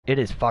It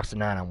is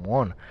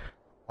Foxie991.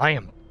 I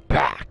am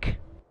back.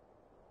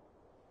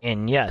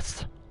 And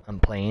yes, I'm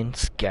playing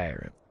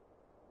Skyrim.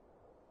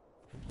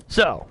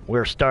 So,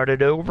 we're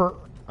started over.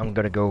 I'm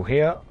gonna go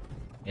here.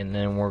 And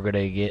then we're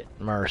gonna get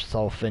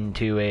myself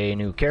into a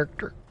new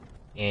character.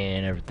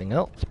 And everything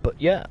else. But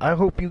yeah, I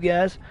hope you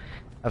guys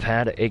have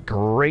had a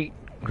great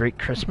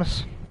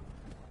Christmas.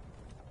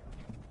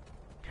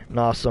 An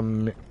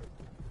awesome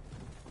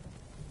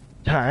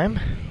time,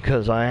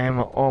 because I am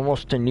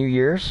almost to New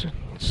Year's.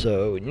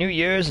 So New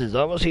Year's is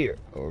almost here.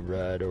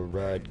 Alright,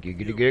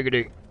 giggity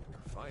giggity.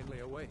 You're finally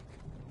awake.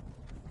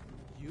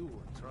 You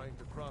were trying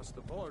to cross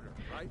the border,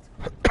 right?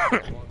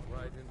 Walked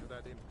right into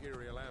that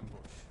Imperial ambush.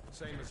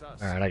 Same as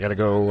us. Alright, I gotta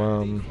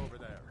go,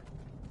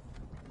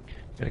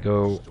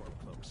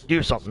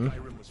 do something.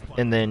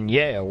 And then,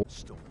 yeah.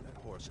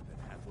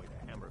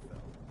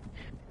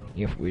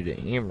 If we to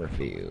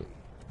Hammerfield.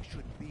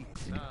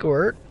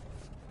 Court.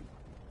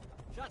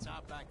 Shut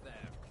up back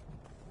there.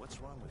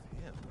 What's wrong with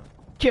him?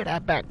 Get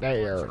that back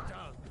there. You're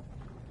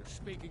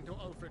speaking to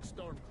Ulfric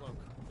Stormcloak,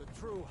 the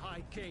true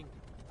High King.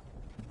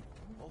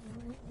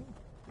 Ulfric?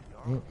 The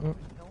Jarl of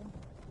Helm?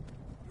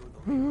 You're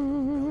the leader of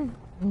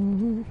the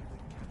rebellion.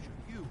 They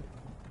captured you.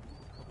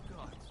 Oh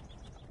God,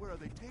 where are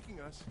they taking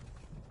us?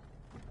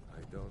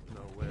 I don't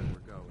know where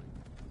we're going,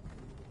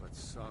 but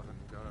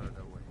Sovngarde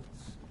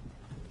awaits.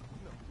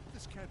 No,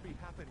 this can't be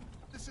happening.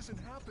 This isn't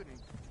happening.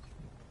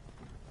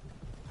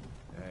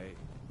 Hey,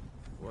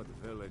 what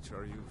village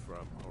are you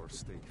from,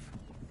 horse thief?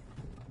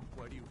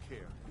 Why do you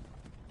care?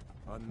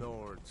 A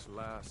Nord's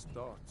last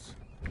thoughts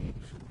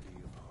should be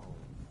of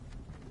home.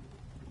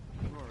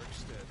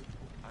 Rorikstead.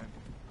 I'm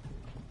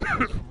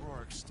from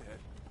Rorikstead.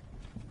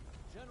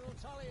 General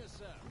Tullius,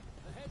 sir.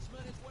 The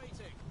headsman is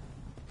waiting.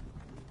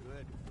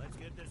 Good. Let's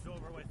get this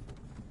over with.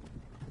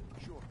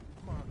 Sure.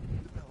 Mara,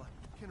 Debella,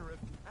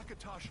 Kinnereth,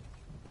 Akatosh.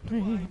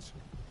 Please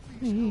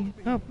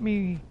help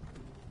me.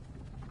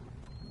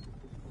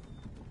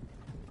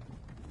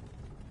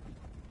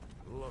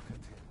 Look at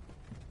him.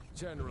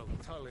 General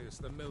Tullius,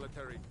 the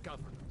military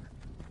governor.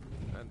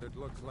 And it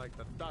looks like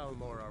the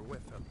Dalmor are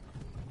with him.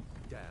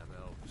 Damn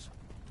elves.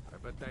 I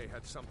bet they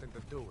had something to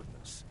do with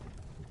this.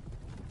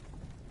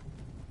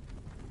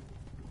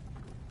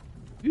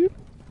 Yep.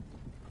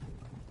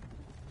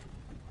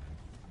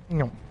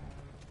 No.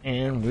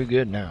 And we're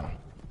good now.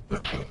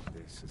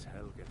 This is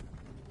Helgen.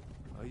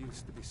 I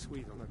used to be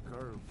sweet on a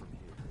girl from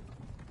here.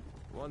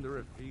 Wonder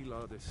if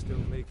Vilod is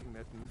still making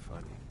that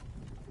funny.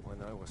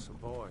 When I was a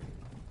boy,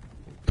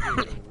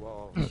 the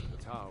walls and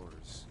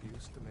towers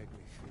used to make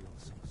me feel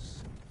so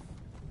safe.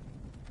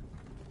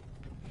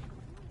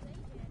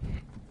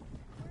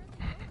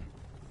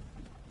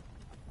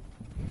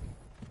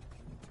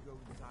 Go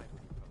inside.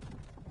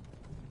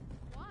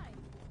 Why?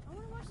 I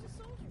want to watch the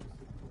soldiers.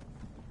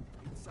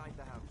 Inside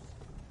the house.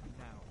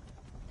 Now.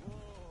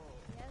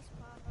 Yes,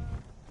 Papa.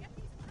 Get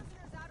these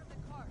prisoners out of the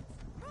carts.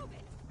 Move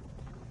it!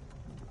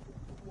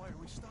 Why are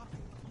we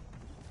stopping?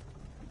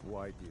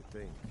 Why do you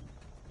think?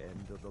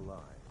 End of the line.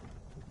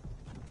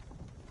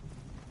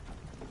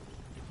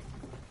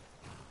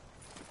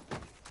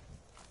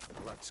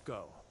 Let's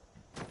go.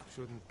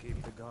 Shouldn't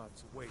keep the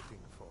gods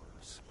waiting for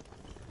us.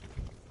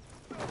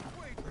 No,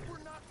 wait!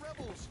 We're not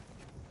rebels!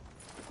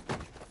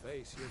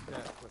 Face your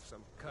death with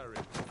some courage,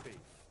 thief.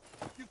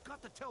 You've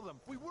got to tell them!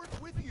 We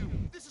weren't with you!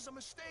 This is a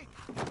mistake!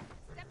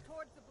 Step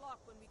towards the block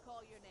when we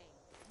call your name.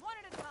 One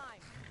at a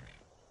time.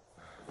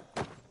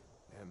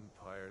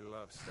 Empire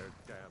loves their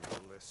damn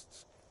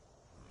lists.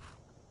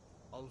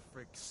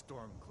 Ulfric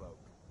Stormcloak.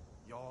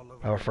 Jarl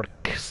of Alfred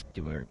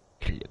Stewart.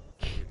 It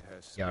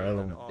has Jarl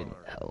been an of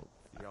honor, Hell.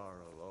 Jarl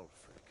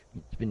Ulfric.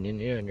 It's been in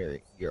there,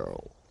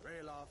 girl.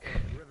 Ralof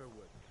of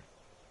Riverwood.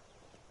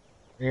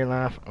 Real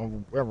life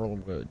of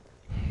Riverwood.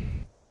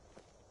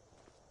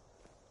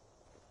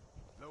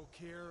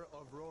 Lokir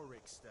of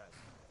Rorikstead.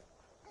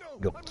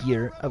 No!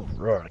 Lokir I'm not a of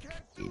rebel. I Rorikstead.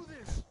 can't do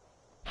this!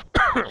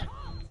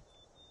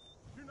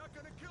 You're not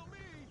gonna kill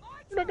me!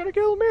 You're not gonna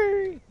kill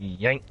me!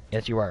 Yank.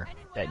 Yes, you are.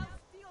 Anyone Dead. else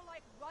feel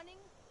like running?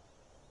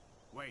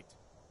 Wait.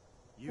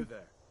 You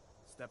there.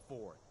 Step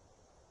forward.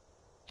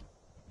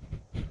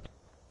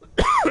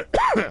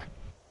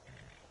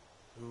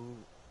 Who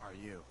are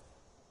you?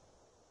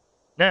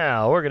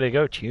 Now, we're gonna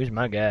go choose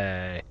my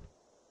guy. I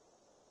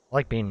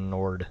like being a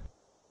Nord.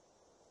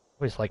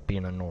 Always like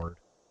being a Nord.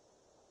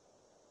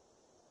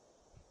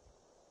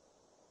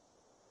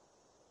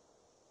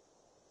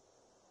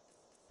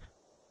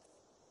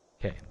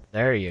 Okay,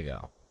 there you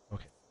go.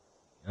 Okay.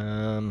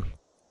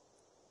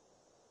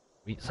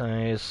 Wheat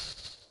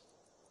size.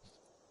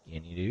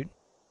 Skinny dude.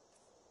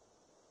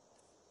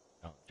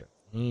 Oh,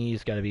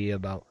 he's gotta be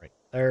about right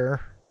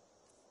there.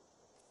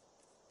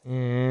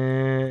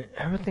 And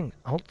everything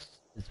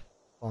else is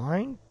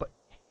fine, but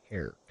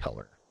hair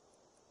color.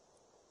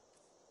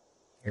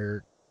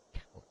 Hair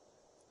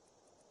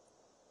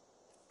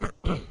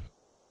color.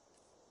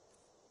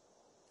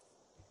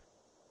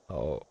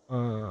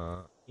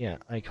 Oh, yeah,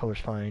 eye color's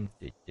fine.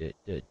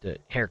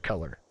 Hair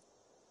color.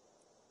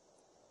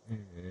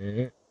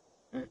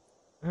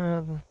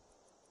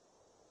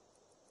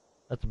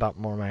 That's about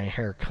more my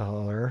hair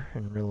color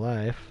in real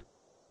life.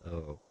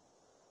 So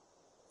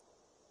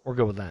we're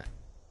good with that.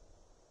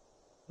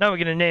 Now we're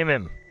gonna name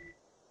him.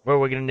 What are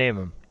we gonna name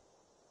him?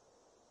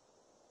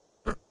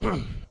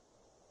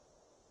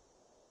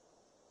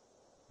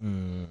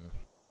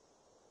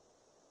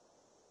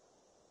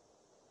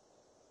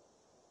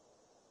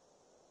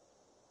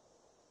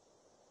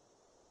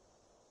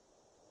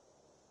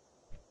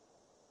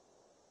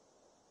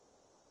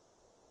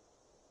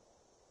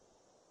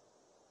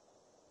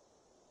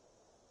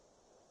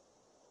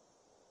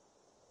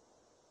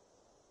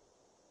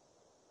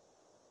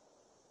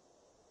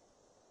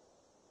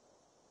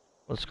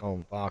 Let's call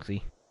him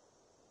Foxy.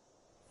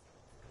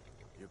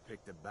 You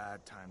picked a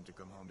bad time to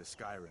come home to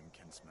Skyrim,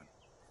 kinsman.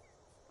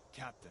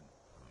 Captain,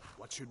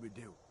 what should we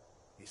do?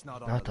 He's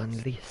not Not on on the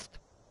the list. list.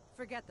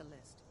 Forget the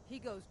list. He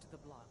goes to the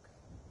block.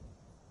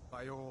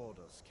 By your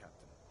orders,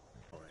 Captain.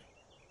 Sorry.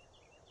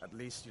 At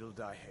least you'll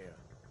die here,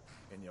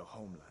 in your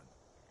homeland.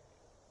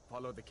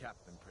 Follow the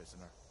captain,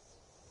 prisoner.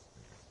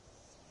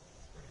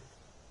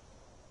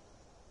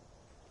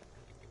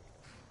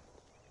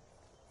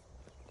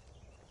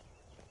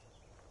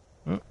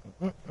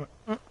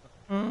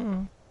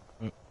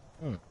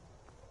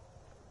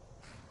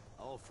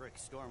 Ulfric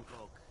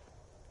Stormcloak.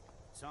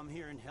 Some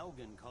here in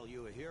Helgen call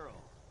you a hero,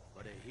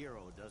 but a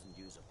hero doesn't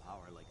use a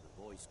power like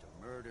the voice to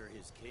murder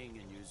his king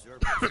and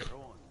usurp his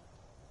throne.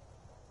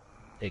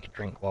 Take a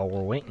drink while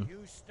we're waiting.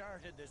 You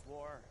started this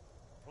war,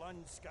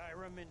 plunged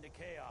Skyrim into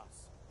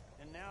chaos,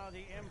 and now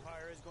the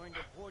Empire is going to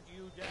put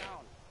you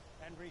down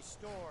and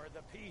restore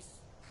the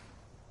peace.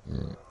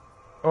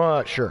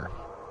 Sure.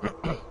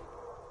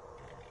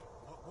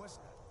 What was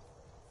that?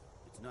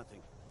 It's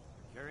nothing.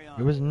 Carry on.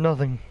 It was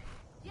nothing.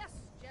 Yes,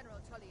 General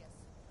Tullius.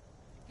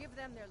 Give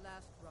them their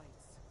last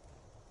rites.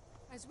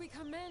 As we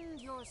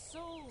commend your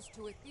souls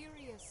to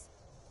Aetherius,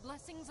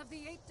 blessings of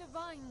the 8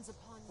 divines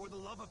upon you. For the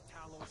love of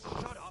Talos,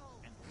 shut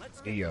up and let's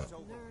There get you this go.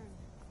 over. Learn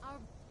our...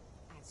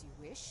 As you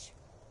wish.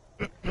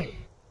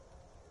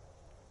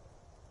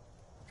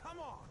 Come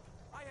on!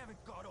 I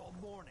haven't got all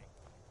morning.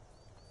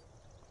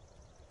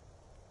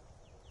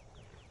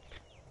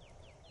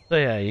 So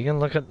yeah, you can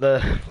look at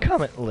the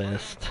comment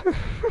list.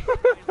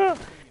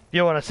 If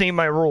you want to see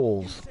my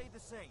rules Say the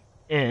same.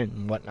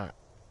 and whatnot.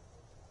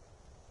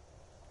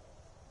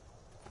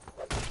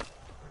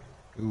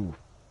 Ooh.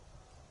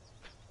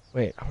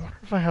 Wait, I wonder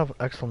if I have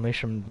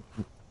exclamation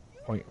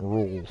point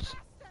rules.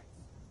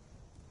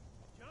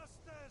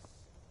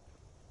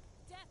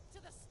 Death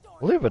to the storm. I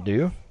believe I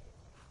do.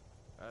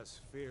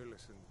 As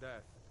fearless in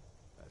death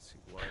as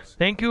he was.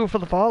 Thank you for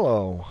the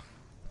follow.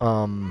 The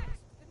Nord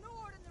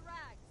and the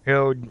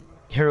rags.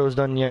 Heroes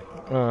done yet?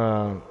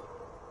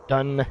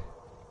 Done.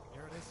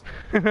 Here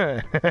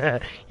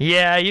it is.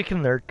 Yeah, you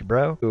can lurk,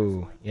 bro.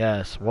 Ooh,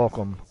 yes,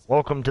 welcome.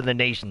 Welcome to the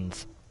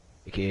nations.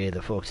 AKA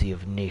the Foxy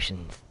of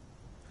Nations.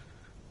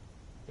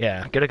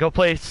 Yeah, gonna go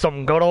play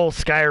some good old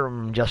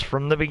Skyrim just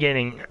from the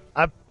beginning.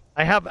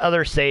 I have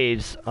other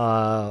saves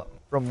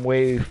from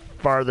way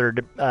farther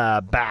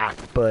back,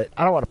 but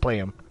I don't want to play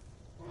them.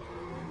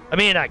 I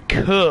mean, I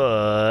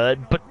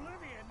could, but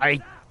I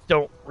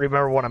don't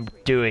remember what I'm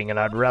doing, and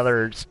I'd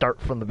rather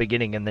start from the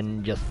beginning and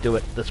then just do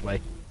it this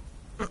way.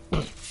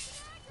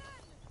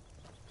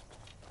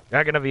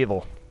 Dragon of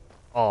Evil.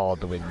 All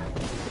the way.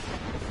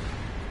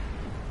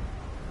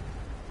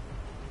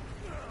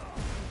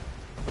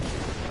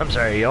 I'm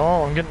sorry,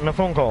 y'all. I'm getting a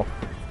phone call.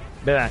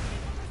 Be back.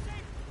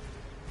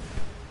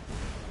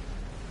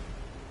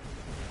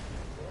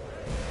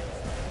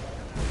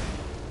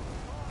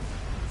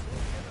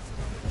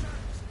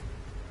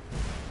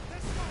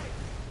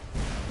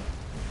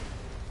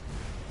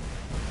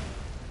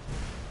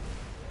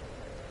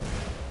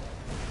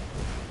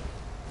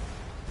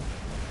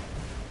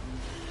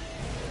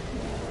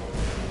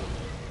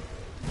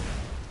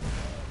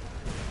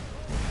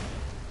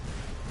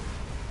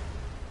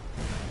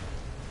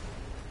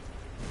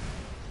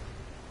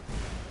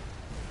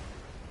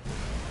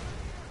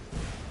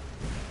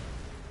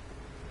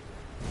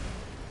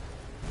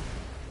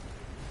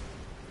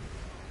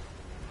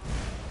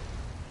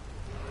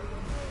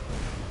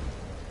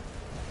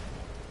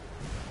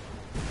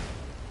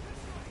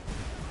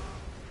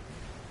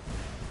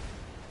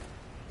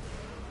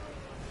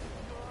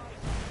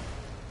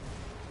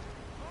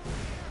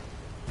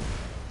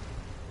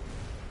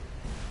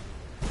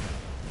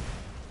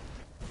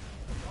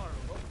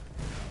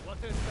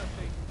 What is that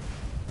thing?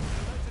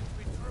 Legends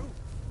be true.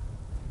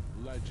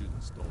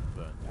 Legends don't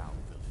burn down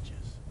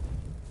villages.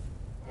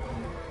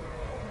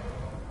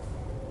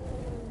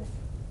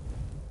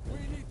 We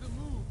need to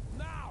move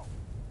now.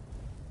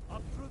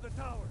 Up through the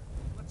tower.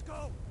 Let's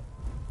go.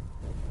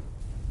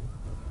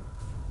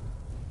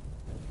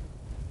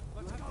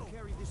 Let's go.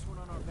 Carry this one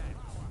on our back.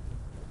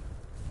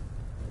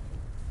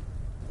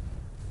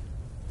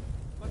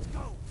 Let's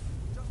go.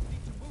 Just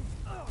need to move.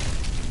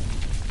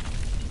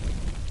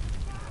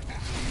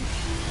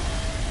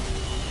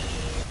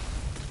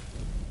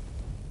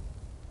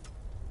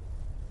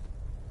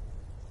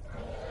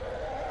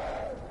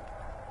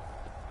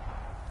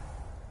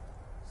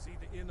 See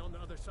the inn on the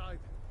other side?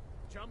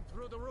 Jump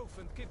through the roof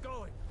and keep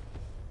going.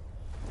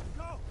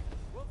 Go!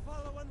 We'll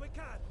follow when we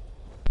can.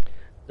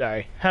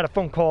 Sorry, had a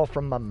phone call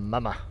from my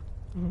mama.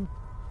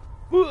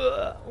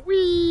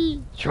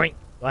 Wee! Shrink.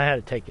 I had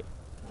to take it.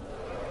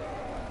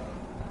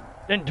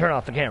 Didn't turn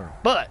off the camera,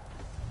 but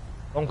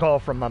phone call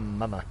from my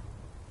mama.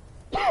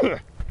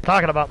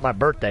 Talking about my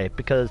birthday,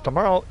 because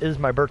tomorrow is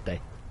my birthday.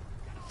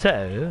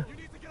 So, You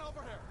need to get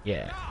over here.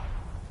 yeah.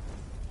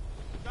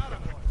 Got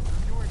him, boys.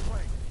 You're doing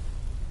great.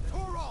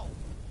 Toro!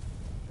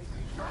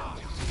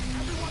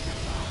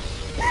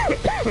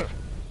 Everyone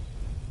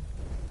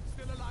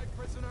still alive,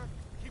 prisoner?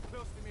 Keep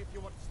close to me if you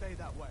want to stay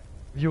that way.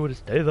 You would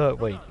stay that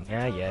way. Hold on,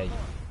 Yeah, take yeah. out the door.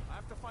 I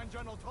have to find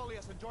General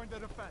Tullius and join the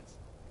defense.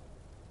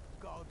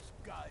 God's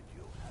guide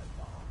you,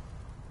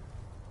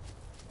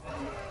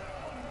 Helva.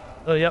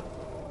 Oh, yep.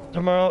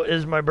 Tomorrow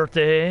is my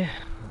birthday.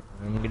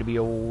 I'm gonna be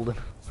old.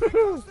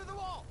 Close to the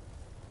wall.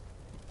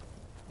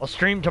 I'll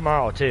stream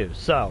tomorrow too,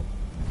 so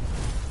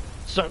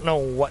just don't know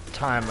what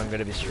time I'm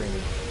gonna be streaming.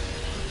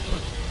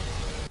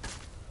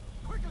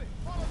 Quickly,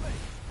 follow me.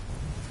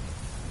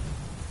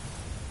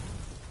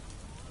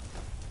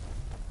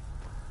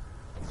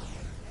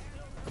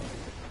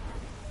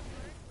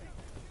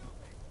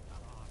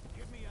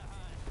 Give me a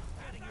hand.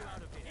 Getting you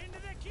out of here. Into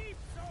the keep,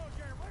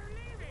 soldier. We're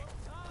leaving.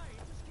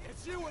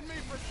 It's you and me,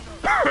 prisoner.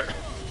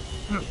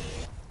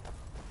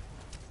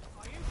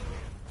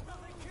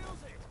 Nothing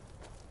kills him.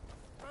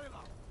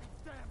 Bela, you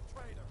damn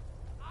traitor.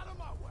 Out of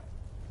my way.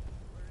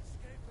 We're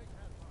escaping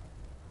Hellfire.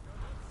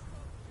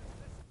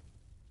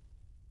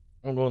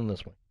 I'm going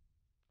this way.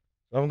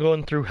 So I'm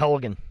going through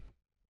Helgen.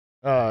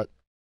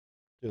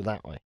 Through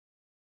that way.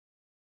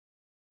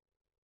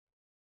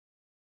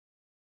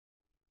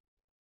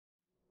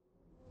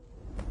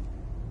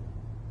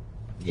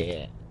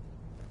 Yeah.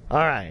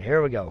 Alright,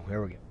 here we go.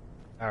 Here we go.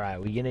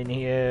 Alright, we get in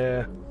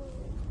here.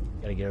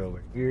 Gotta get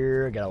over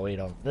here. Gotta wait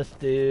on this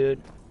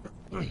dude.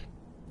 We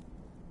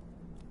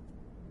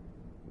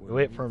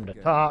wait for him to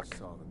talk.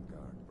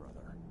 Sovngarde,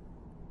 brother.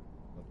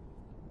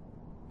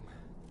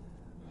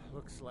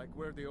 Looks like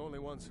we're the only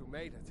ones who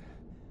made it.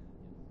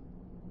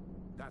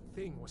 That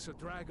thing was a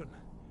dragon,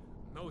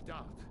 no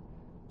doubt.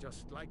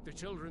 Just like the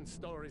children's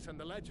stories and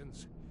the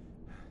legends.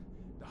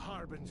 The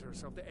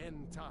harbingers of the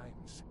end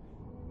times.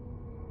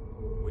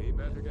 We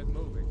better get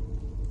moving.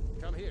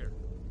 Come here.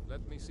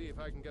 Let me see if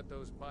I can get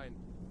those bind.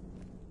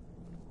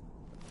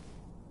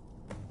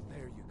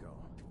 There you go.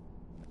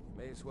 You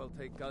may as well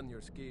take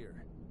Gunnar's gear.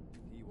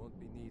 He won't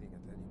be needing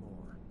it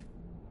anymore.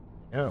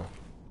 No.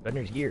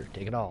 Gunner's gear.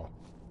 Take it all.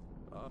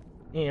 Uh,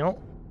 You know.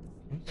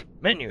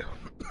 Menu.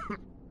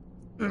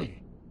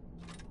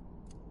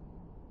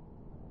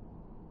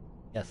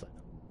 Yes, I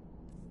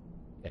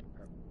know. Okay.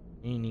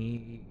 We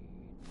need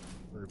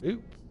for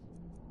boots.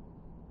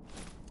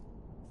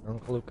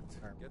 Cloak.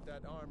 Get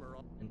that armor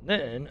on. And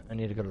then I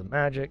need to go to the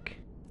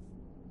magic.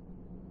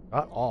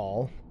 Not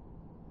all.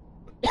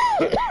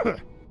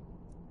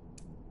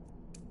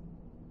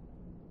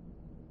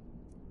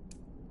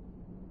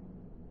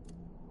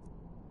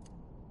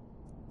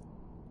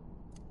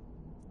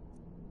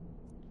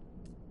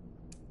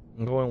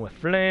 I'm going with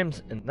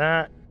flames and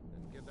that.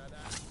 And give that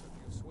axe a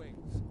few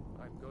swings.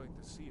 I'm going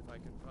to see if I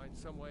can find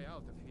some way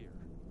out of here.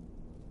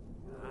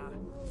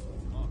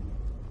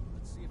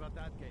 Let's see about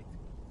that gate.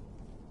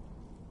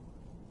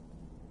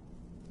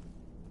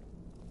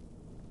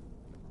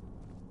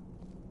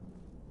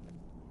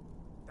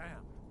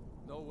 Damn.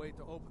 No way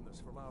to open this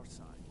from our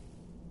side.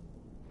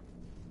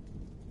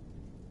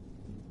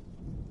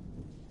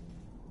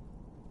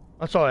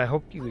 Also, I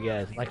hope you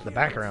guys like the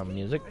background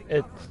music.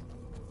 It's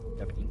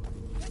Japanese.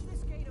 Get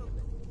this gate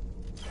open.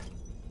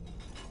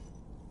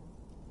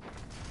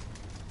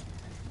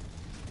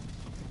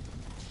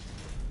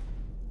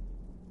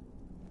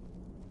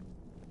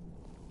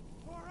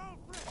 For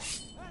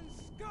Alfred and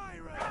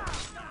Skyrim!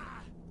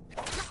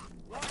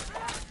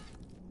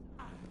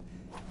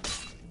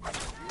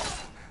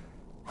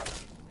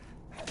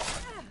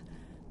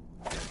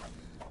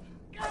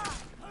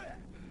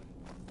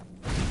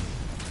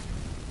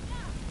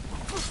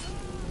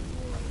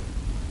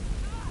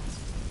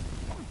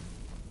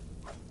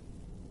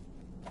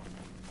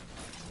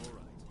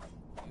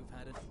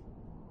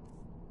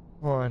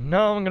 Well,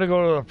 now I'm gonna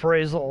go to the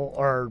appraisal,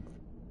 or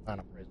not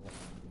appraisal,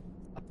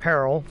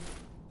 apparel,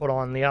 put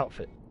on the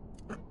outfit.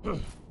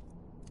 And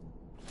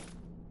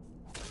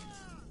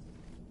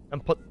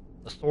put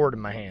the sword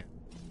in my hand.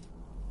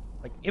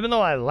 Like, even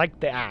though I like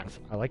the axe,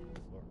 I like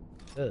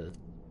the sword.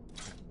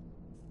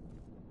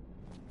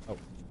 Oh.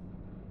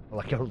 I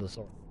like the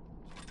sword.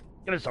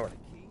 Get a sword.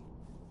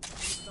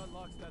 It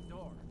unlocks that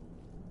door.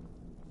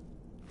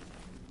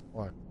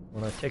 Hold on. I'm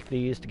gonna take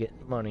these to get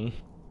money.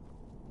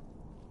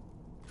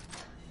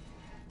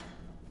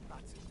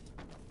 That's it.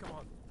 Come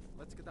on.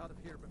 Let's get out of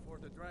here before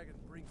the dragon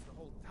brings the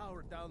whole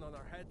tower down on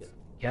our heads.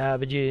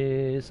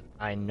 Cabbages.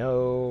 I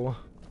know.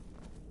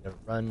 Gotta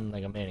run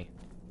like a maniac.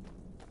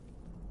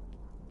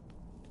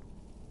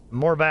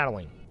 More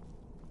battling.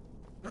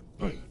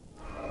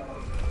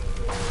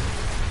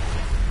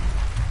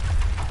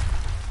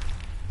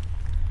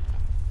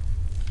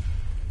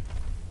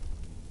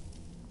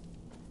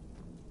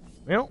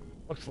 Well,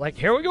 looks like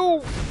here we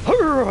go.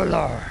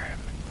 Alarm.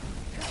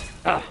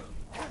 Ah.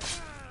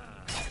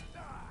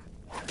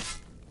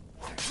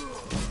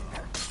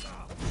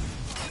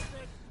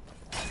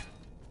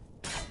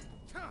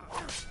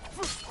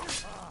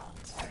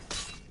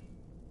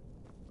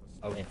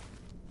 Oh, yeah.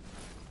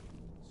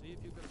 See if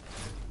you can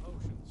find any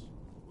potions.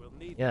 We'll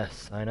need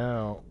Yes, I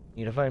know.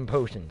 Need to find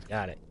potions.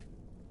 Got it.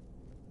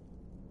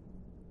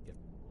 Yep.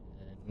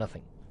 And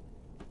nothing.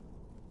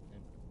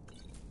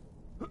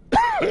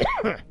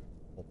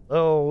 Pull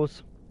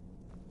those.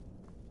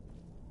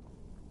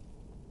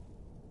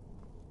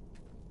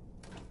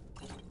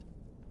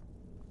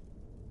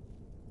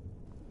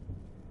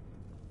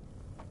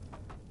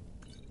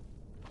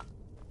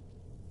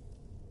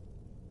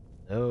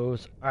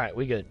 Those. Alright,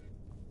 we good.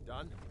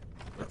 Done.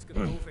 Let's get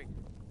moving.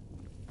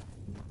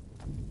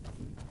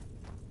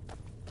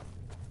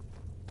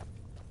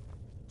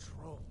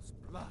 Troll's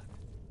blood.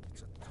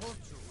 It's a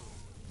torture room.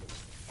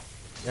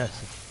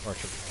 Yes, it's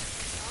torture.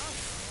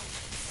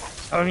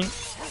 I mean...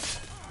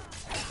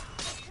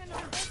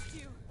 Cannot rest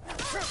you.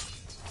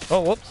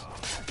 Oh, whoops.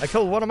 I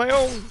killed one of my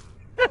own.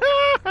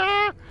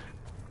 I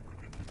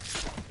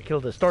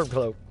killed a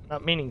Stormcloak,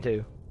 not meaning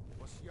to.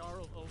 Was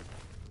Jarl over?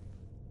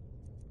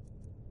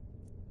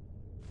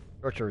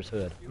 Torturer's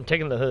hood. I'm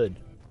taking the hood.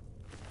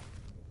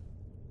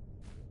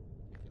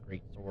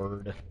 Great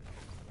sword.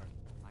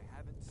 I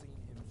haven't seen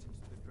him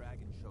since the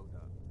dragon showed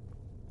up.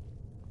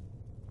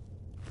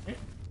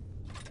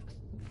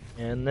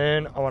 And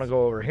then I want to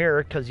go over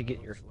here because you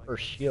get your Looks like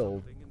first there's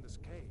shield. something in this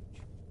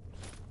cage.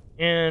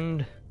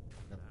 And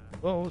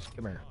those,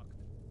 come here.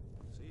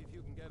 See if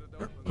you can get it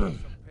open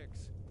with some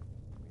picks.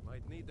 We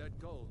might need that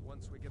gold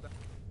once we get up.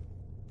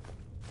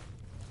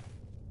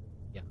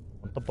 Yeah,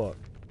 want the book.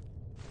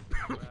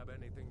 Grab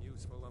anything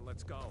useful and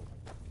let's go.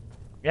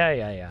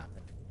 Yeah.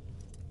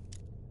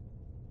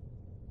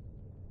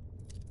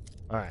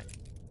 Alright.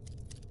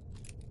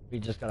 We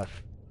just gotta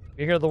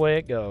figure the way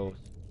it goes.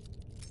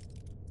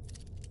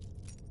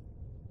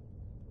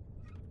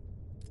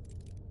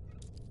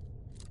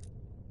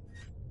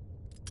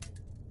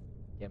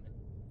 Damn it.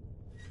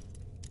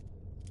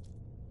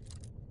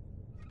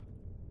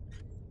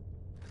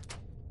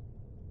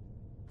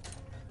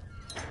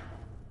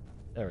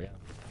 There we go.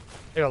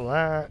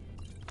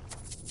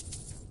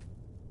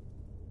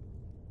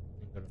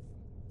 Look at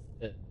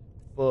that.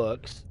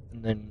 Books,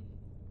 and then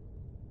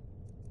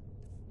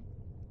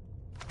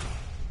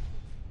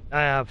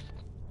I have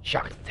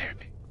shock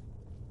therapy.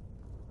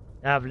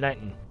 I have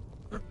lightning.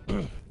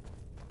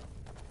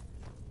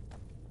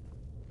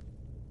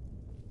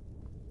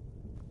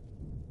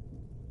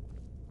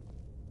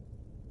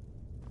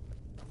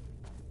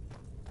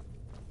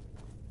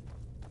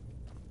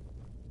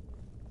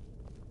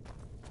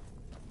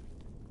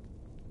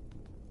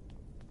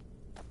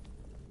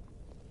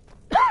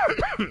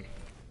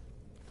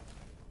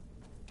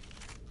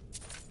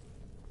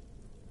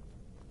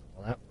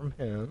 All that from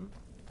him.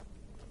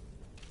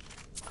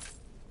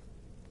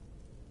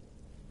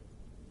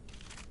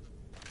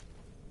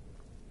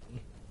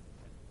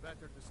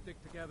 Better to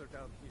stick together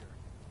down here.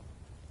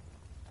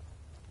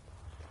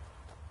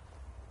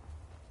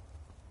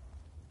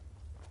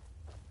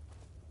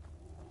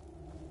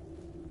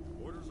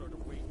 Orders are to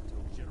wait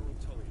until General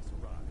Tullius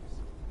arrives.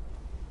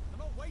 I'm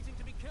not waiting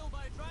to be killed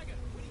by a dragon.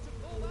 We need to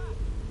pull back.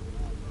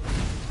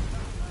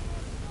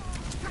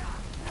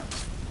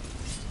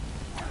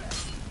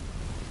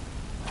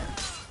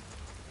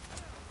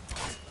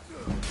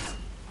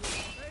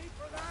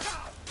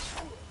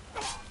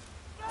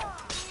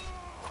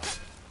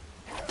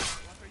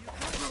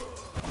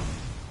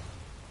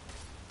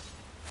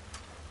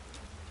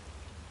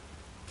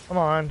 Come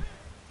on.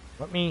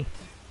 Let me...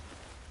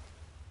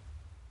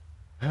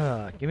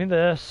 give me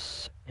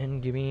this,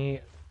 and give me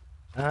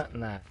that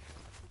and that.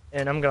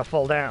 And I'm gonna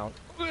fall down.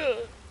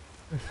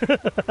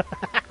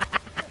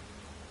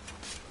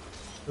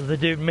 The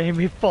dude made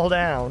me fall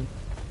down.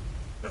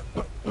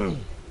 Look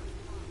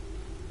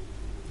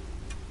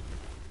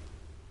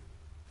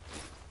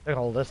at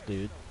all this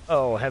dude.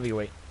 Oh,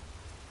 heavyweight.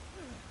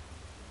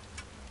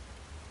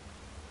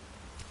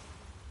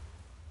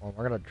 Well,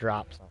 we're gonna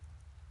drop some.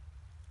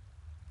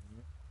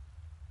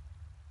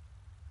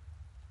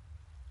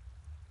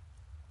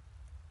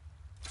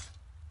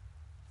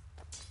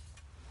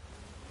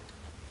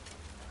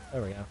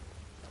 There we go.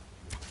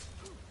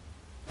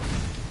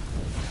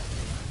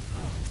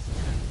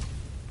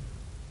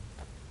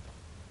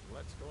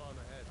 Let's go on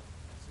ahead.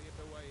 See if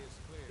the way is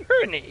clear.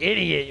 You're an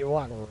idiot. You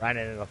walk right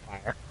into the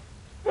fire.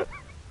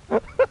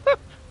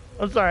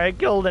 I'm sorry, I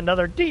killed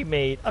another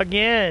teammate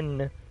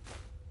again.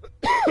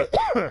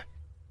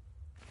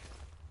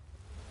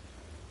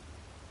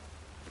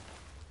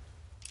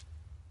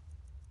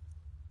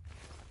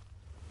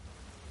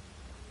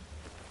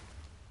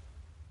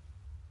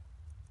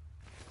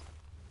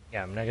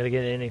 Yeah, I'm not gonna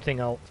get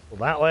anything else. Well,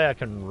 that way I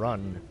can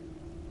run.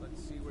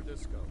 Let's see where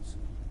this goes.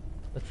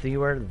 Let's see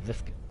where this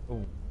goes.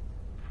 Oh.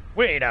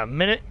 Wait a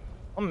minute.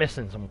 I'm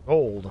missing some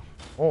gold.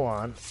 Hold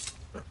on.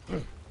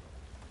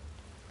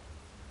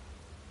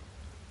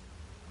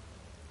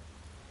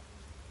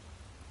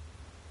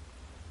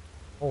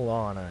 Hold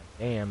on a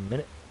damn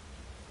minute.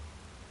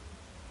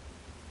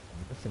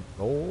 I'm missing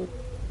gold.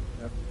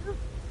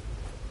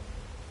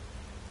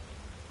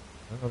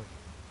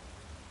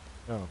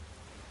 No.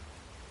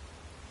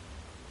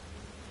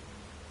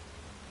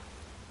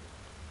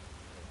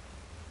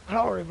 I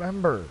don't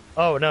remember.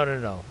 Oh, no.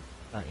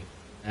 Not you.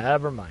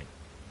 Never mind.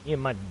 Me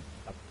and my...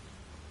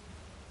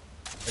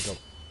 Let's go.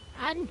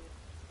 Run!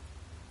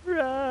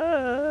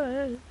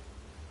 Run!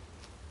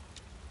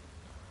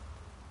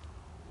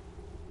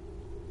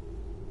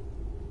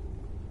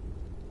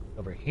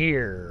 Over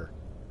here.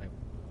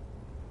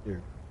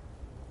 Here.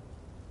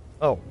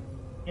 Oh.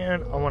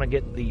 And I want to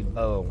get the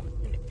bow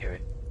in the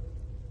area.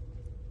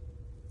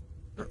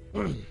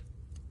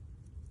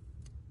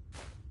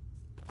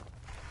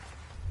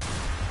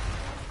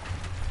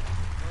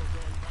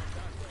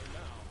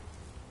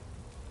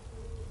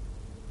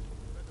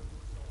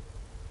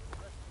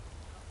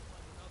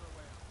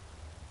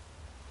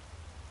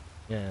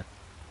 Yeah.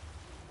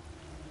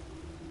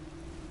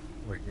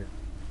 Over here.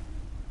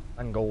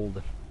 I'm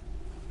gold.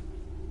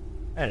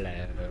 Hello.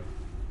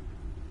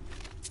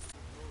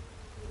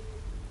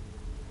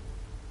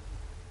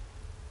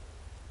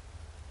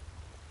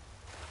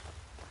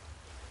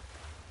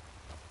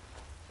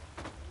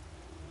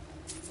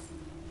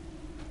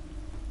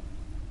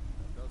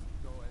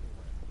 Doesn't go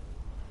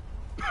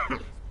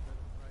anywhere.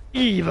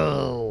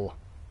 Evil!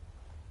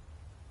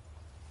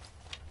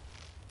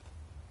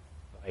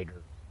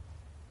 Spider.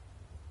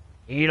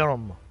 Eat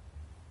 'em!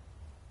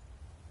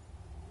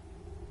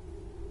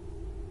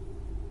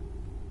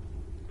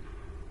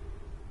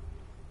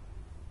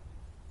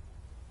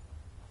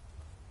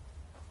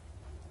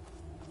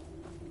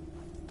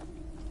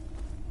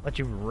 Let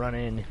you run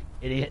in,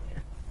 idiot.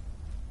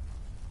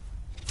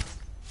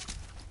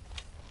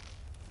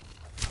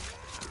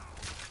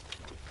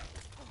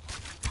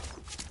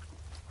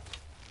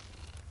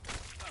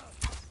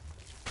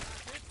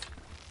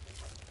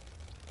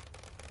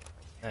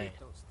 Hey.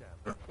 Don't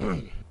stab.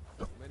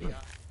 Many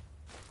eyes,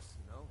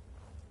 you know?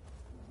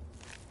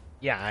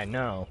 Yeah, I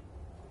know.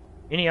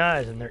 Any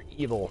eyes and they're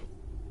evil.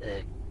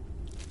 Ugh.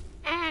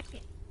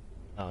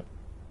 Oh.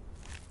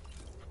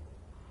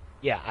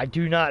 Yeah, I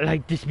do not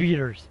like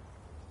disputers.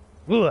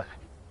 Ugh.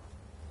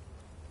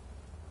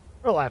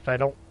 Real life, I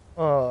don't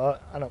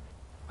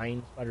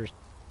mind spiders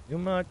too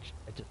much.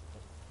 I just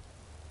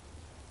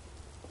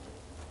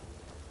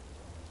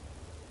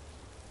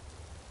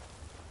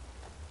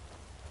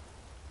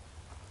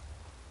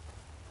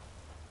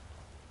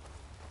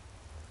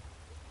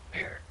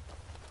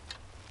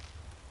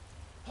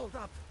Hold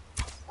up!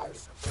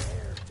 There's a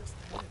bear just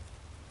ahead.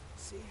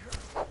 See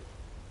her?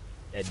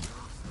 dead. It's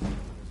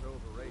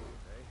overrated,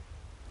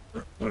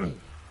 eh?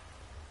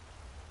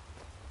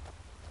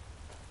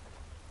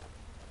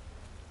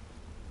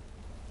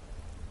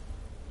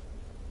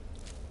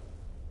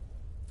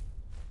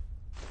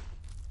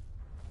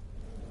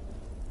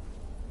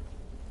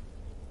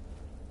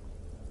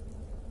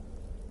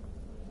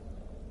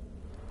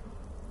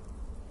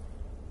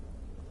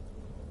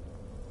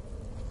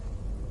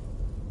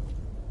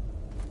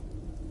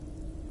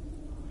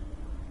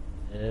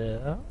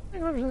 I don't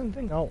think there's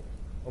anything else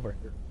over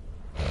here.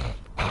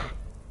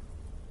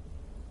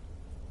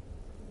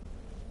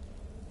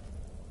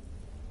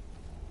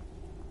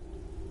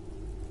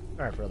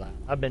 Sorry for that.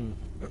 I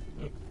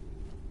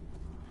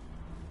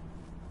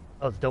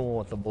was dealing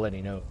with the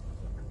bloody nose.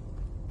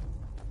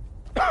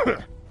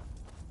 That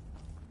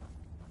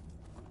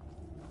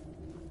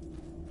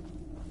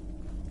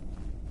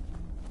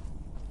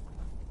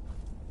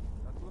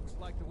looks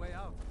like the way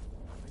out.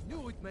 I knew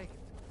we'd make it.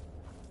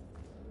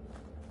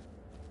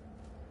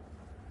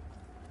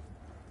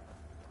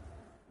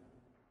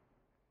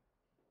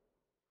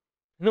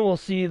 And then we'll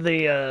see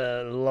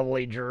the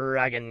lovely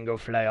dragon go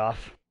fly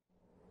off.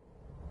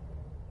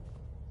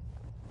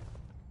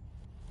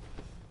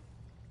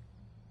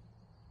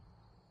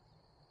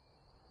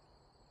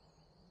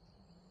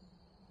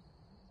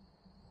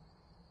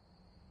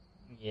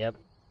 Yep.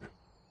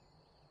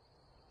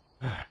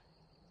 Fast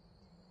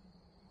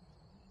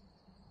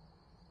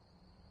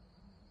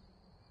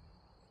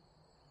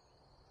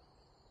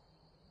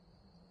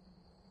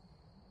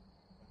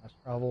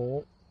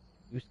travel,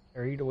 use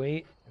carried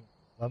weight, and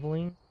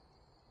leveling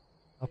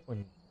up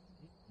when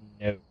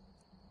no.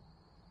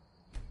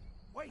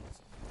 Wait!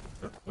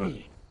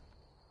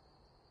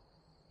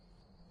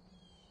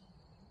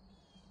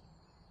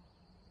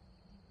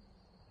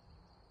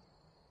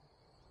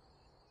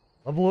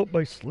 Level up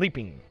by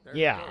sleeping. There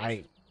Yeah, he goes.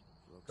 I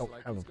Looks don't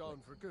like have he's a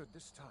gone for good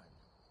this time.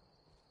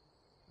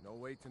 No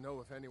way to know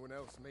if anyone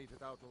else made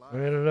it out alive.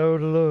 hello,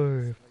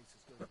 alive. This place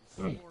is going to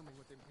be swarming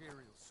with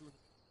Imperials soon.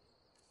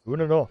 Soon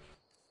enough.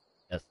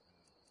 Yes.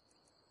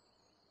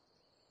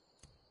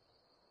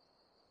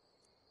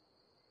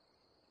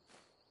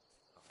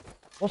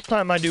 Most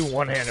time I do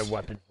one-handed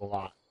weapons a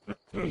lot.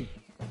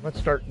 Let's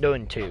start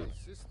doing two. My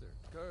sister,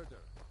 Gerda,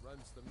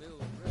 runs the mill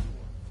in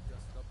Redwood,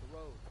 just up the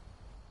road.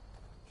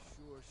 I'm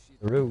sure she'd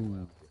The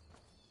road.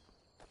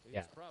 It's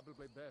Yeah.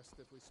 probably best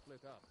if we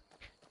split up.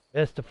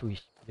 Best of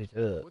fish.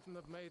 Wouldn't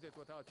have made it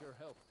without your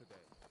help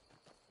today.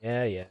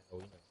 Yeah, we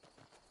know.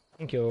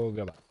 Thank you,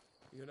 goodbye.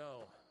 You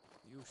know,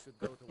 you should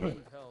go to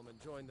Windhelm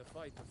and join the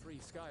fight to free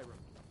Skyrim.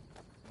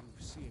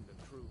 You've seen the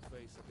true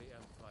face of the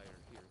Empire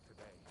here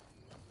today.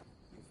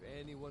 If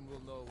anyone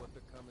will know what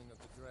the coming of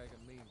the dragon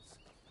means,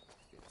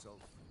 it's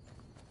Ulf.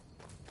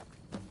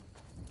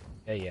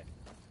 Yeah.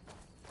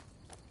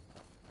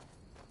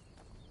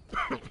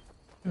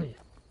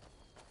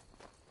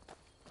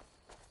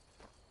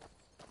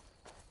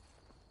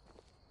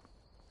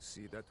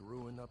 See that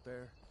ruin up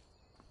there?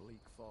 Bleak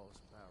Falls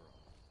Barrow.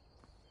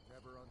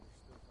 Never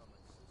understood how my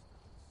sister.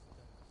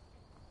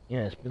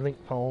 Yes, Billy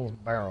Paul's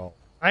barrel.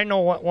 I know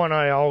what one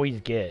I always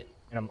get,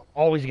 and I'm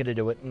always gonna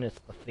do it, and it's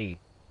the thief.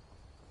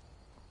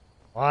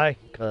 Why?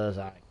 Because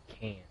I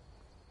can.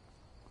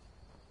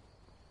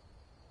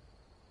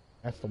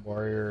 That's the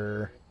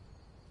warrior.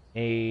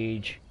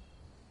 Mage.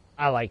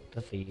 I like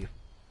the thief.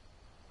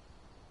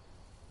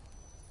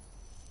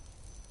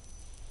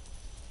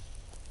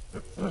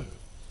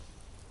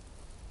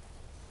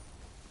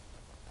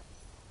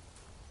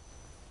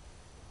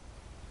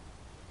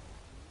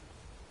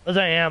 Because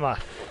I am a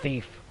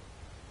thief.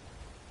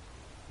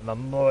 I'm a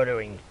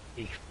murdering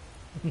thief.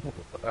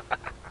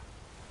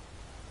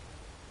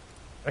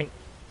 Right.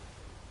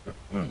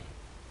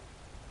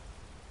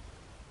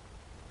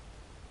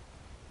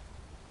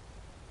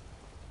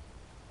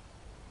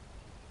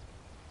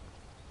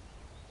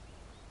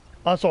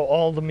 Also,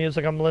 all the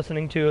music I'm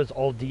listening to is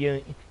all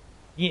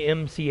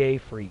DMCA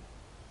free.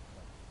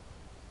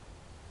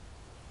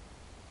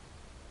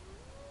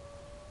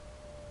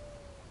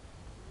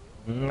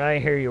 I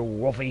hear you,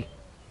 Wolfie.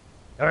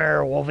 Come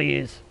here,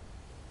 Wolfies.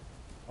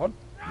 What?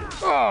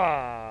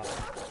 Ah!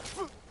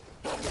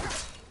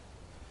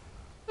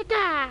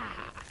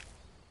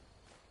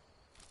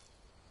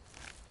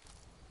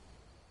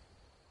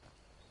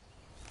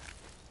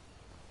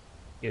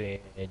 You're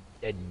a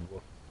dead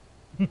wolf.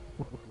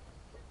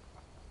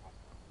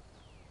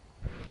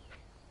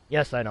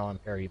 Yes, I know I'm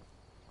very.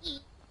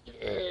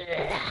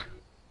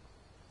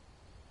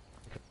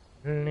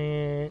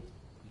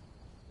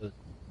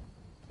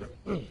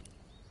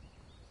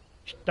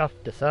 Stuff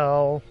to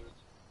sell.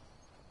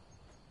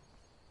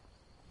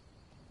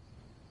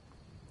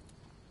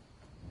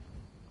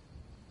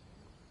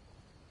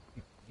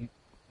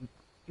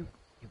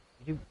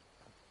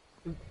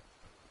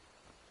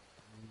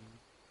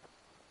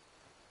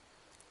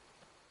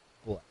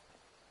 What?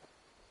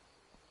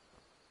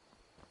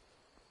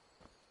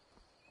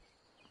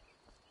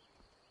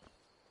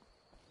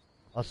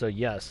 Also,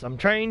 yes, I'm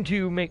trying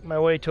to make my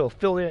way to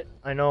affiliate.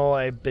 I know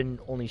I've been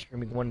only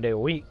streaming 1 day a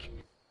week.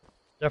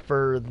 Except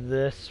for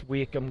this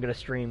week, I'm gonna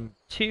stream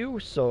 2,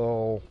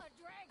 so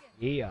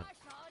yeah.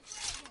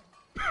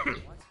 What?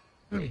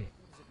 What is it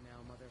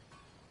now, Mother?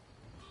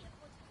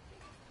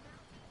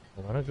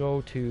 I wanna go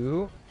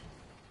to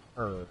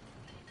her.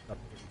 Up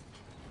here.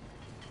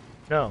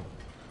 No,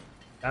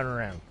 down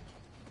around.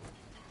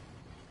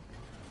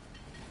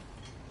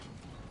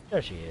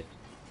 There she is.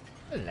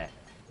 Hello.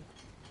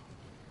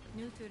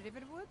 New to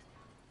Riverwood?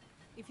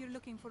 If you're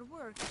looking for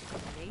work,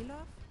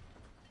 Rayloff?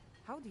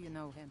 How do you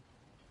know him?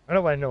 How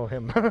do I know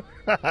him?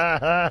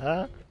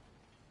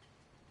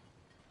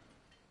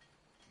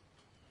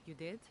 You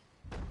did?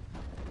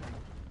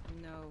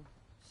 No,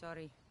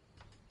 sorry.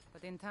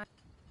 But in time...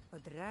 A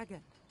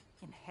dragon?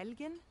 In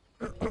Helgen?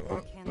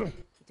 Ken,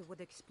 it would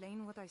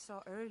explain what I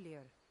saw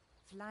earlier.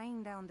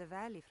 Flying down the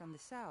valley from the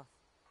south.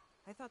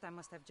 I thought I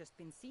must have just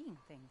been seeing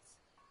things.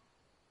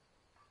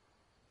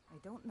 I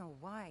don't know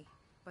why,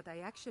 but I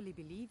actually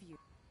believe you.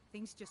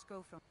 Things just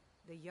go from...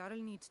 The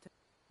Jarl needs to...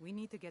 We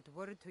need to get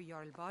word to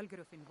Jarl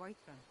Balgruuf in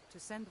Whiterun to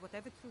send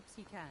whatever troops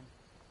he can.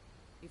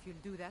 If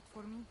you'll do that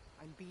for me,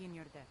 I'll be in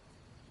your debt.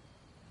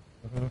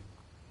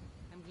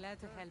 I'm glad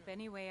to help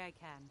any way I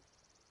can.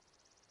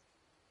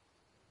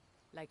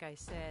 Like I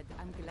said,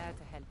 I'm glad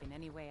to help in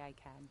any way I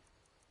can.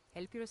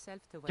 Help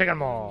yourself to Check 'em whatever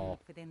you all.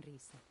 need within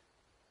reason.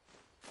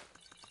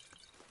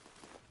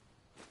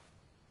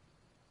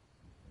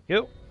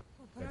 You.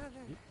 Oh,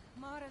 brother,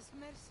 Mara's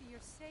mercy, you're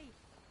safe.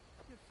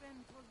 Your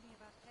friend told me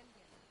about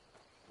Helgen.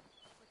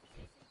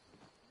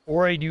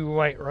 Or I do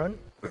White Run.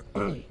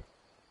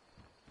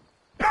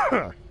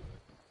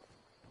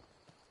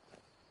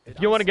 If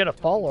you want to get a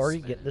follower,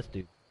 you get this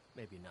dude.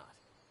 Maybe not.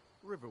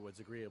 Riverwood's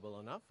agreeable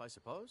enough, I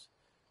suppose.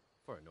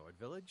 For a Nord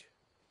village.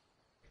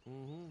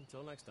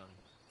 Until next time.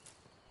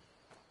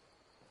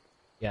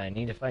 Yeah, I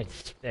need to find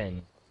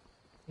Sven.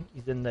 I think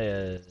he's in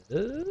the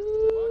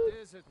What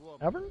is it, woman?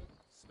 tavern?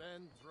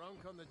 Sven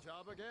drunk on the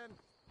job again?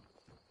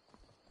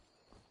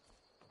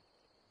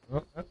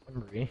 Oh, that's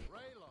Marie.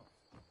 Rayloff,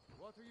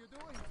 what are you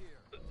doing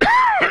here?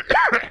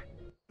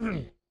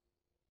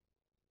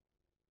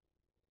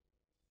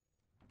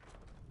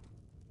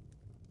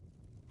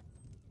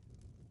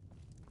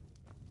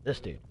 This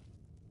dude.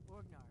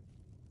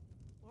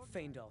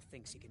 Faendal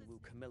thinks he can woo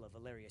Camilla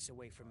Valerius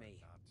away from me.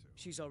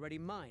 She's already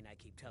mine, I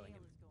keep telling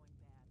him.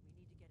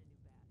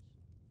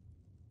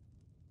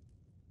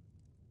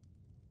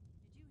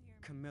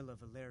 Camilla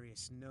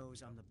Valerius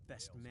knows I'm the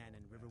best man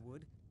in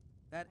Riverwood.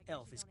 That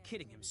elf is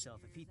kidding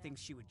himself if he thinks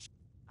she would...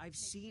 I've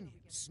seen him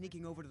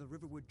sneaking over to the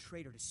Riverwood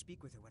trader to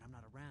speak with her when I'm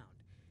not around.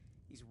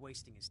 He's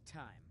wasting his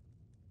time.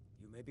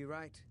 You may be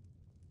right.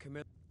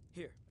 Camilla...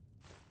 Here.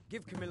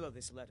 Give Camilla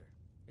this letter.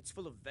 It's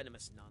full of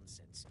venomous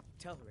nonsense.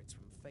 Tell her it's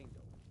from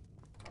Faendal.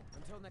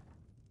 Until next...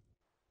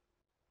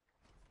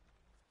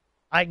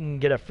 I can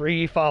get a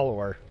free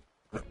follower.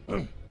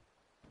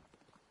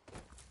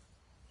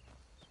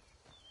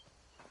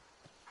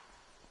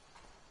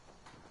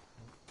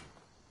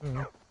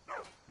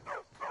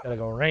 Gotta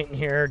go right in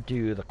here,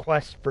 do the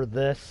quest for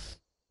this.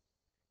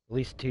 At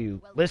least to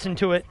listen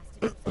to it.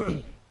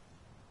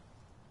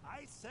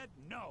 I said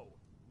no.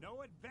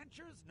 No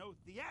adventures, no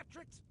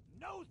theatrics,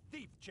 no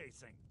thief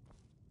chasing.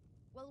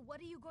 Well,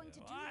 what are you going to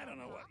do? I don't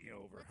know Grandpa? what you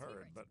Let's hear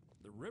overheard, it. but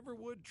the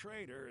Riverwood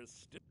trader is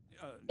still...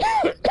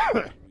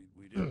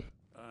 we did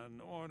an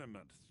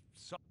ornament.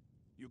 So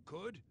you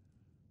could?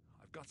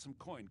 I've got some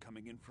coin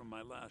coming in from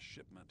my last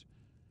shipment.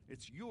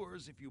 It's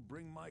yours if you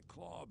bring my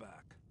claw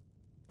back.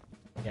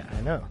 Yeah,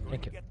 I know. If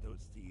Thank you you. get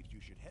those thieves,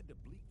 you should head to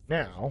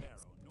Now.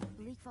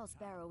 Bleakfell's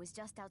Barrow is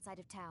just outside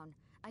of town.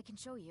 I can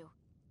show you.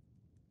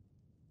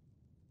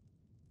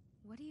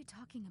 What are you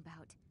talking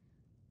about?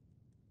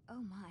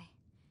 Oh my.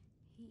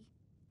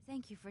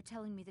 Thank you for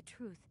telling me the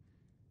truth.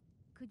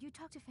 Could you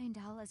talk to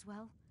Faendal as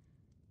well?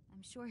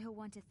 I'm sure he'll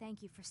want to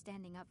thank you for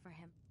standing up for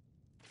him.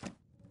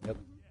 Yep.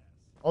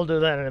 I'll do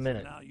that in a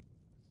minute. Now you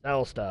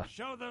Sell stuff.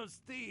 show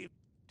those thieves.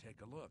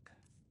 Take a look.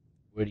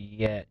 What do you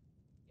get?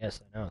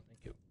 Yes, I know. Thank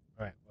you.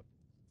 Alright.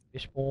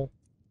 Fishbowl.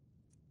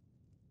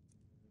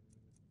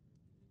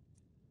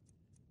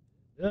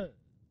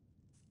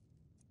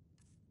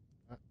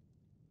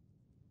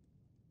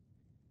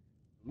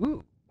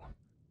 Ooh.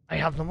 I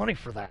have the money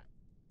for that.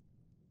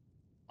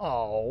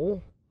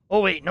 Oh.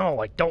 Oh, wait. No,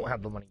 I don't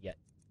have the money yet.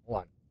 Hold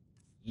on.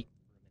 Eat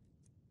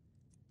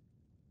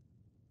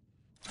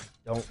for a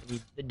minute. Don't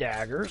need the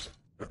daggers.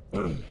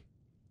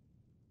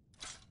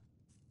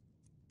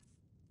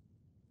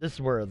 This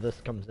is where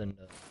this comes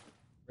into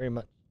very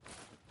much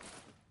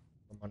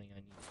the money I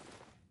need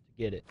to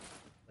get it.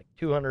 Like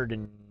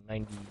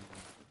 290.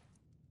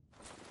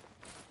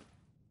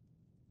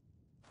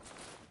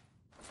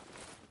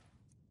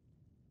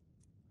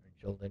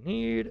 Shield I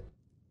need.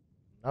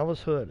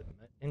 Novice hood.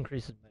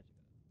 Increases magic.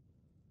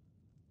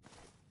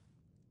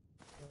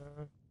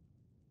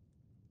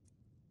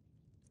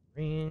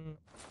 Ring.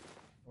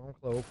 Storm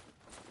cloak.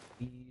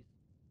 These.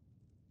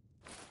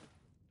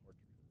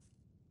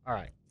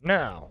 Alright,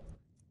 now.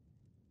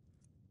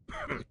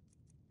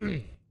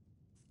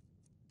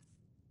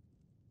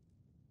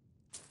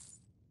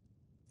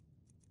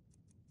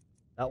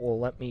 That will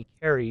let me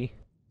carry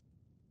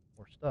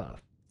more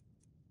stuff.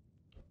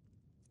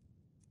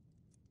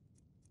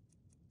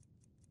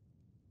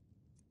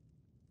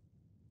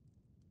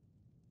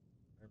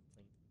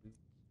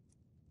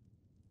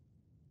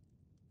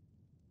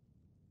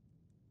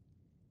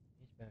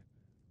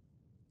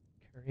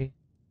 Carry.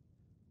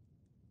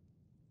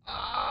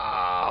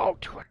 Oh,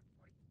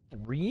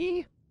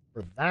 243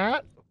 for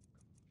that?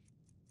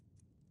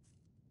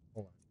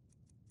 Hold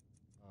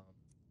on.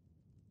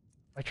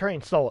 If I try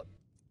and sell it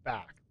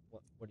back,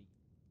 what do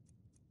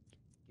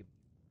you give me?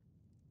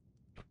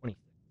 26.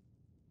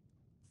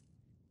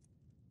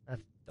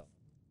 That's dumb.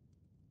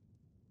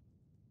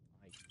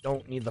 I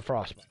don't need the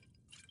frostbite.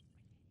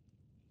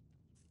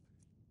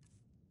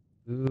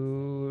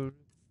 Food.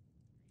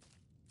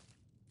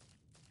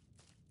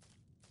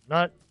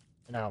 Not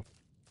an alchemy.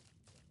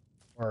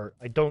 Or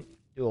I don't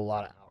do a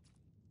lot of alchemy.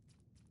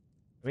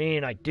 I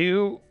mean, I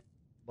do,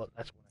 but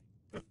that's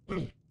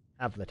when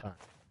I have the time.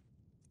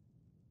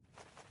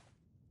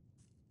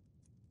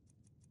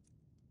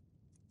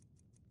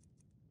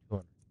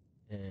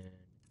 And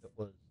it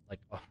was like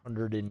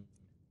 100 and...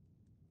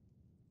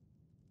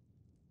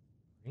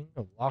 Ring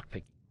of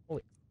lockpicking.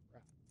 Holy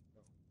crap.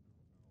 No.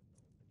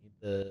 I need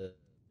the...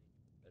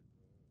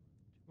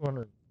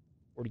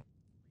 240.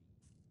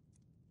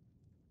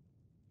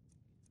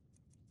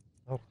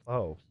 So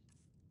close.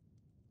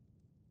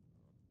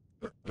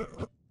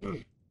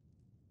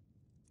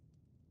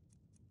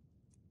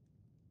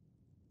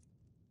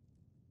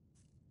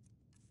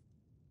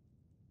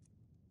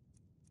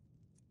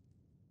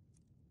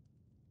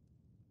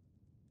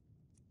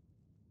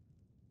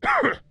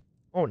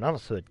 Oh,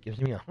 novice hood gives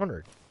me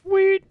 100.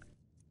 Sweet.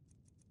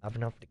 I have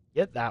enough to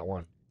get that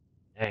one.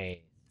 Nice.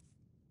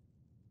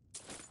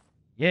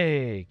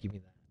 Yay, give me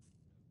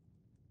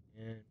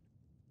that. And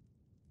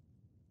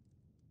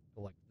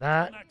go like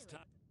that. Next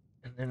time.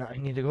 And then I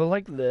need to go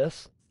like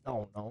this.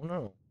 No.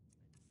 Go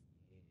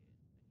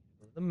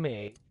to the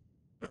maid.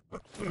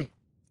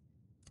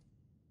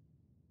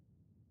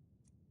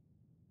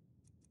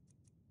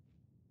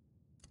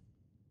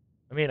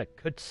 I mean, I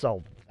could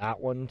sell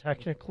that one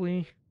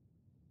technically.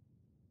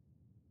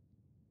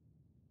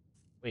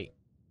 Wait.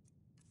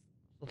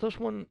 So this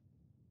one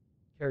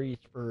carries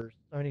for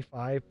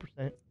 75%.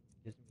 Gives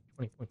me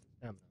 20 points of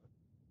stamina.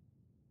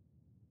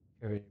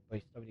 Carried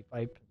by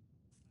 75%.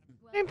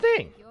 Same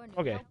thing. Your new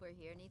Okay. helper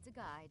here needs a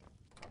guide.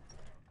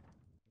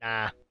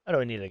 Nah, I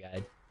don't need a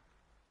guide.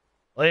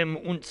 I am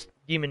uns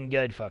demon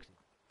guide, Foxy.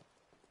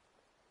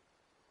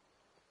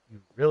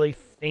 You really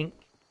think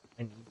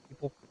I need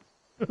people?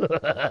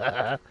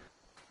 I'm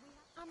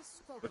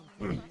spoken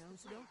for, you know,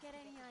 so don't get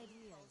any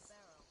ideas.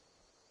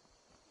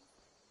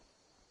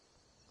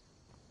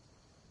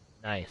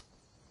 Nice.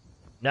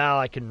 Now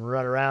I can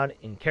run around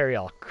and carry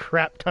a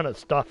crap ton of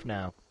stuff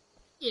now.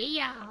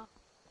 Yeah.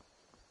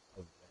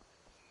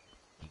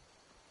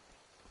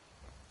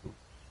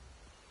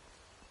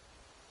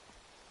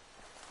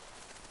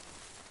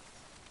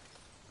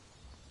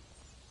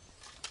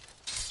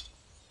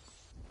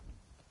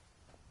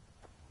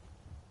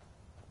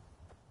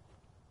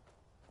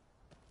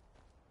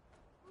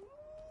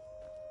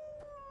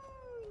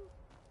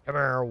 Come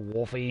here,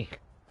 Wolfie.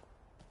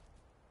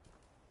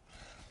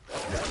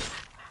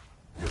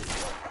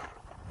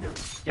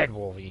 Dead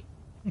Wolfie.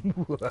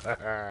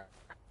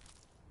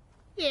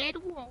 Dead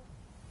Wolf.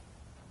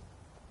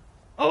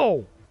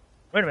 Oh!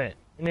 Wait a minute.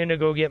 I need to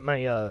go get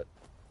my,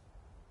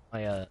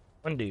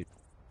 one dude.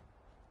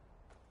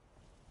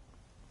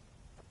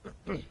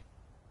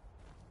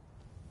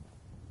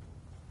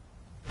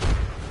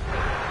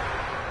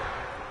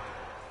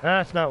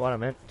 That's not what I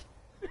meant.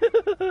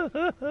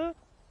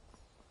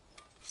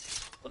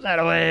 Put that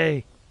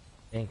away!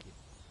 Thank you.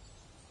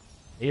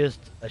 I used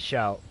a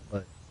shout,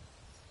 but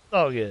it's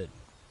all good.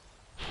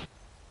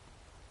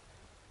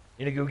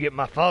 Need to go get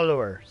my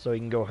follower so he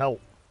can go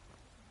help.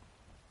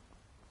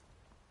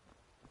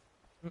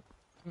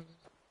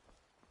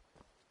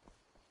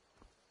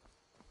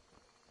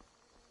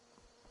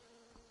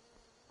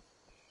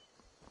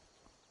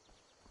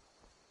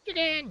 Get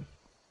in!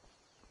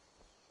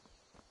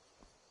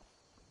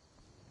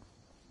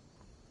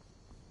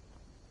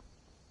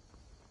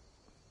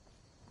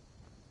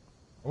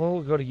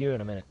 We'll go to you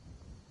in a minute.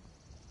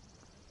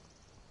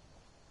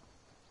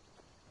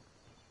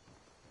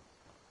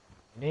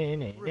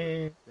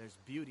 River, there's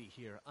beauty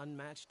here,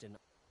 unmatched, and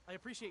I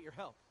appreciate your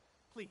help.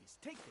 Please,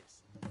 take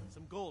this.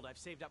 Some gold I've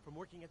saved up from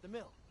working at the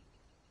mill.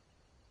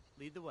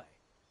 Lead the way.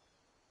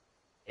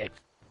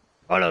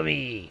 Follow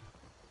me!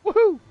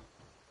 Woohoo!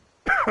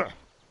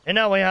 And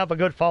now we have a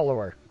good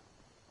follower.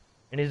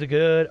 And he's a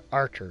good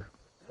archer.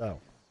 So.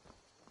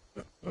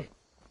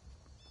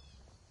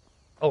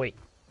 Oh, wait.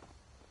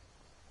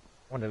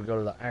 I wanted to go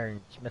to the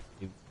ironsmith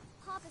dude.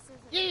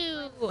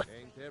 You!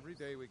 Ain't every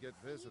day we get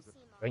visitors.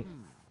 Right.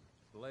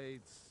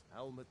 Blades,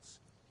 helmets,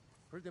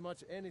 pretty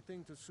much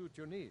anything to suit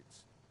your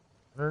needs.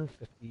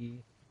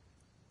 150.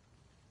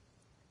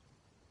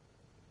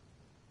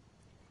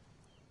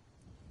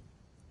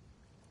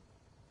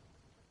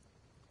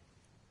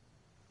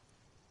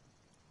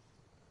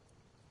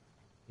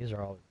 These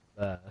are always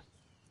the best.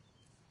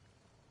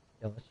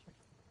 Yeah, let's check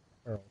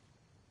barrels.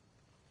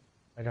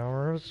 Light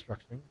armor of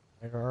destruction.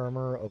 Light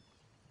armor of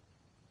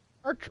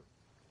archer.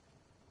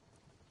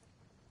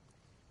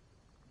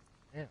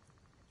 Yeah.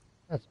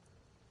 That's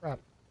crap.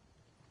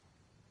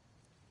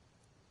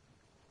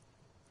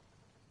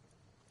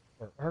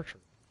 For archer.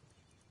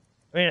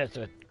 I mean, it's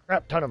a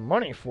crap ton of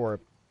money for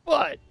it,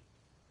 but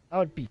that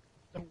would be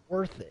so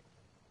worth it.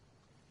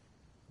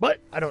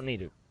 But I don't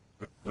need it.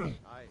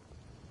 Aye.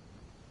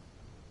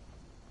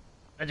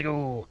 Let's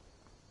go.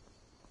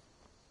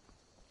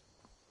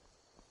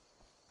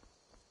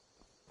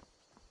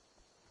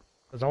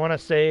 Because I want to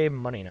save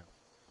money now.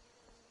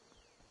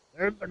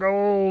 There's the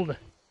gold.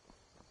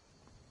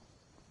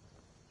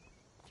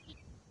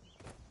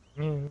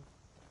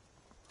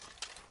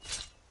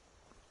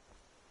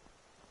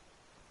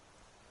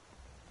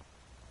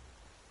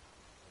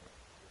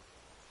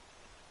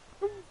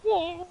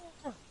 Whoa.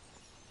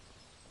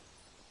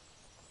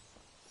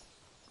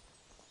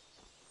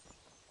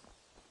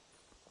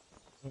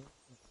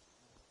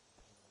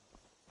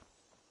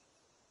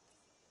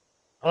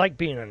 I like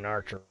being an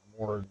archer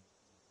more.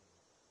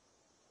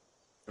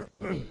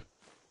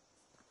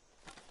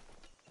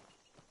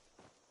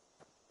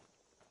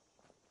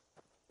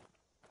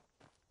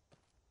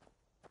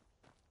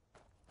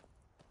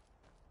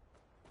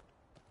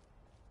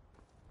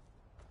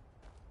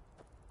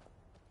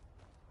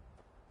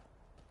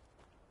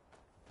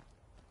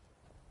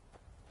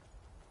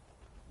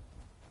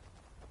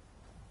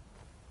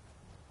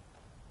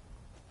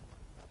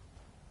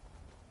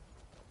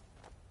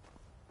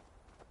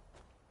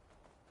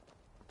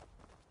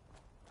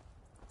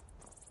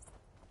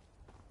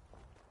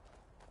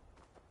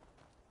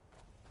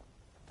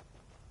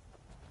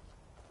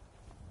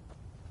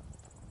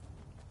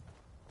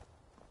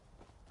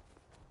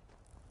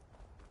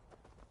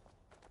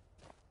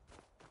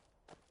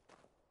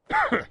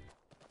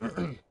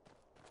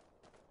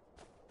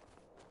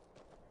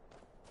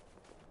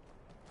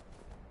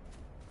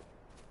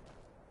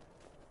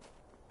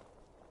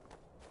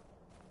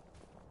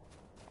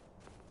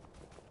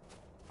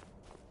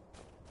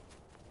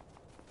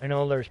 I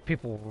know there's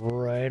people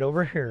right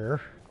over here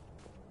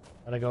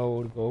that I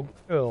go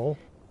kill.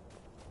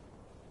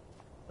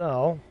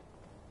 So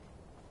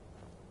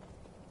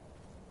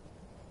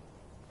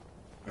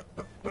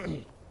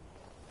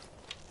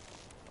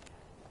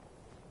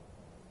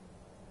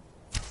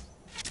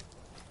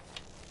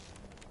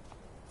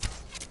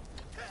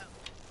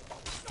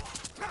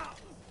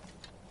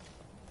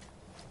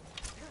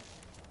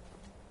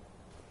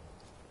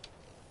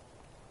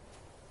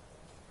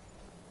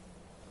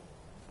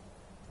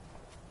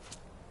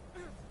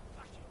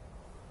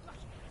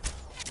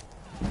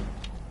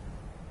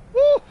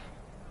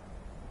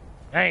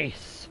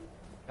Nice.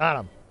 Got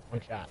him.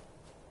 One shot.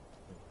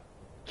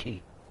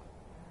 Key.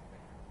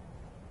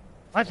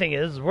 My thing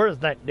is, where's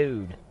that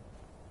dude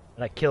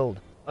that I killed?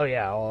 Oh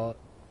yeah, oh,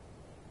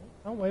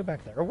 way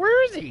back there.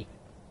 Where is he?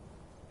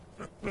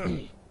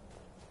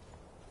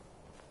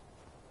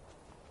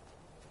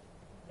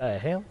 The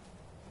hell?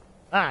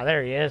 Ah,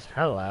 there he is.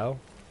 Hello.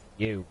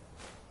 You.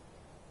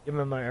 Give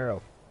me my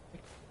arrow.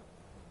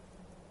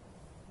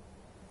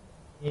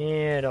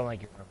 Yeah, I don't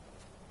like your arrow.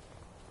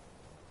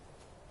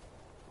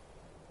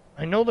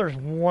 I know there's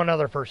one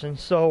other person,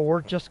 so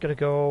we're just gonna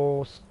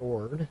go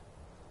sword.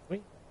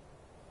 Wait.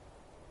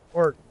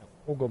 Or, no,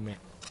 we'll go man.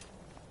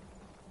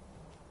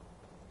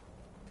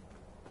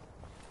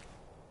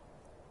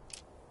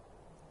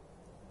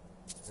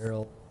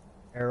 Arrow,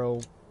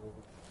 arrow,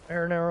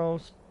 iron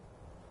arrows.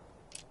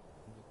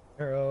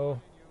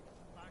 Arrow.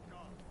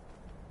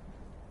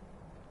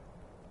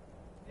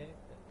 How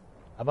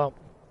about?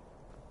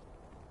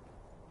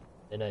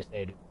 Didn't I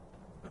say it?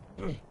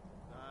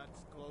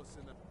 That's close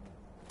enough.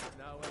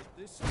 Now at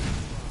this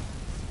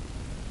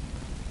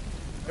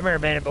Come here,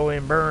 bandit boy,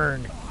 and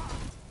burn.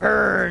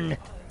 Burn!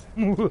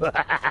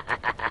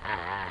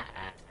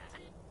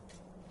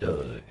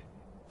 Die.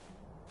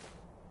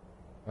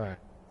 Alright.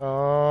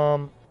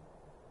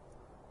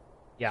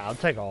 Yeah, I'll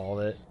take all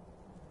of it.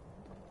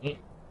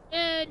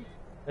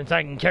 Since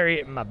I can carry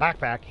it in my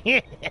backpack.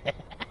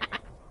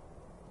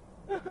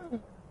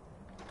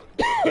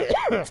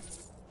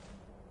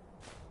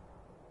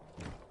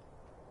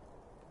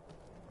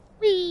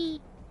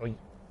 Wee! Oink.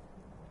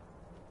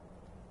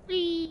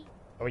 Wee!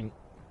 Oink.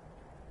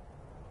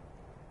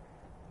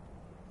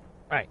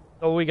 Alright,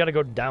 so we gotta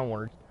go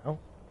downwards now.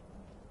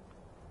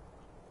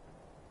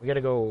 We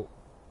gotta go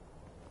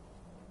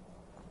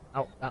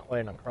out that way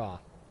and across.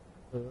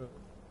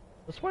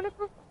 This way and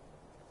across?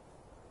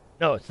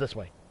 No, it's this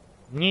way.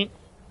 Neat.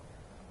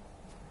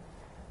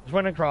 Just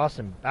went across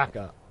and back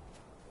up.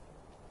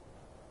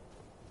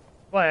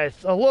 But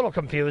it's a little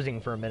confusing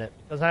for a minute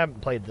because I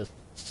haven't played this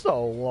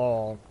so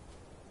long.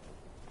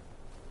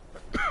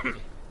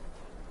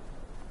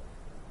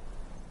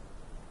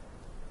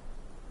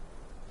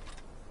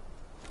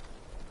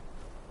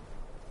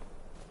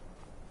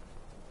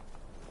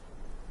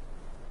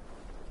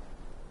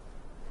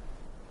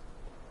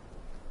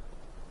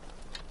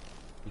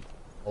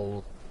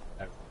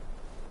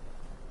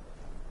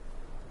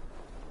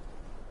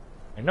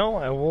 I know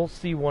I will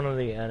see one of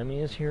the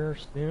enemies here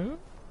soon,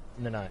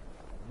 and then I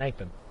knife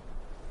him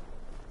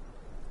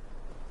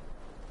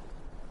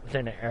with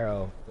an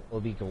arrow. It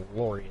will be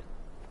glorious.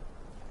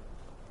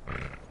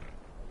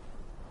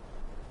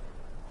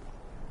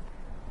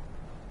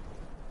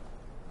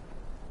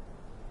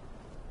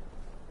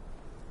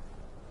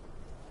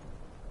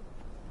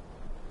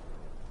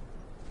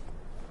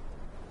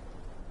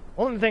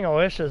 Only thing I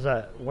wish is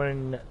that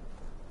when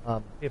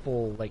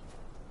people like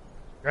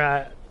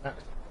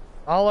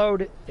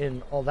followed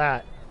and all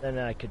that, then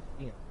I could,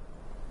 you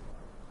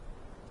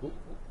know.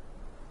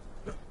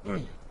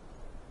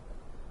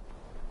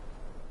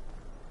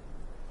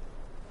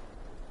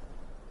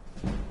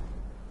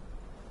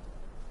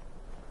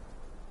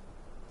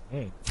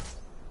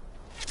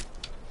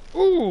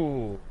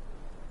 Ooh.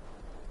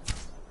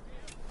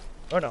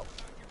 Oh no.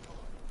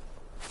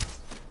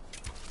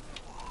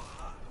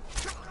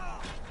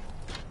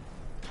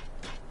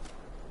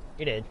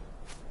 He did.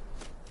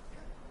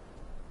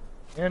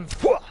 And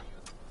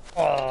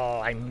oh,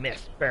 I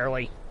missed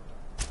barely.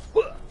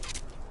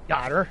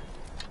 Got her.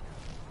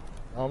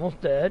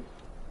 Almost dead.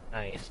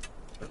 Nice.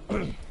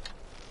 I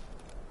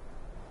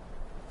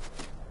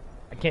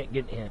can't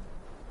get in.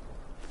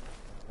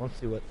 Let's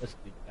see what this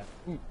dude got.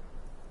 Ooh.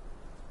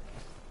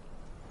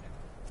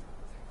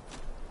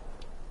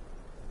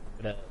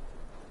 I'm gonna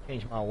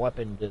change my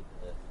weapon to the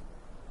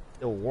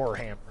steel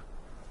warhammer.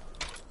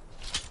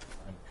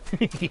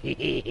 I'm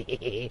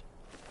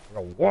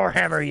gonna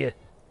warhammer you.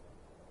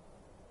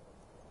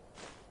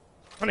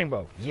 Hunting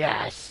bow.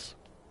 Yes.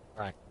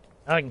 All right.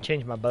 Now I can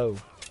change my bow.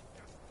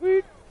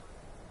 Whee.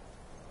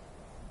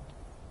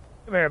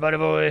 Come here, buddy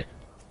boy.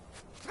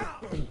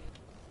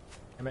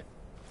 Damn it.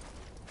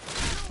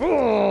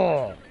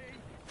 Oh!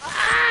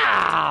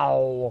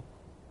 Ow!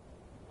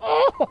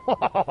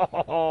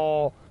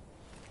 Oh!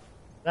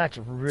 That's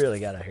really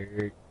gotta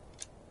hurt.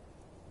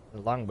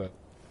 The longbow.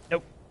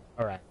 Nope.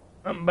 Alright.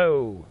 Hunting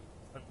bow.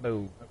 Hunting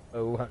bow. Hunting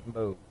bow. Hunting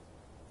bow.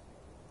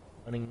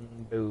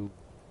 Hunting bow.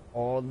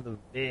 All the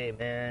way,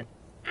 man.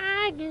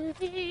 I do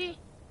it.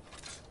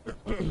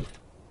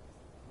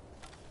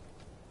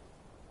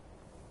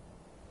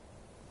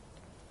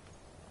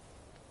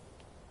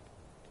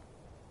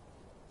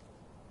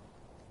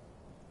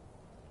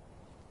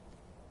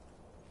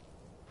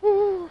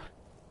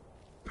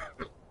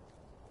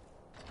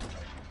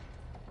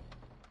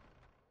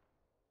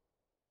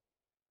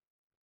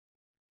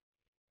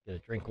 Get a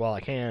drink while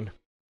I can.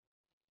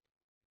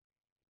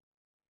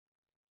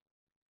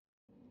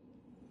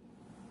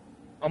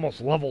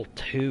 Almost level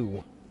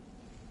 2.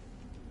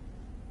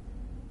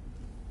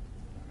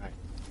 Alright.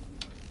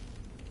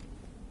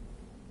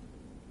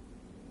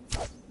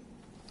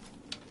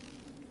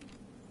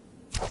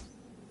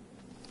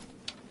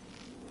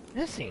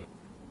 missing?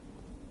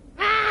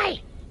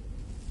 Hi!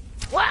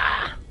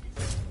 Wah!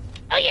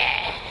 Oh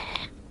yeah!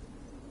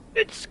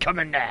 It's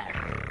coming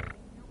down.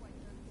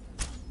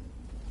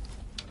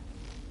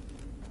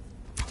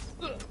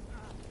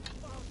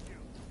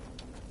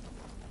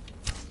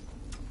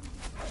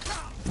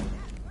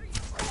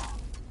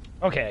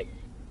 Okay.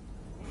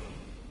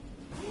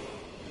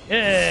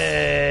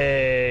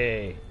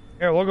 Yay!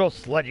 Here, we'll go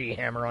sledgy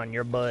hammer on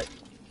your butt.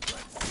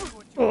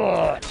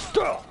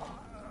 Stop!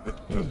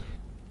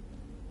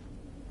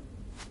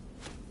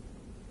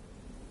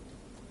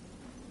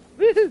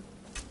 Woohoo!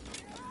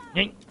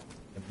 You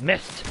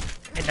missed,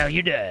 and now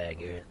you die,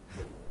 girl.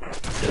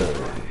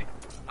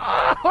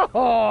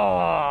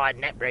 Oh,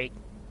 neck break.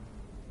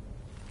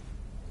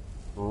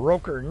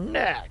 Broke her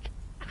neck.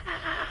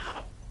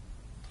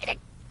 Give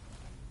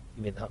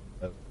me the hunting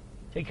bow.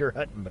 Take your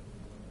hunting bow.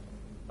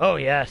 Oh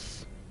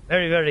yes,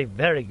 very, very,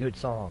 very good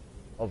song.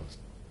 Love this.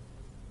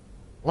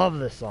 Love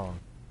this song.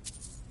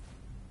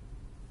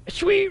 A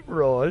sweet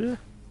roll.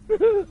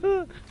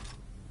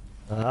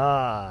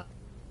 Ah,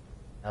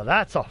 now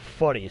that's a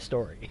funny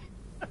story.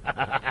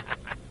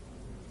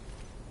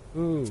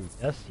 Ooh,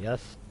 yes,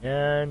 yes,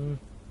 and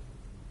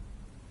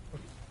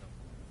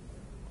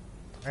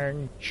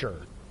sure.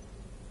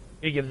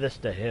 You give this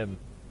to him.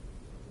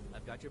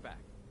 I've got your back.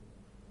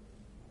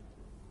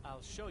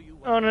 I'll show you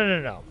what. Oh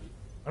no!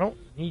 I don't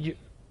need you.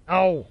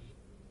 Oh,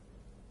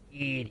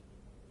 idiot.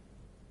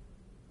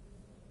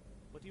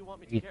 What do you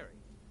want me to carry?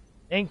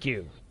 Thank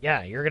you.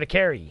 Yeah, you're gonna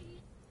carry.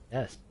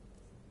 Yes.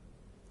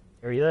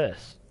 Carry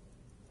this.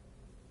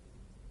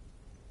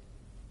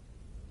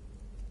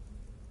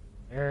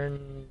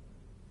 And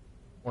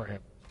more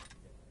him.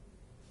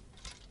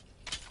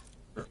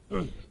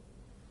 You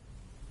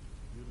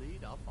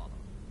lead, I'll follow.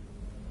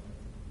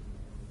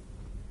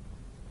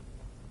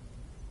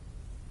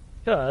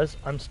 Because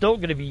I'm still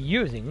gonna be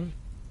using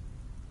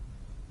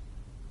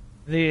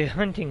the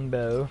hunting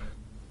bow.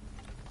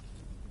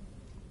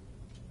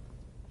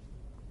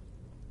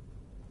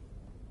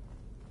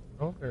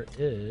 Oh, there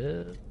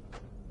is.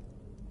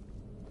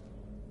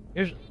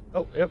 Here's.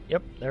 Oh,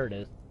 yep, there it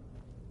is.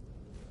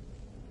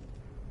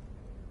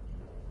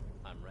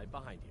 I'm right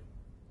behind you.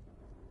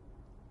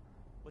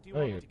 What do you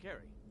want me to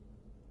carry?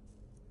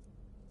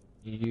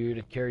 You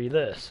to carry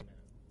this.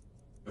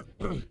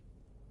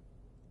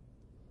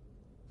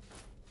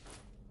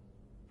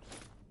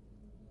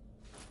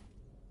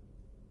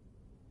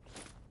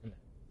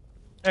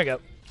 There you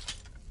go.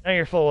 Now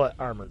you're full of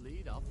armor.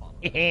 Lead, I'll follow.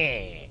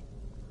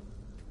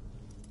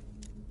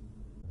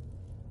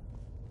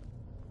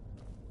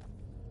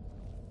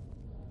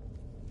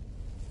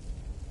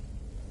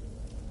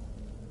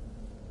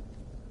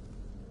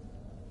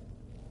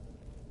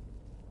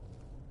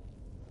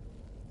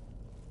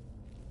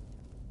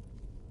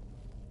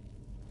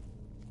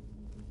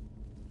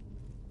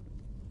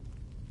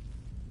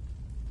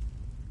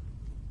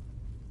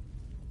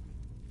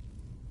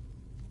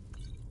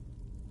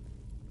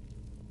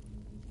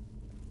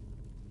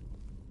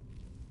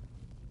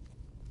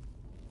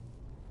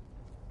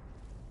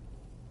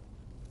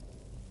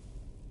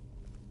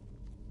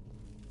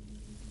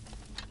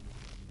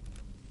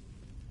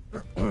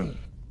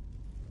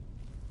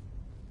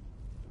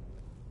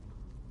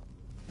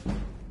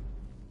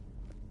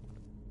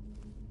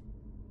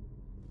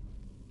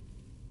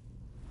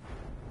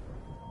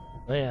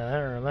 Oh yeah, that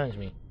reminds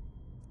me.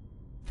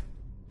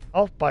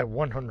 Off by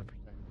 100%.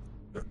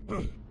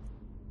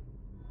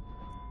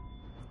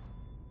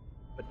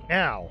 But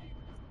now,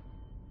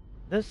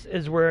 this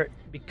is where it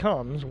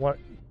becomes what...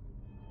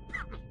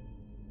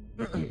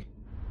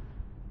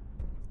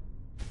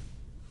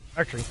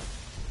 Archery.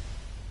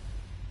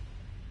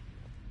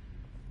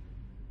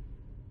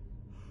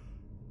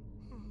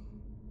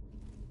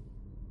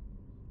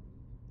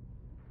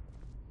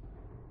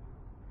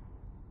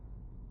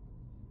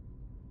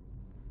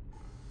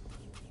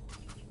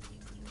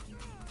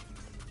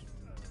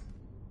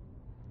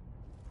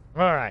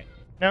 Alright,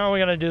 now we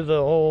gotta do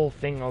the whole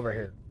thing over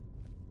here.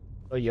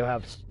 So you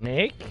have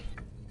snake.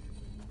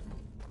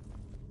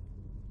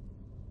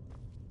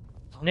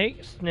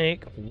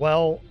 Snake,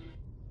 well,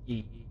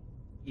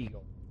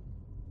 eagle.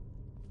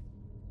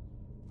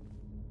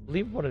 I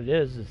believe what it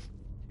is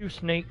 2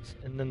 snakes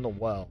and then the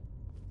well.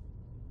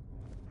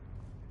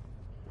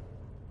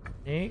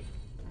 Snake.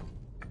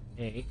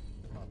 If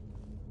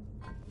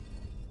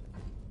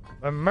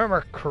I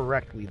remember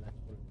correctly, that's what it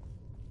is.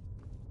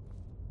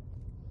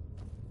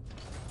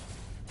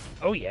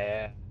 Oh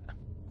yeah.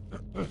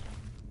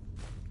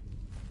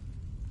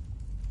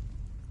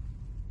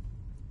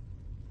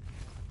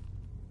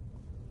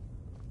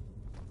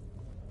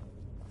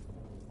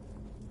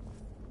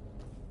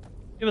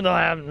 Even though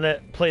I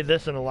haven't played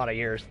this in a lot of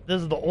years,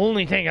 this is the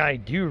only thing I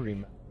do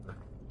remember.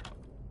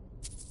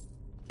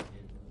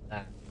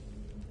 That.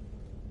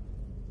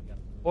 We got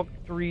a book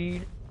to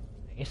read.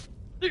 Nice.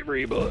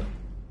 Read book.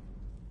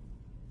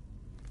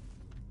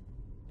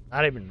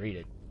 Not even read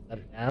it. Set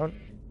it down.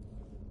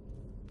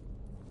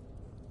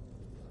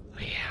 Oh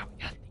yeah,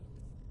 we got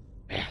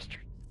these bastards.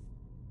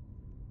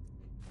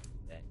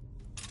 Okay.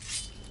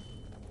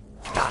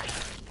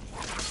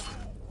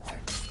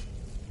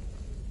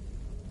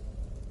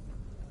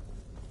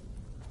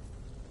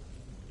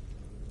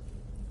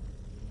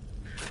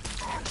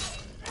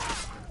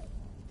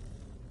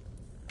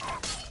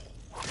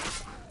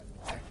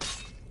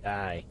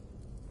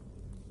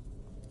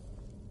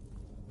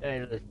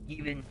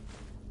 Steven.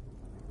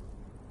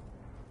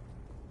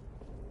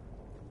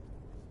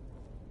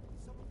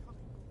 Someone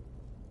coming.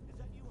 Is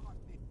that you,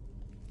 Hartnett?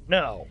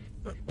 No.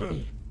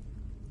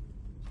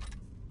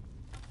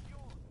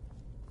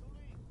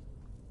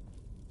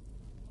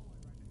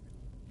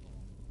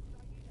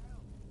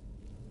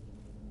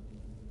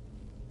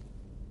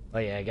 Oh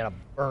yeah, I gotta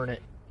burn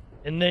it,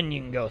 and then you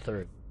can go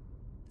through.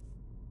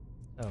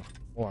 Oh,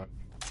 hold on.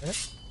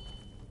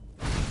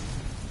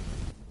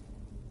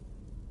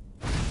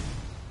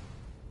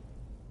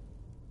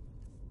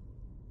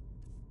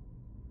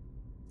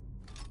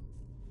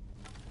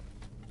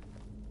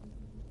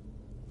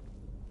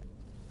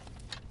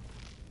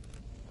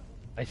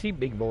 I see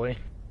big boy.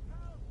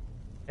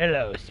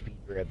 Hello,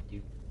 speeder up,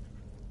 dude.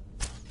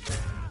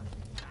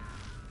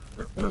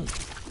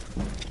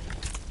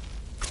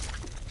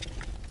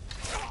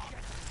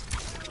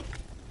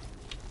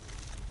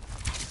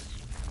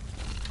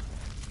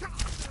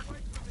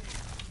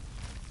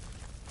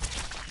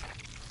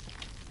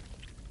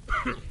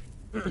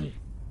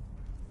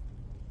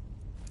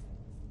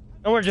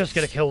 And we're just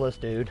gonna kill this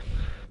dude.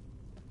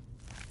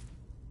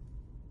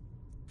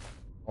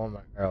 Oh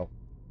my god.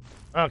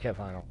 Okay,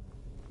 final.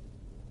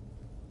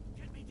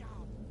 Get me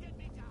down! Get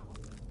me down!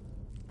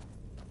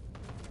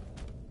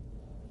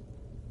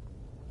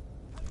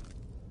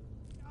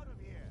 Out of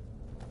here!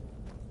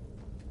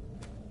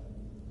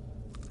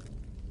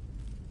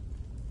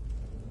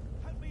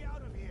 Help me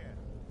out of here!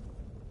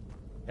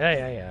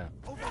 Yeah.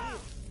 Over here!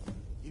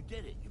 You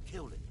did it. You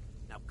killed it.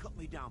 Now cut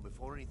me down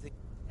before anything...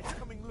 It's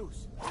coming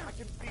loose. I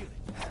can feel it.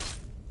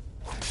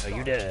 Oh,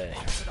 you did.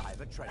 Should I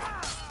have a treasure?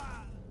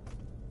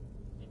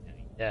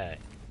 Yeah.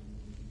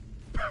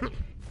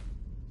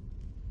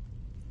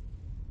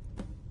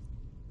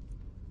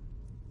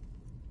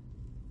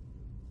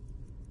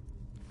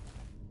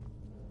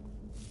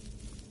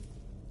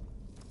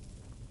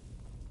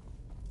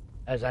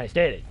 As I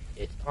stated,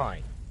 it's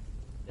time.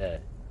 Yeah.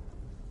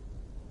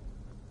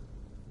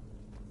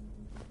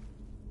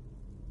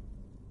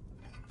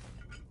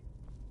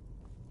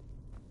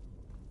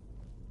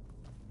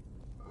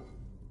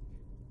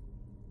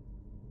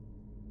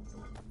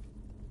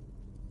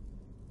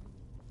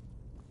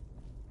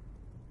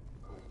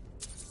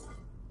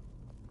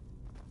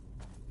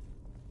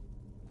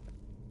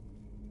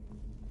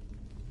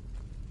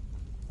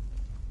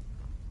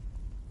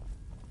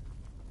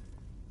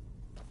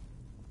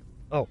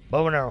 Oh,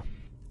 bow and arrow.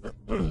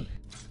 Don't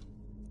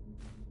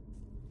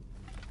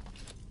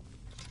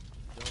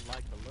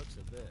like the looks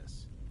of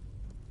this.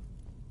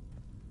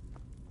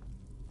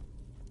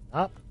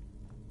 Up.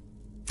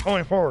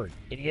 Going forward,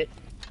 idiot.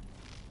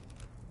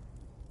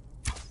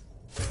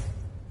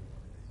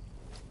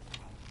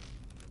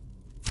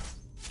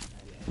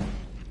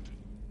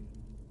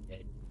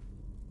 Dead.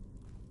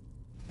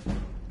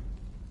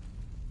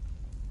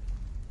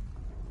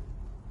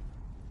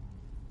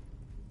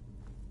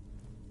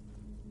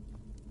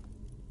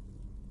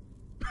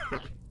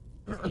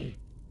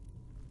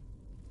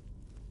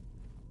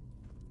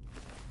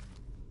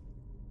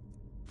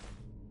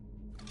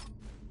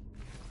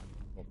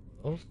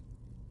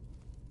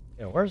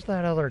 Yeah, where's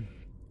that other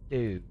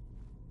dude?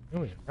 He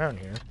was around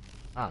here.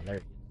 Ah, there he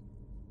is.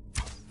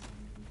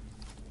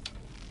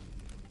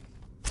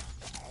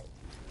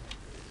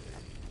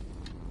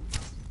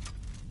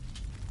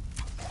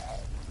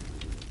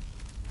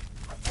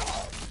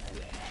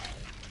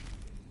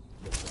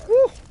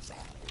 Woo!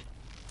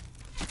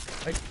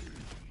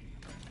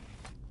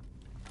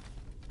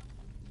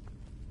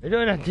 I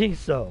don't think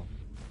so.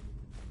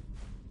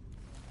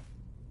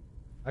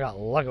 I got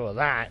lucky with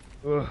that.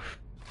 Oof.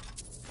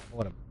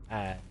 What a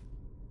bad.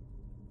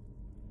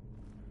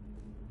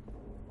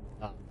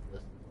 Oh,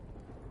 this is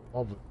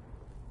lovely.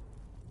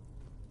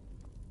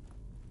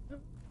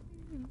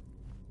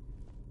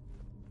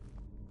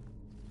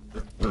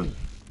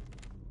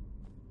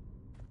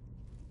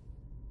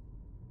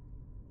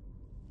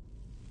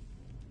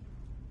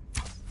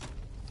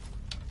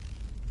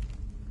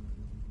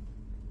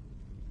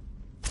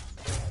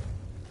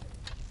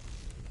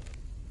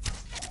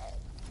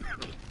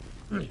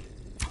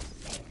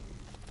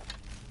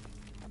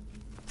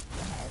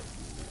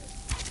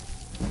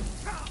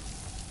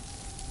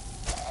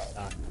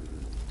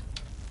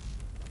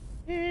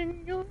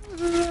 In your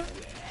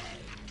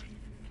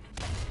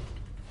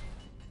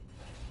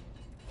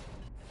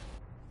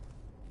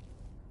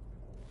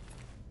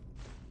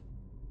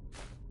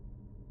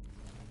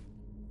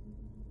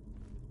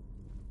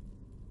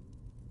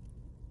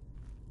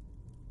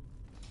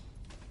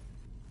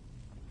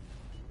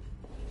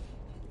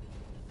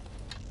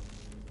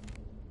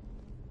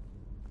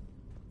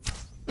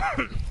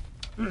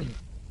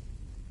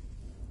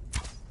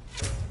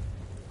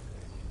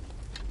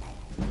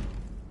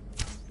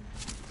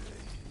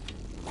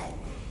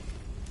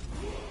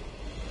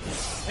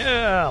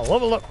yeah,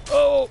 level up.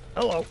 Oh,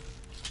 hello.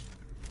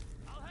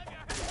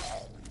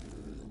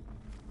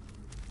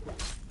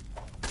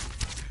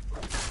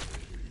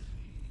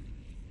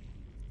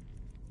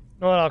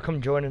 No, I'll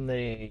come join in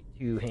the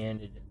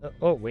two-handed.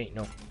 Oh, wait,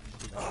 no.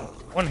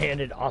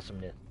 One-handed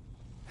awesomeness.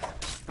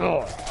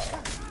 Oh.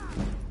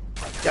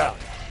 Go.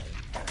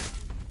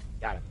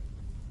 Got him.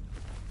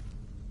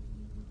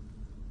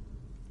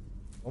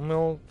 One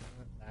mil.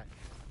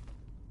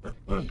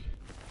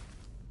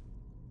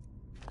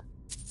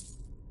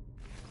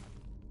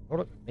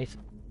 Hold up,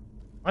 Mason.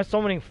 Why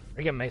so many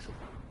freaking Masons?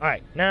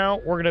 Alright, now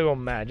we're gonna go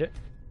magic.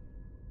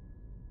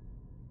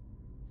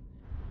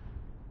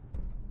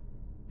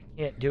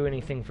 Can't do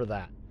anything for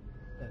that.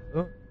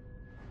 So,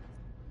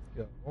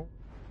 go.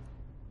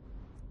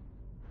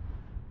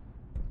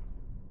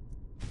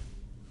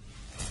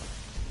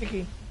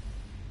 Sticky.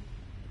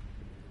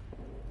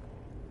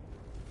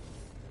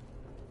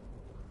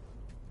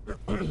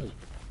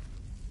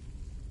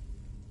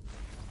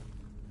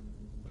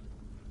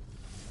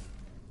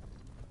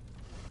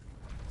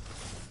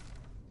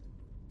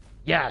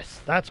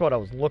 Yes, that's what I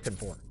was looking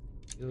for.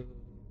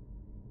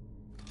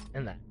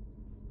 And that.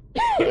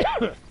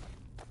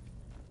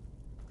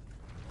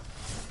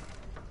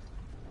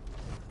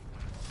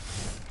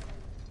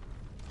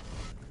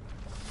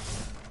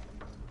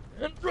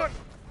 And run.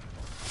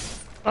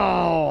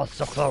 Oh,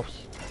 so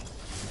close.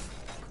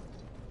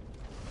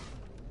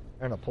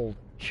 Trying to pull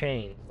the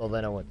chain so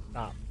then it would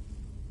stop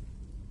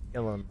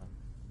killing my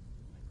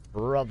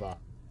brother.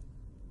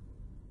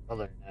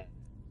 Brother.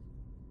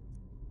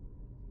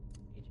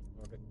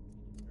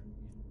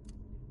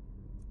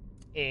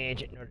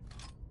 Agent Nordic.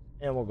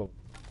 And we'll go.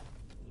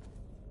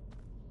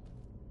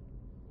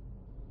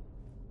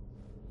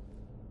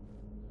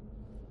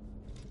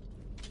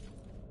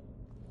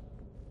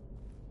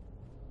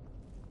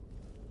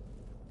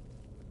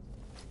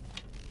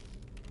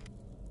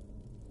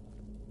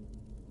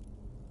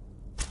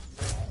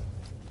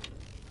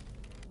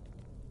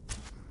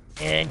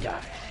 And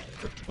die.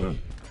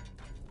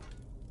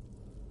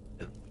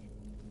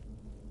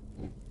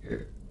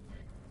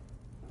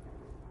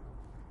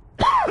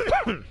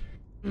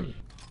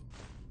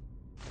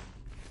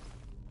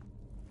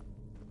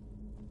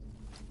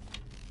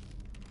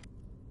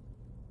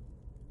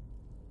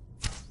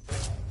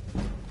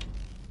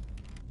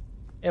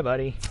 Hey,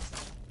 buddy.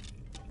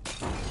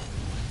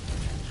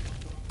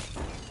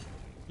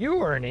 You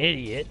were an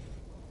idiot.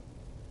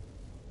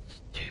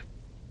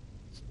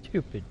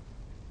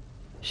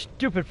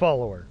 Stupid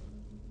follower.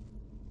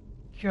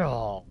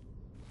 God.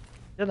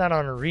 Did that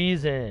on a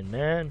reason,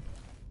 man.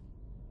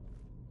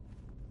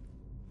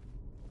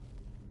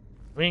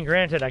 I mean,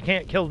 granted, I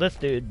can't kill this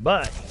dude,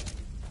 but...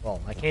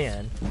 Well, I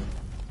can.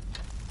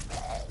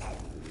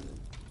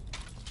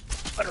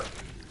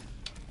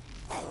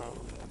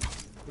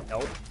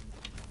 Nope.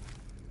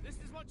 This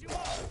is what you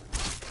want.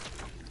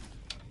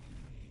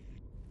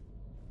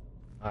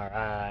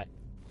 Alright.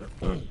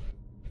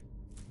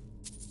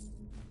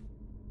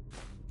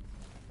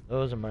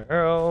 Those are my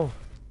arrow.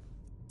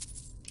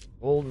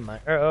 Gold in my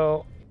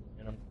arrow.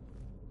 And I'm...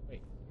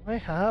 Wait, do I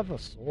have a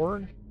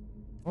sword? I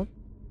don't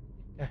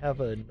think I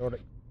have a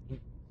Nordic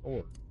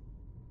sword.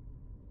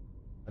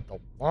 I got the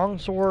long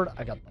sword.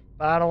 I got the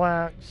battle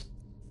axe.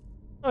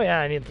 Oh yeah,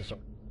 I need the sword.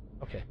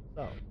 Okay,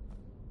 so...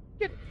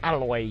 Get out of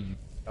the way, you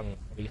young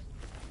beast.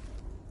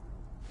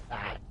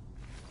 Ah.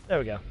 There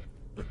we go.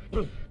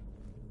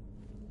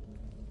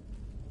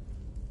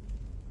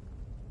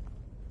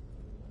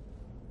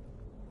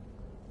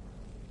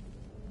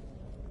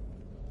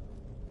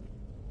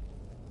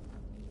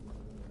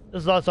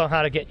 This is also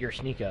how to get your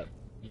sneak up.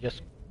 You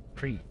just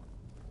creep.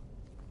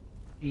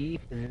 Creep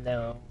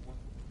low.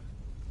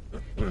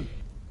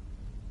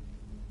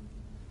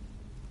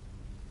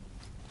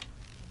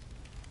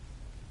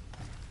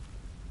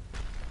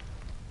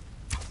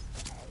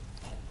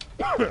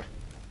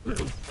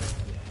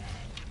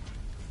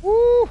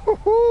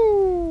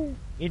 Woo-hoo-hoo!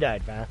 He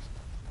died fast.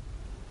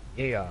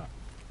 Yeah.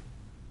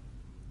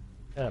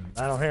 Got a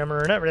battle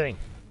hammer and everything.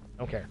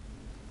 Don't care.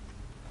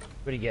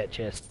 What do you get,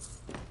 chest?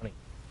 20.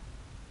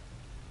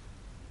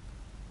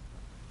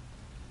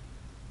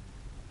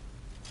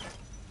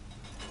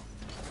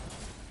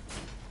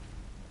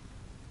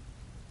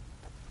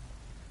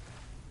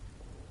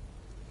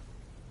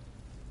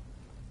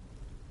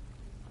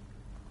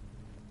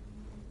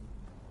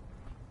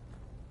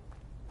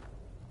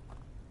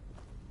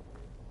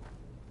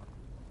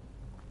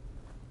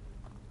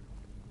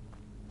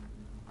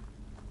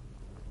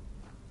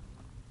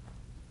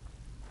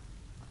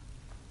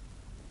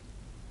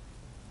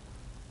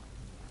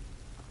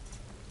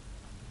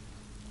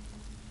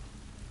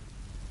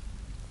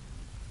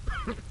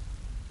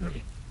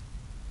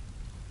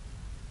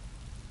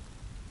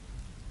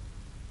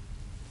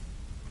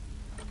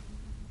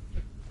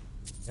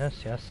 Yes,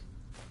 yes.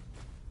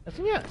 Yes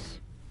and yes.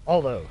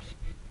 All those.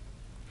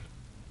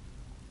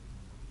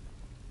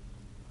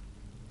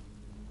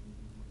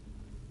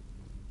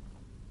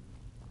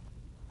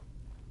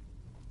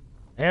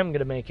 I am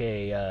gonna make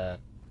a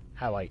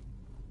highlight.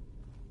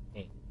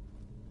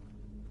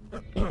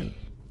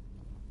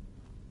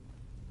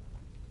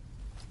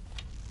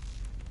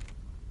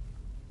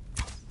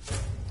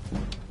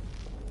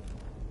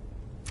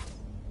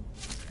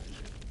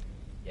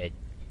 Dead.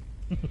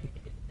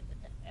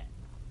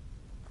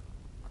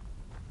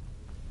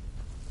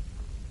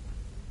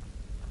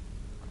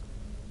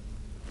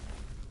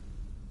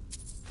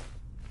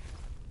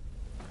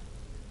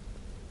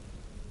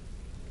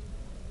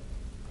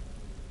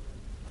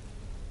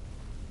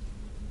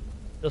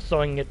 Just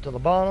so I can get to the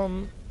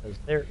bottom, because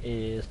there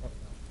is something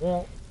I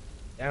want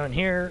down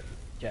here.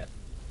 Jet.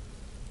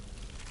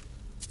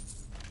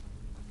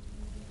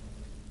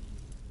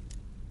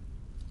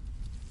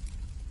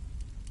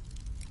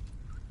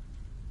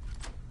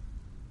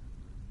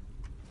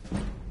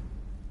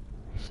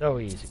 So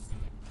easy.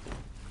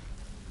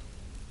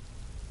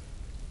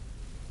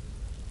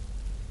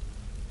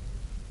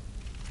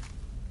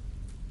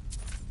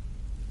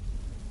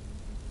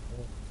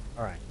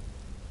 Alright.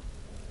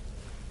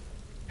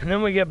 And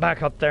then we get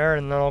back up there,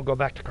 and then I'll go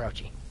back to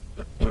Crouchy.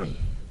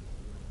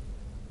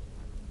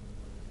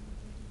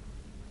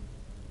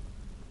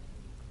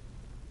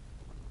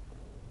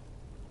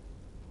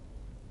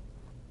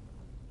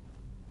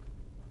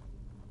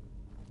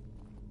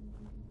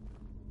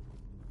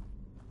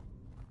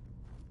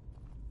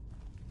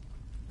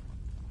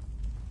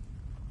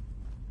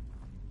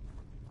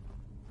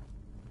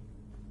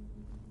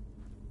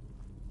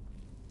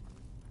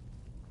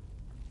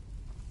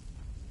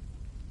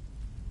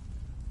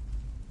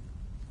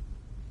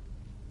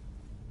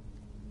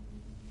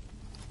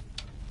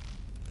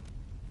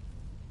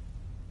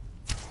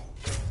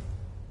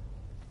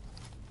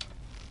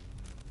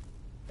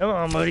 Come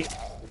on, buddy.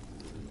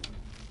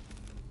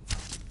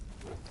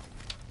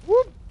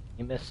 Whoop!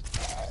 You missed.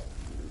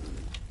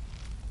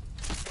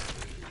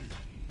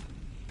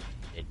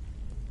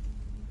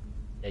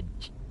 Dead.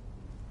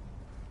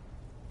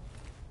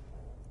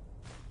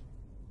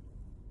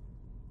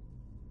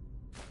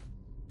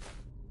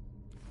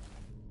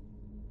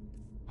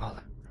 Oh,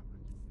 that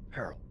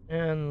peril.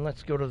 And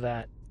let's go to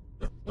that.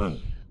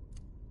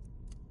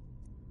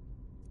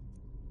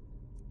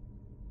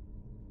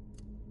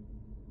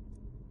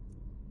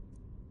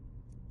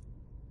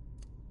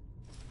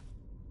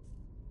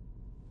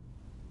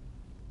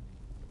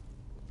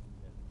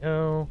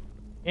 No.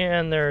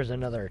 And there's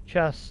another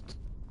chest.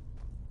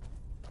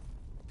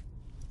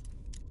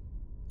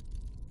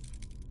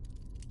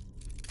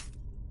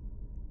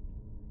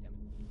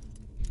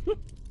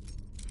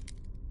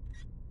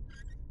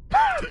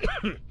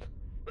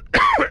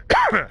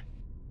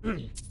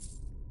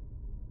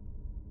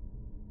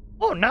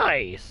 Oh,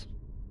 nice.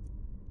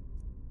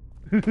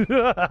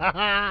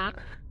 I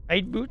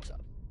had boots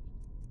up.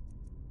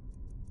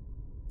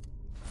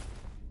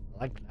 I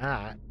like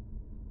that.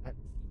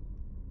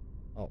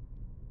 Oh.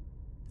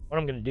 What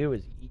I'm gonna do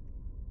is eat.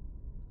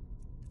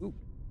 Ooh.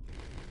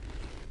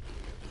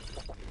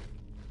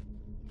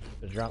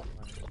 Gonna drop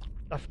my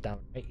stuff down.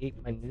 I ate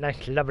my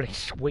nice, lovely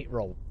sweet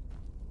roll.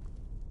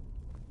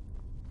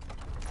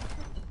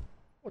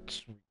 What's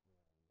sweet?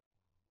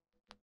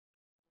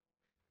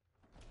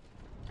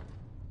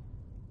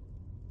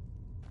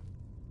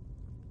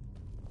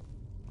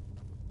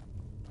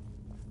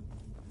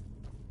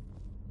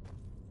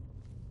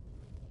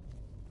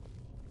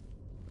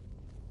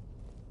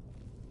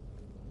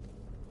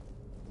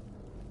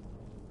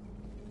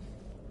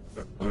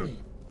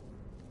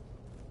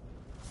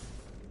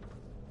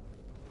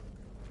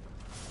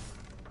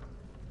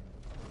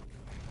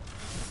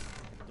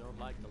 Don't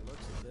like the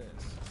looks of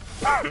this.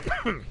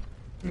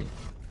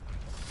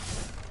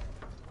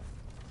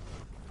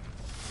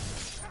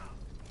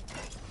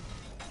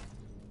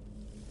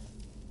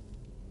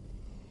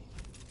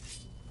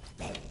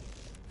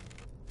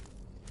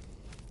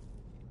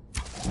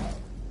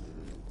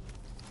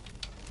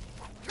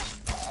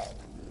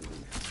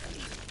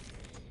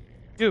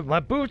 Dude,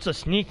 my boots of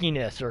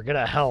sneakiness are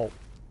gonna help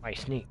my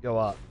sneak go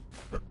up.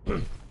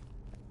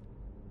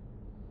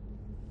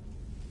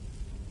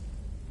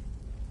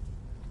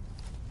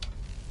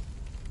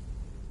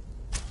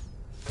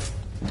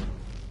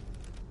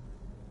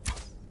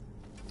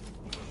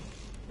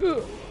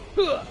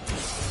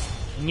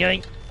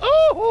 Yank.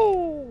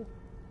 Oh!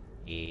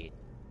 Yeah.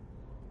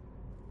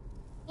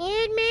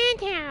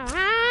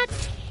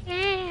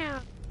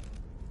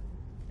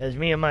 As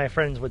me and my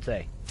friends would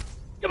say.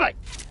 Goodbye.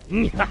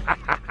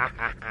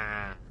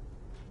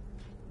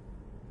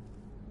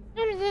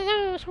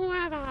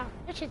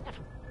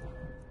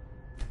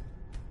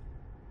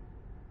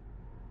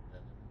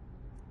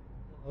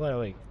 What are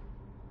we?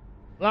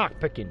 Lock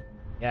picking.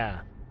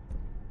 Yeah.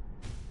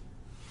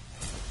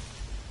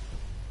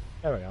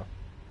 There we go.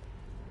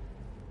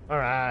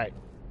 Alright.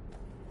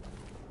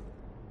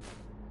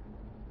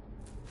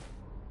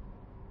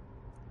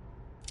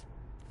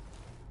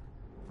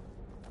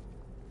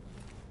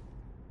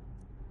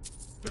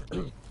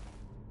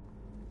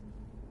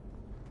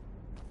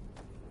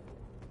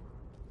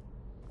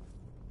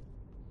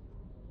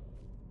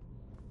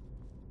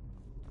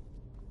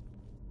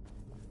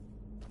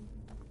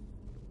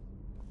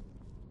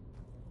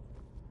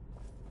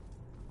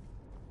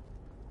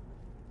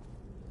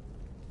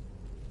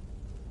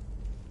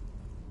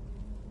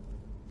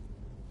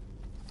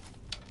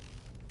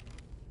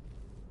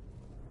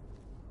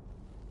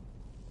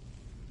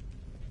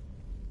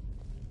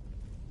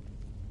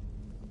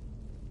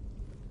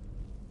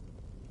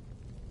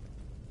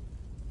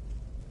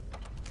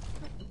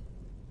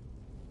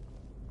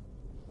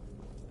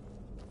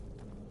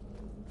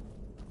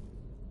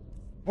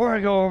 Before I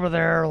go over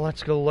there,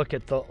 let's go look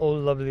at the oh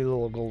lovely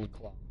little gold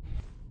claw.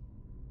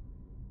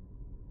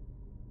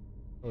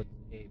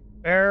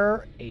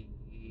 bear, a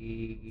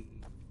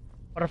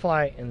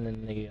butterfly, and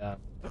then the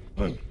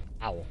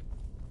owl.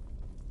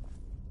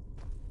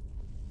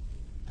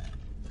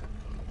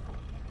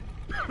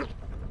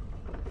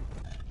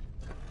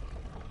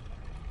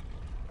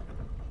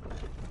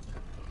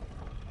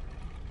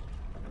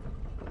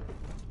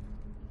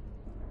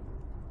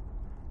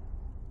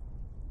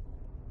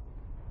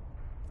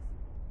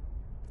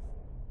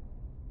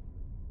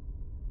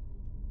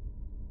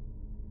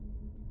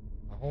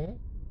 Oh,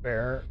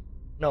 bear.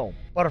 No,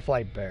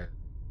 butterfly bear.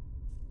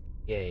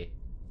 Yay.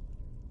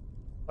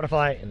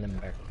 Butterfly and then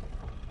bear.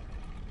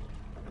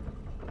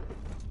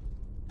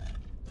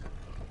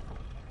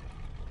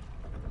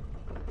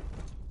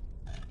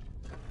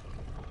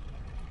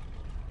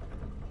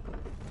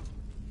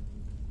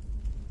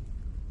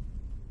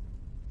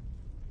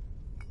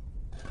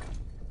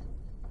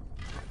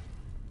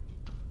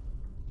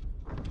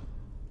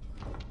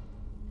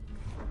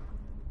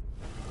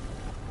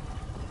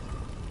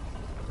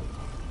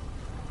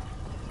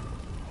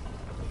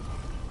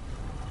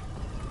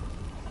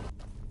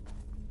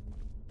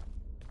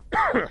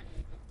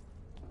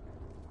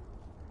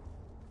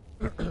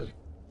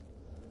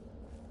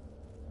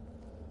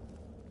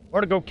 Where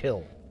to go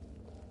kill?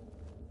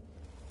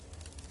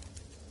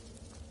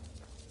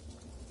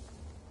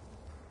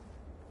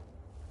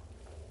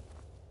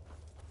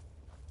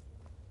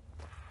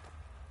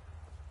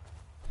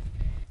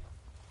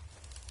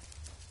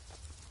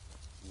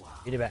 Wow.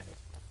 Get it back.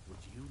 Would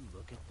you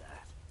look at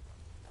that?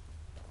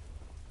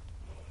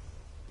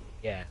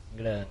 Yeah, I'm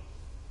gonna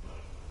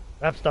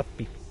wrap stuff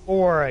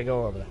before I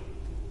go over that.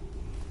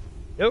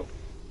 Nope.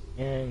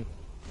 And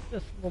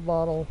this little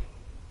bottle.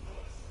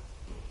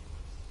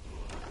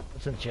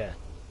 What's in the chest?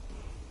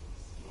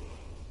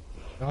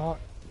 Not.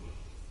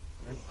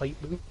 Iron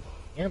plate boot.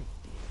 Yep.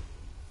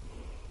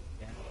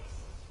 Yeah.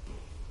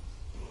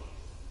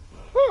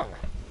 Huh.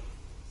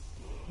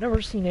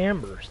 Never seen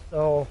Amber,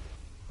 so.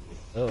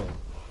 Oh.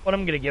 But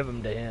I'm gonna give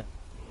them to him.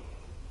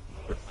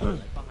 Behind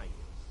you.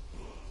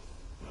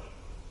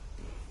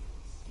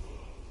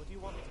 What do you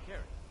want me to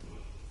carry?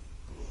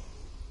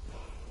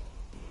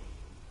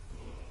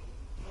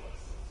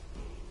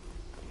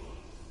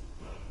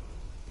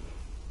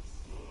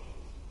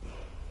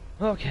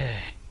 Okay.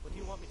 What do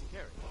you want me to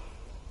carry?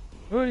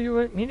 What do you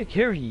want me to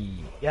carry?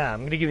 Yeah,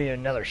 I'm gonna give you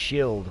another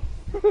shield.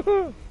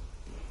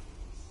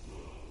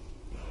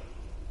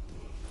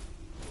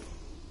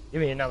 Give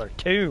me another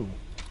 2.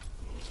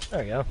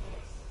 There we go.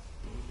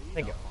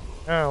 Thank you.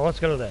 Oh, let's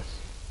go to this.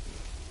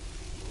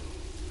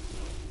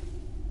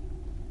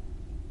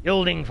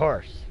 Gilding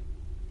Force.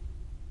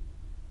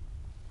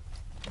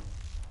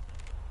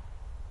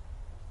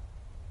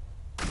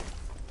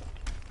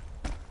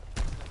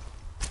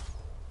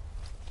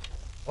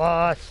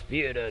 What's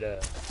beautiful?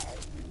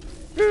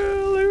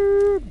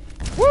 Woo!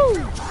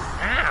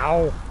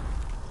 Ow!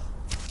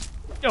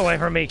 Get away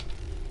from me!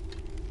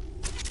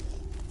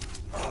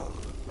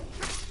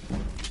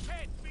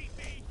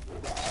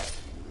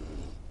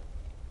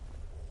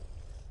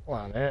 Hold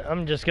on, man.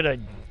 I'm just gonna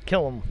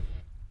kill him.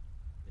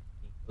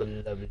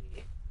 Lovely.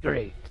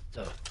 Great.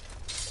 So.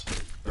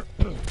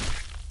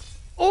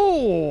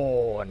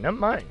 Oh, never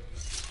mind.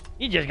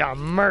 He just got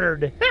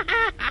murdered.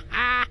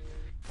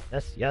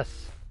 Yes,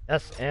 yes,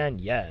 yes, and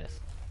yes.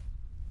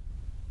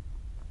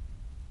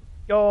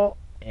 Go,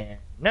 and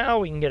now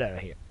we can get out of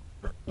here.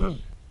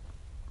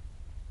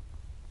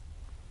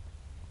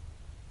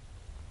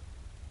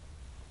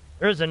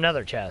 There's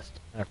another chest.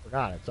 I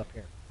forgot, it's up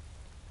here.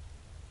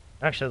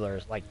 Actually,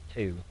 there's like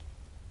 2.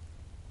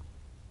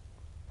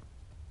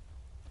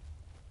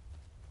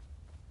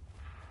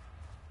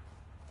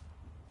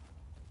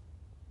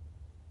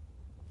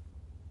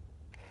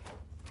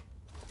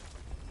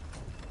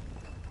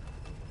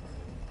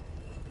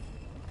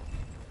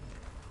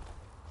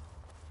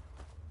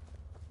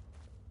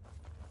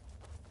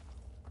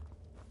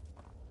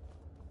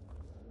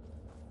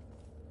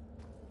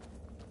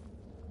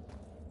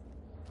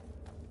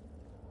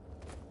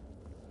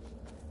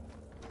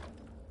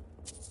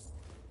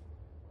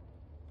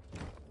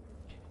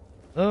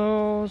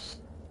 Those.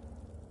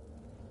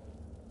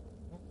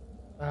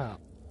 Wow.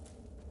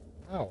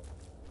 Ow.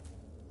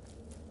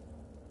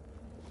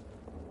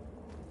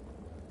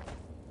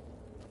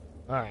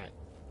 Alright.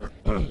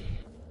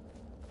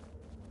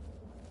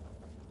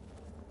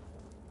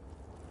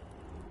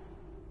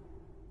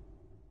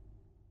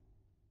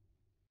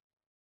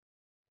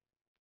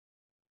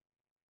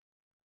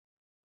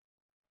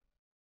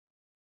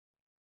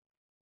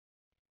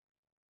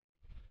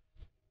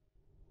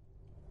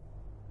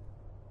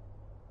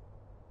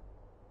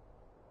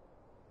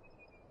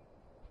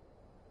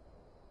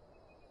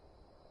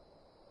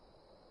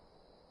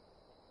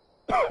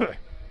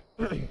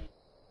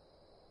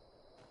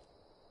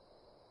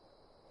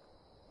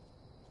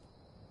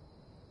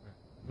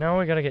 Now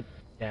we gotta get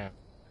down.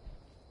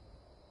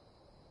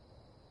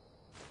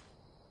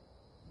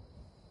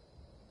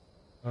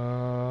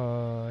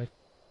 I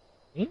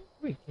think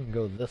we can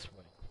go this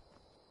way.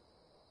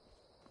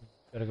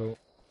 Gotta go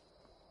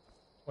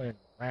playing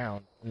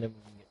around, and then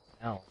we can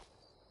get down.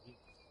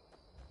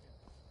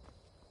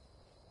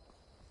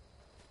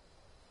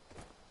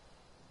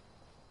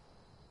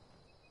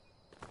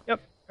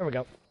 There we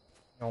go.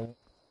 No.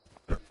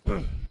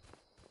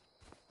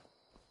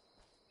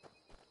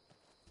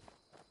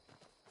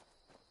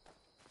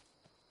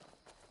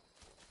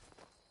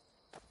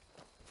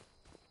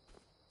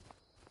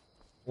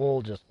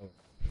 We'll just move.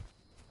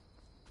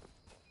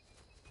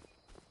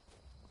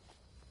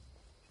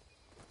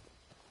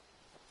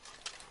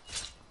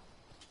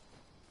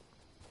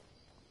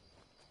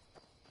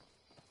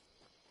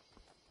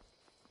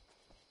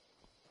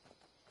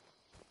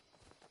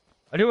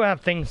 I do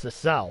have things to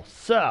sell,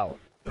 so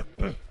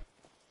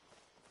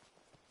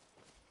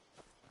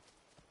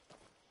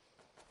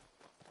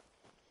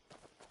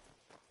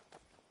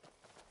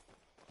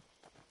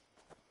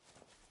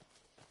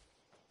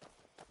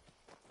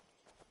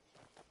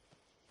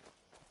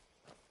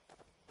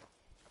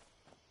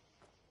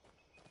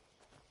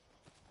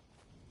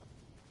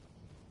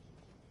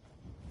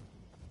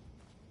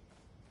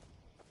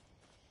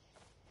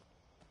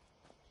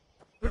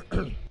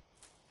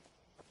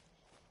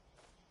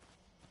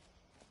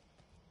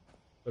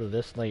go to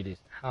this lady's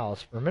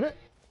house for a minute.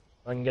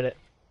 I can get it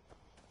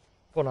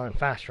put on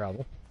fast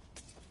travel.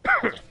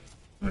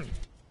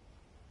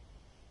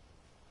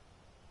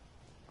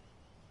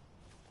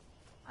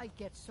 I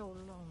get so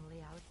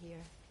lonely out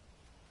here.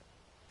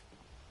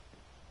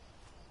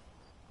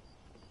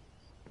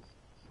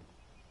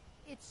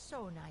 It's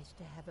so nice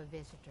to have a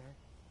visitor.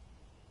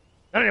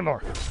 Not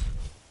anymore.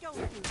 Don't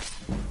do it.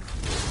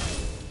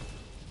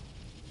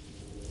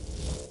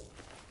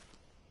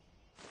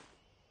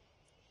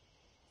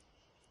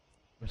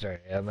 I'm sorry,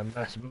 I'm a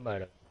mess of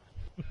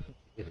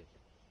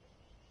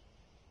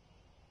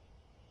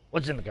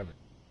What's in the cupboard?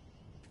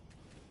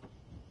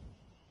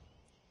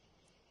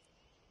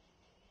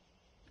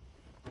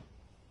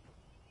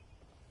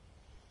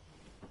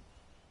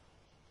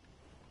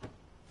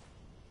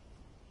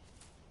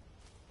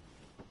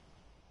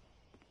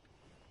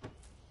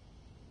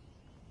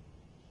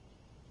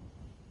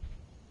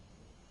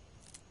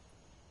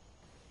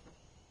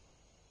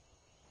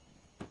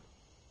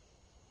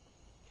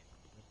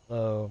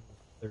 So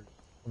there's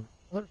some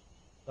other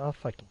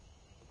stuff I can.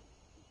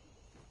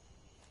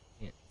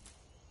 Yeah.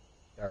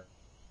 Start.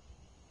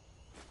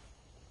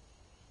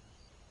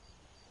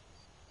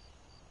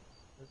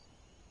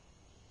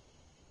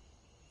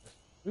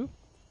 Oop.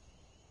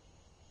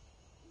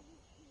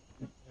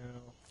 Now.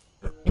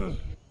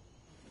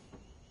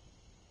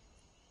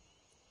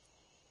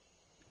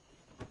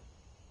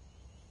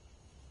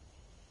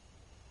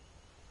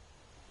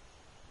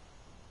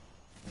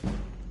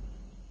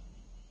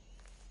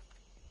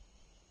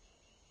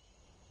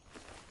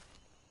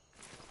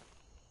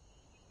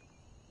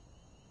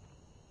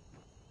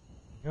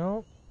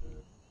 No.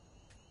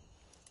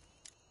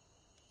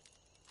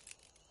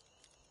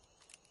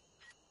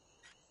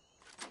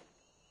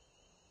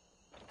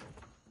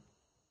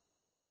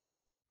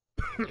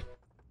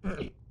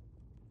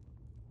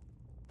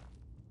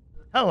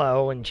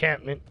 Hello,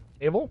 enchantment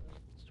table.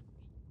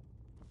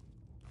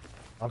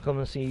 Welcome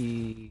to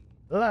see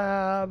the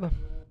lab.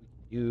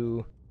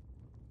 You.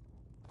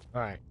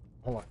 Alright,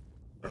 hold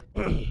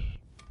on.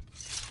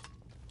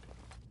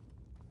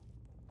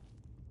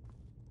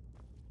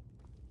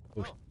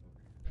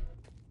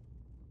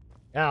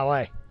 Yeah,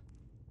 why?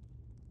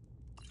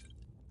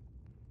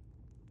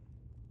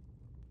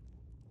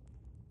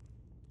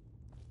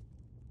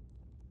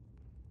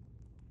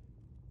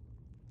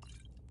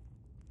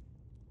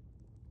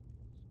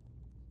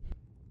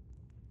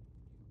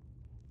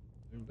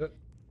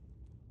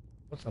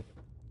 What's up?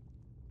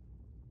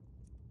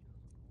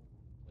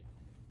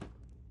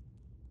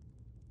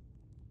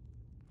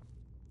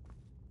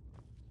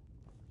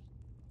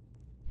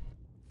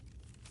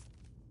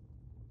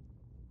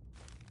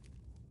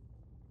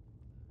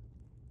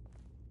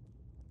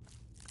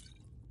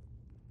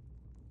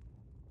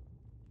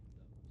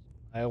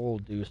 I will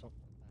do something.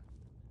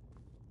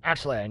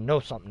 Actually, I know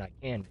something I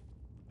can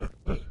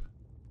do.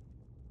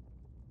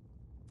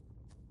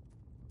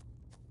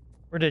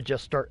 We're to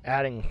just start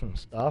adding some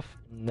stuff,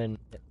 and then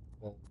it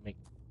will make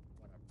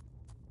whatever.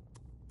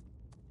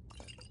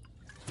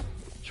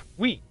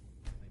 Sweet!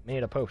 I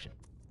made a potion.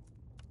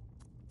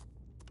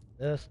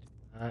 This,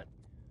 that.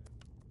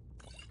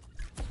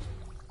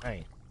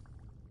 Nice.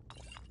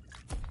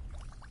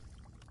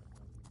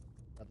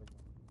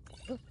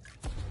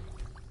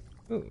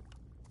 Ooh.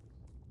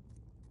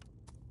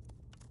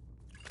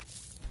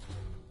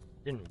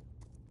 Didn't.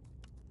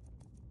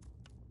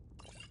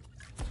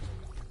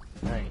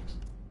 Nice.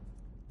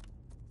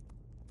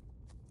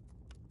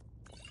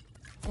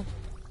 Okay.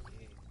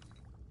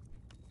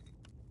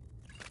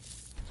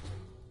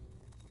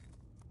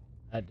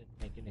 I didn't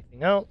make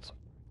anything else.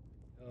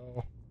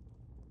 So,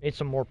 made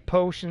some more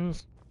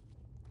potions.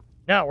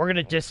 Now we're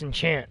gonna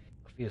disenchant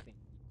a few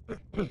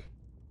things.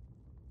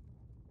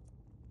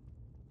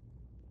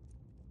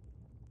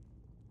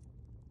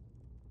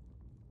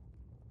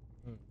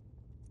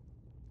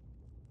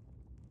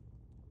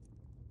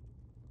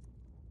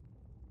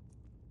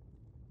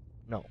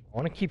 No, I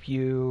want to keep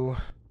you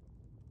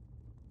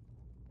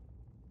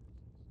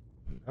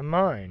in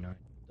mine. I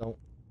don't.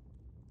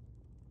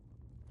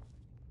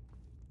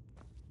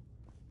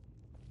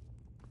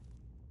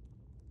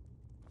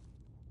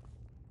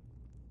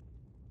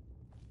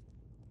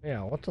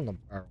 Yeah, what's in the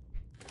barrel?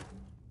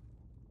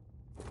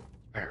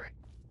 Alright.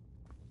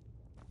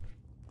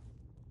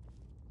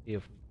 See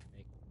if we can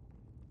make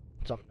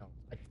something else.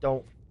 I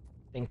don't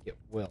think it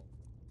will.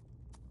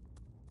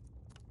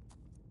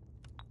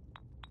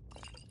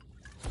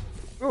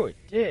 Oh, it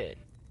did.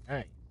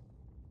 Nice.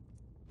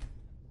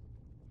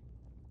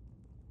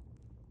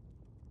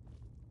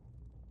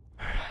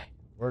 Alright.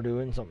 We're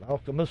doing some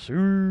alchemy.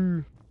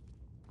 I'm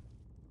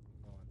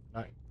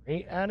not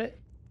great at it.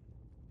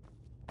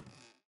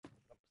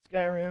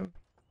 Skyrim.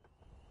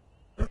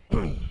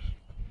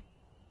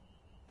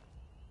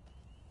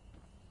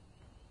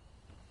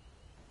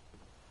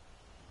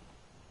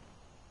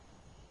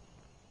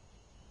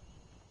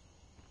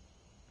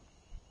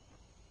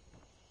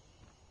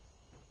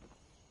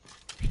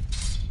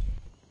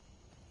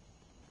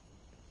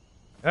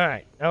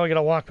 Alright, now we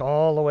gotta walk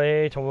all the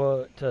way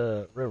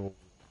to Riverwood.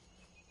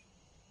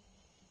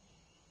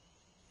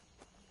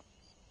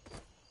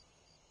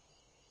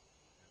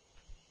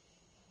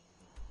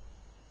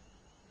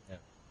 Yeah.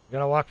 We're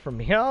gonna walk from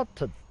here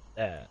to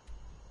there.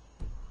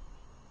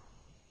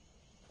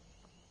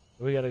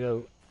 We gotta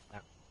go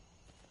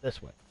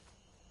this way.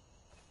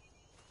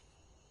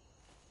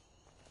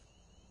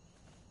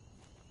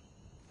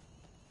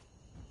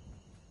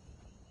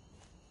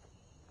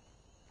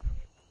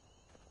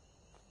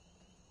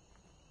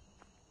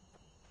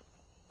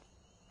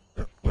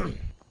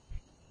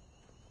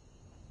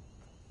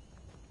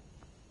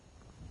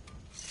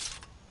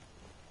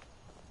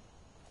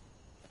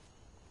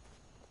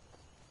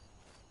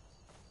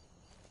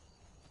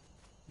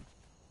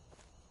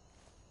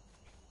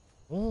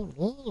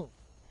 Ooh.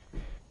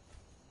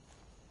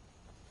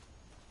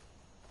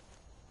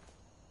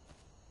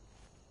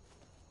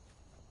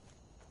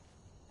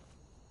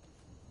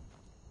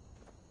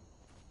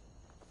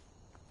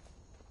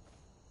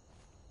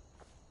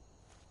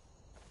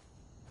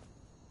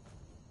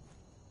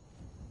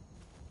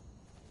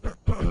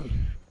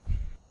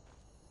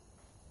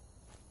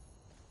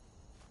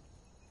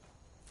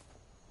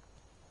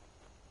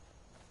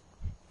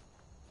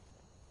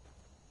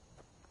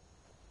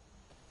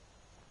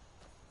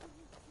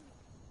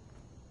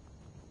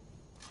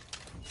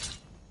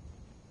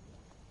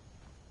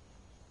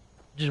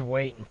 Just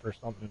waiting for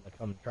something to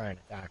come try and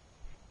attack.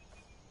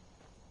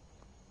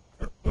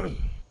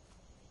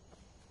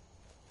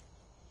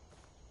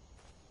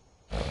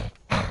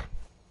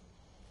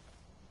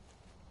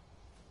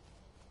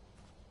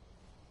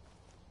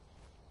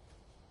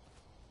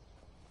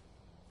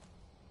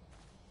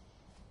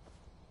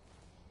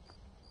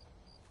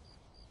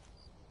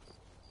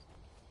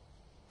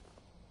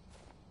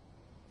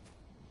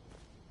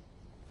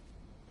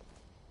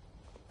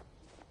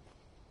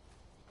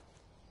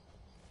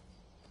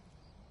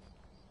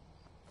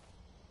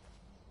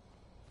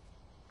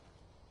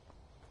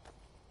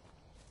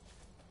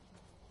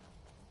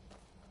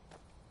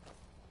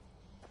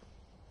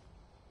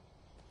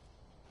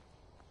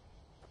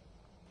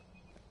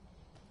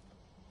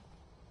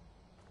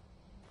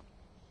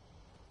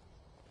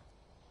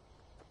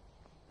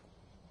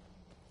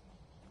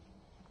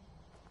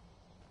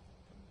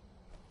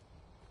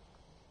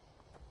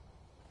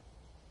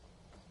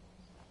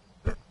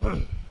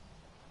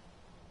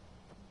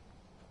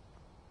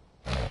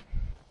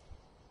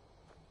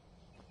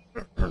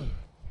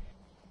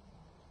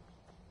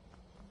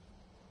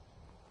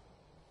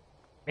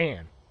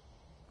 Man,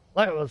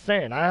 like I was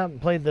saying, I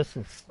haven't played this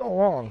in so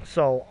long,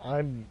 so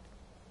I'm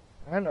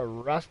kind of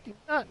rusty.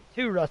 Not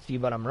too rusty,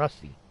 but I'm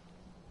rusty.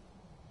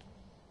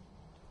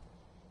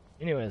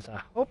 Anyways,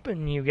 I'm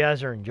hoping you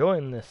guys are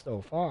enjoying this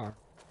so far.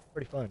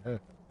 Pretty fun, huh?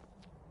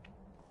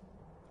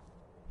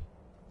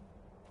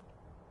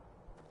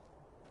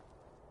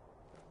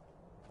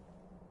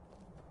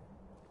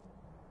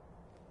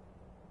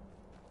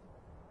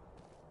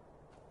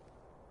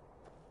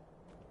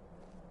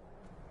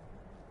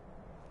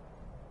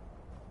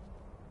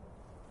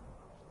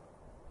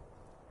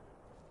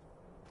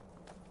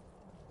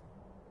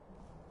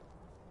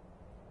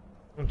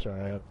 I'm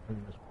sorry, I'm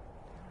just...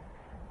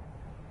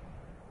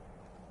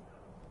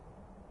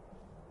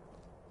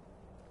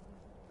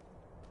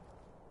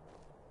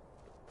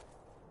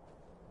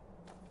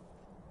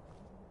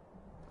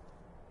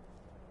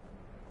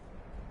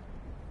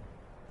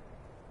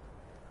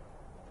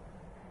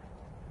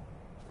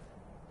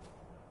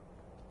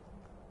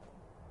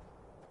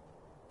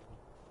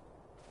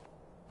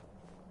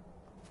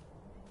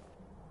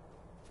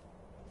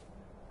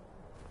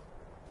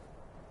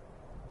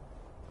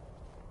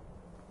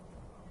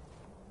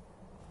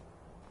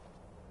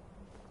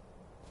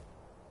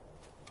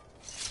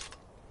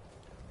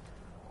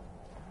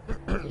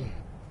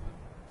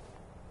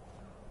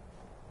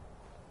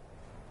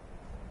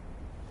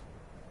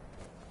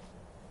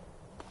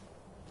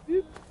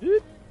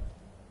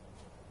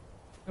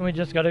 And we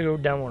just gotta go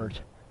downwards.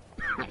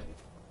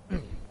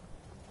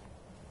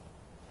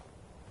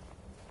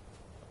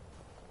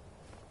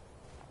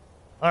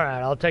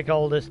 Alright, I'll take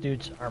all this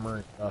dude's armor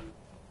and stuff.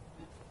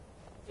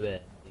 Bleh.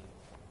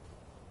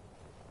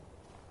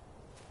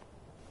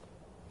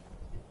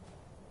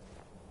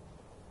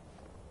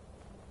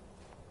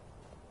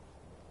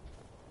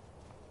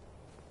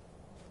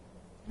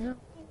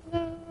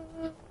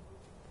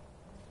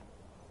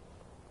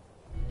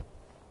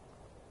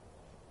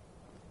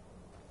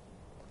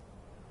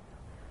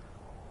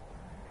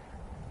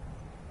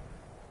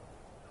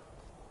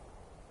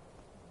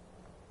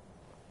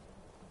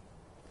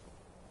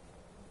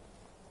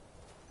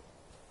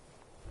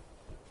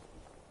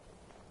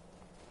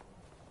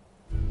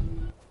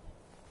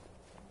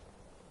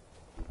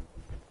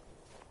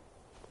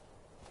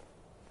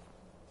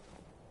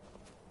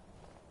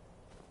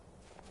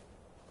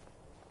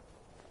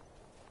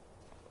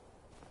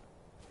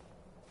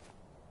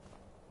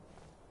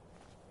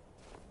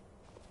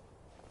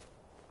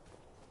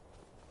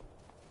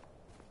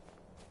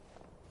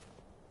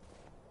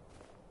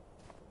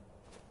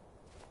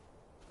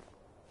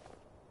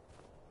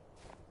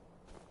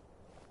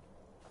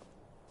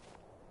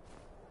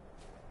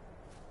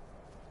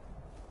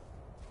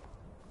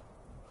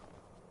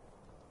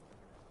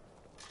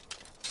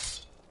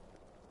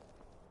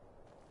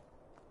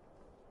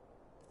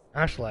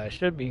 Actually, I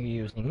should be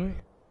using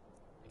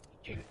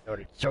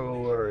the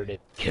sword of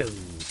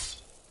code.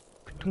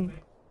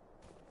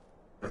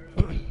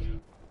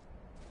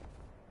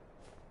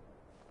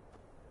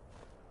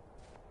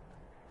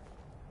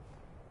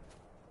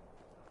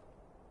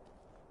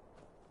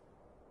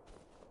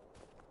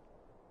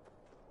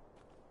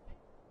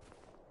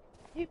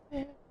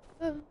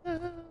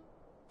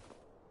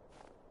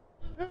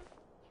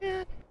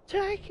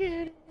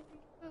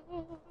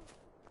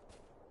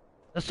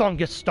 This song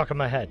gets stuck in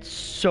my head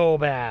so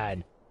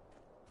bad.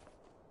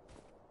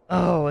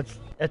 Oh,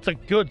 it's a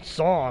good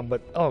song,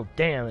 but oh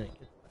damn it,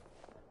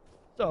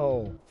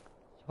 so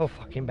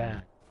fucking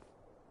bad.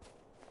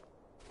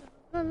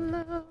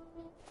 I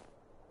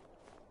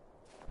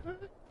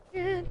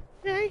can't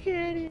take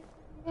it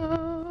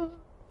anymore.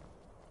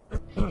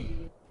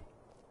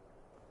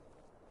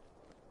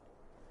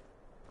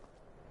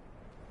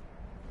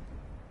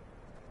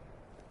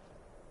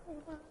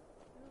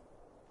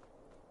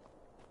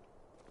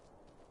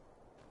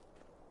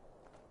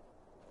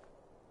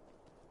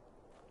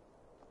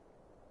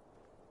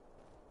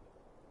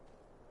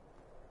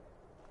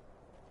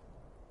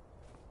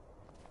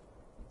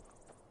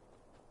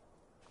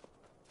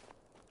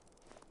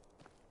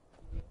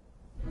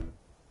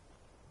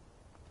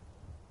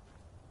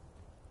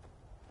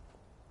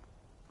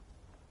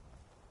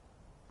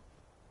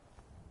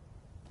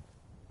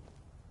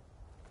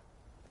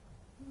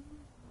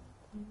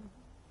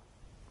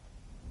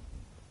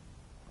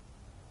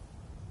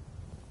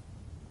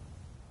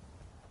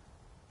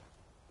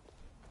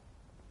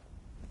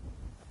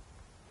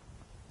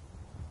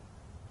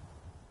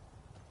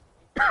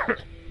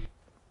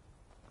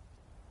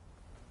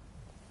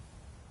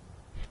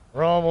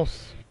 We're almost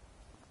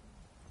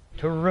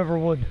to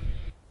Riverwood.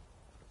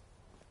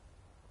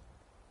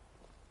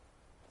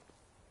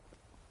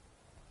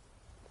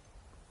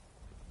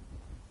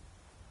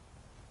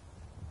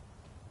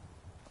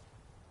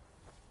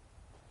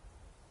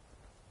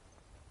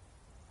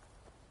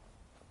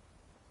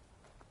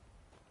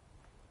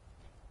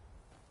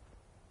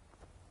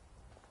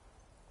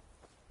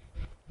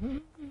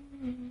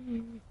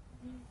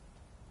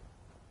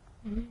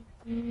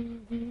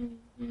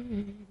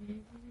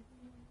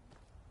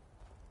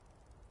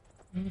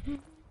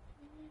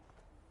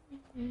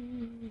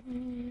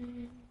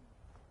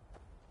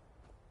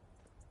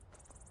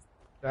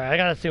 Alright, I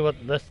gotta see what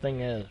this thing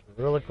is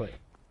really quick.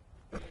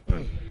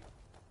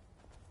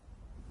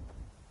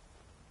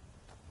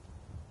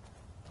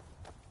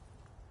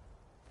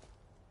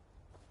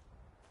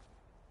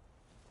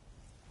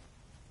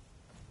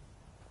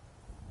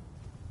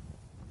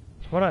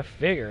 It's what I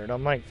figured.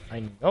 I'm like,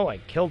 I know I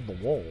killed the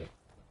wolf.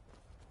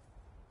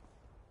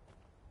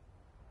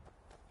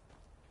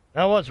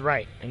 I was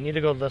right. I need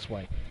to go this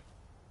way.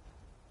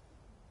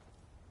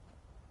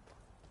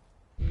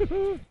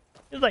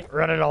 He's like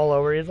running all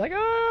over. He's like,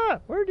 ah,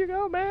 where'd you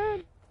go,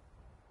 man?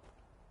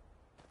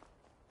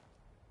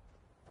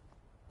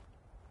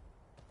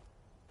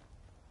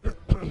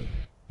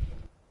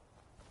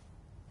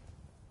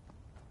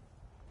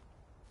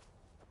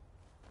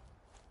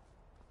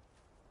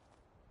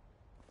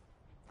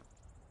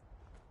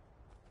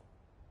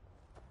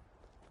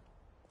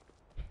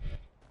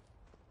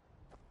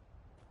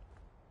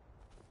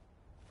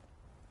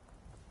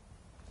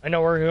 I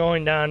know we're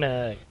going down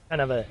a kind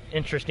of an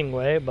interesting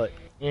way, but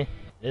it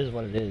is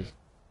what it is.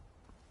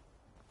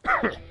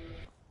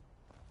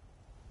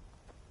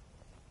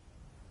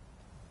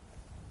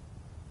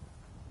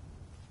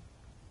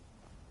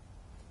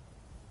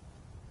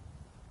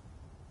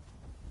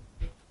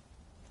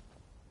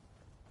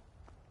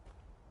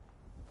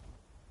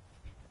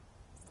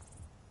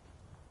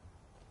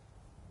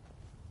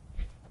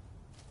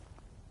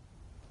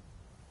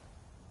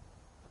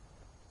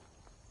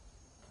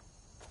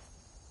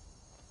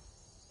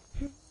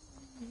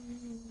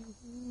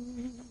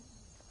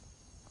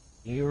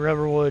 You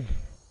Riverwood.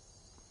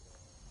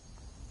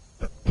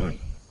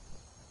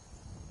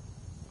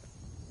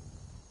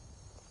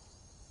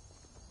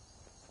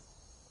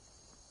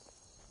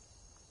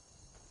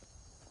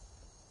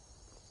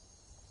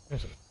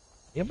 There's a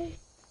stable?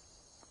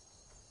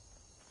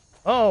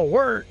 Oh,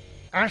 we're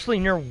actually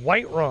near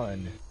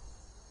Whiterun.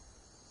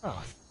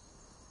 Oh.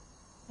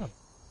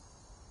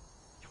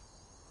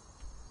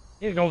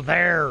 Need to go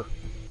there.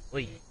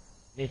 Wait.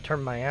 Need to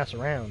turn my ass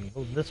around and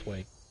go this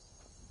way.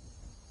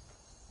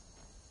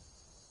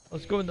 I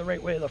was going the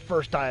right way the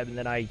first time, and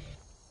then I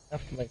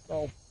left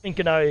myself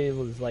thinking I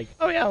was like,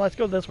 oh yeah, let's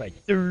go this way.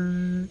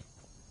 I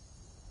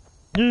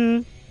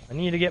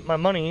need to get my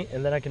money,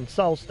 and then I can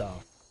sell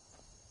stuff.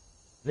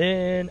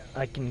 Then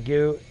I can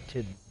go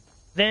to...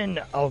 Then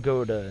I'll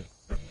go to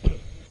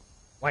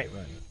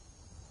Whiterun.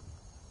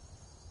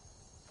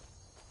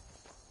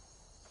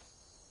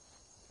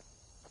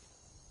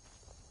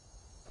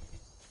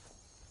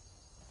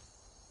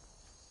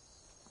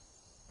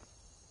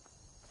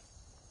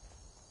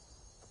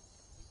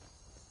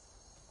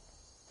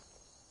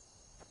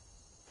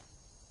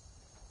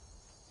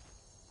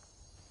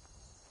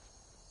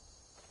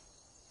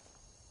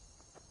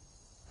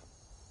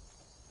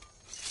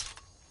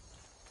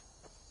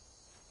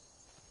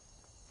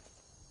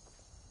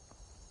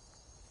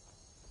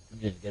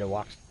 just gotta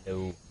walk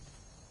slow.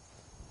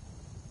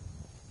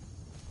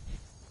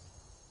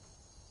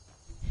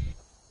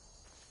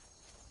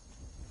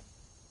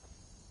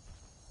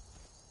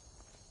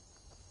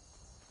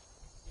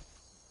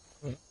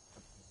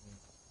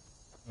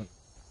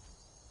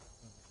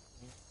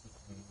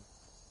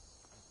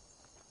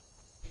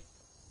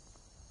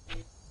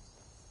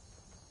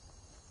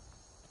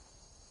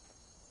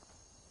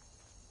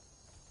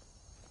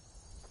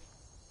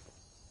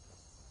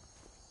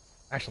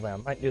 Actually, I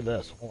might do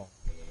this. Hold on.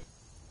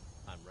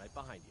 I'm right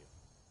behind you.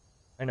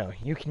 I know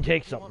you can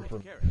take What do you something want me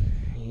from. to carry?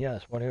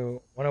 Yes. What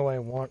do I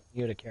want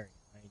you to carry?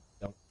 I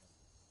don't.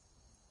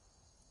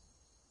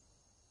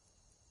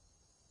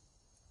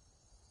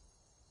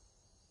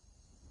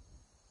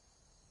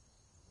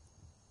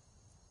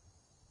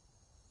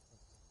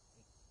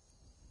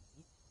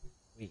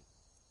 Wait.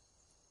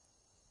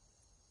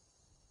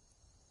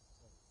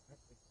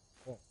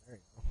 Oh, there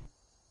you go.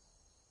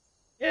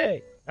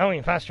 Yay! Now we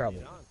can fast travel.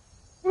 Get on.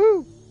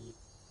 Woo!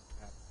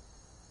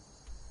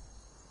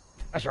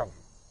 Fast travel.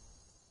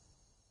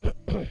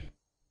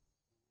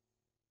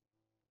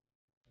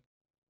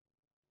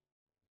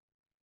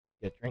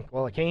 Get a drink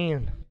while I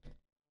can.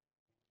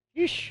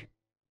 Yeesh.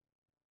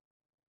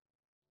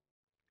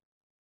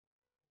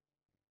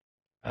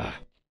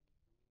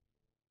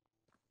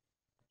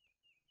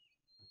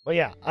 But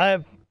yeah,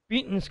 I've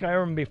beaten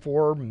Skyrim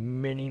before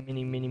many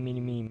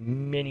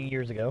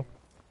years ago.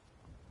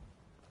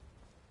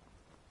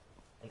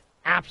 And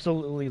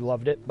absolutely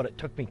loved it, but it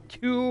took me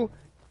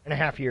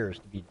 2.5 years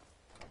to beat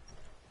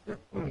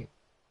it.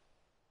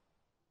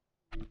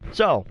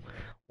 So,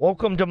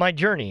 welcome to my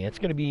journey. It's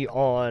going to be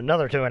on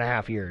another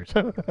 2.5 years.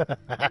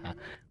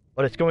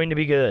 But it's going to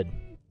be good.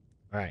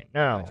 Alright,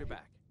 now. Got your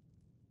back.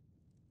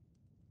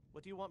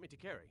 What do you want me to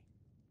carry?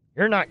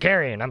 You're not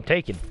carrying, I'm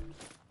taking.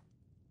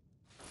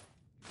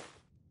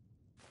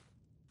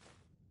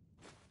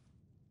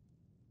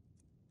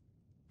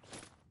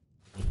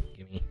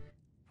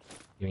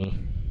 Gimme.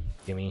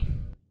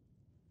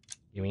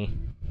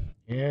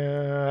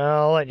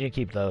 Yeah, I'll let you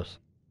keep those.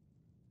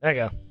 There you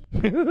go.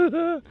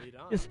 Lead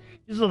on. Just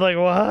like,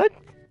 what?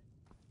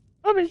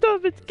 All my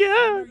stuff, it's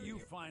gone. You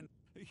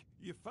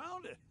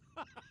found it.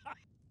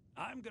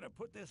 I'm gonna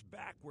put this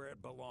back where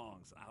it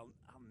belongs. I'll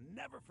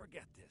never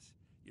forget this.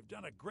 You've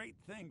done a great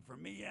thing for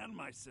me and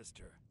my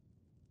sister.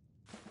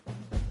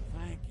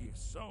 Thank you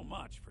so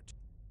much for.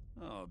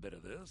 A bit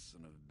of this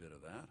and a bit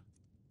of that.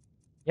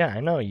 Yeah,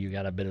 I know you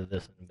got a bit of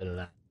this and a bit of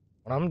that.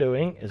 What I'm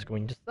doing is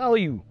going to sell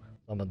you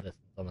some of this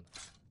and some of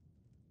that.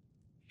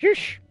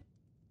 Shush!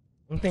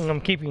 One thing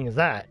I'm keeping is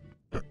that.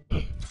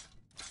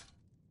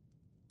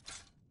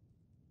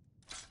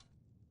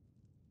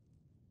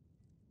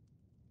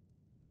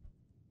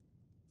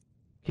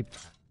 Keep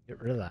that.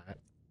 Get rid of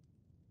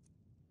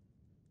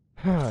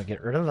that.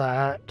 Get rid of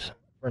that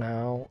for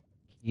now.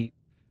 Keep.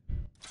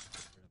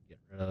 Get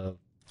rid of.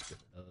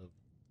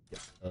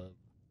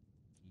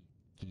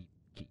 Keep.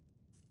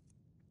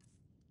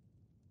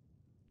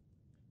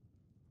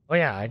 Oh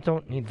yeah, I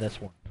don't need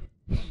this one.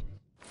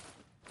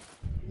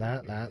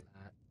 That.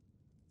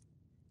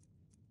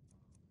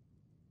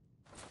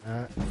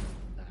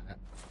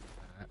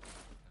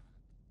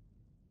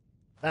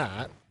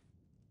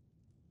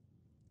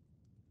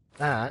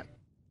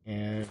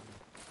 And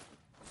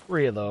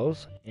 3 of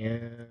those,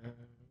 and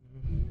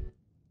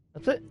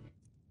that's it.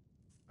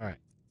 Alright,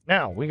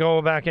 now we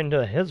go back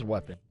into his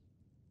weapon.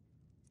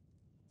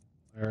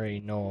 I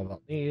already know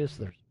about these.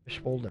 There's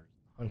fishbowl, there's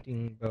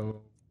hunting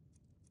bow.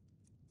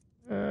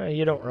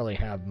 You don't really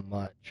have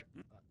much.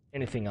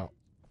 Anything else?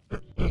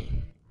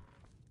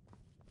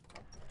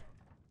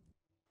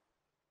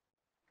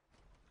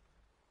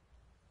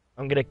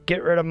 I'm gonna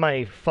get rid of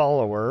my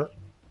follower.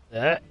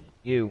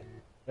 You.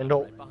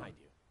 Wendell. Right behind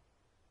you.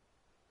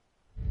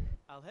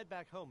 I'll head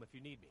back home if you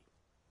need me.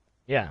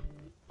 Yeah,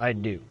 I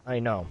do. I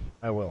know.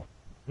 I will.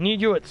 Need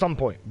you at some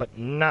point, but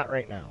not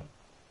right now.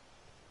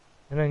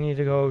 And I need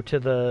to go to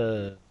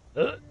the...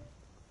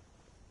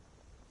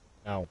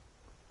 No.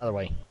 Other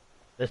way.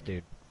 This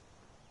dude.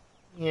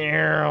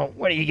 Yeah,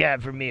 what do you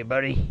got for me,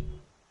 buddy?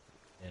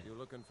 Yeah. You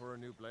looking for a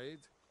new blade?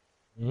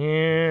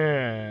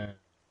 Yeah.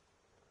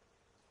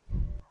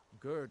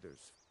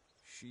 Girders,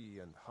 she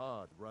and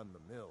Hod run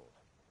the mill.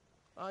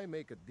 I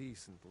make a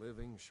decent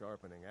living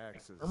sharpening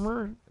axes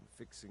Armor? and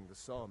fixing the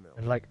sawmill.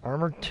 I'd like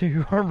armor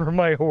to armor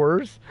my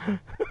horse.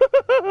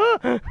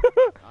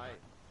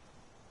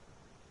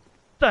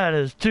 That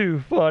is too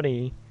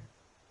funny.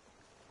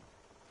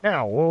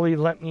 Now, will he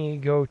let me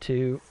go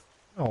to...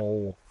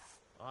 Oh.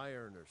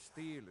 Iron or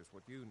steel is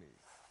what you need.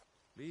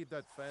 Leave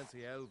that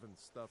fancy elven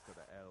stuff to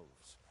the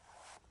elves.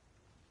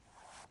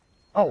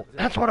 Oh,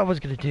 that's what I was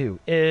gonna do,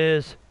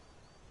 is...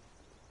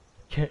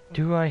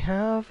 do I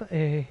have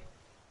a...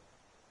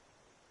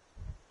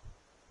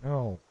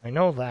 No, I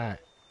know that.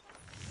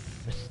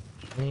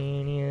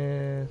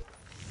 Miscellaneous...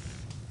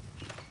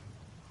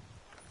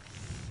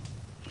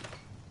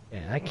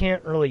 Yeah, I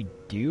can't really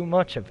do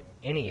much of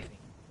anything.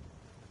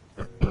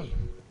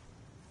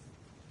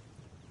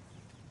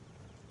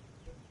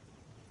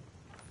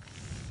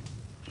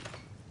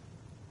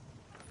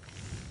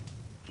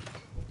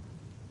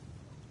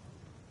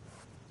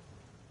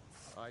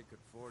 I could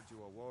forge you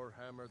a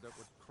warhammer that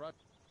would crush.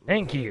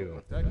 Thank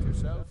you. Protect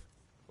yourself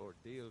or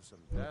deal some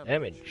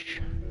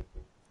Damage.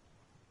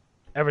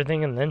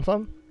 Everything and then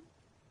some?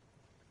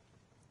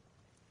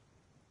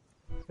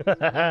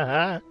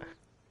 I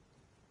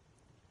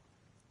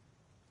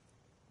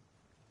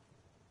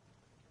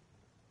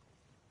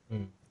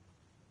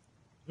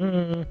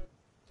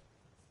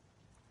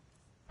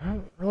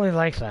don't really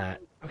like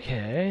that.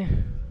 Okay.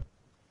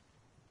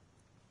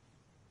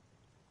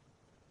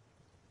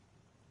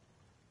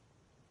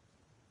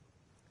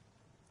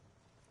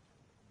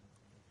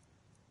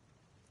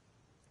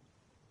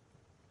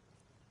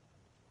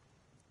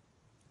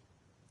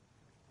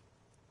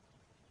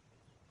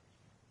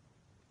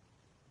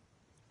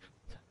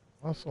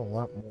 Also a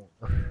lot more.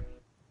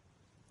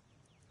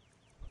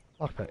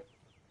 Lockpick.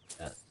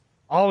 Yes.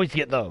 Always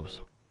get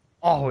those.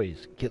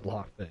 Always get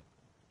lockpick.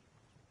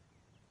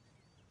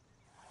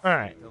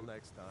 Alright. Until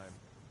next time.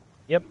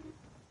 Yep.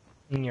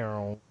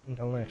 No.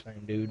 Until next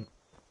time, dude.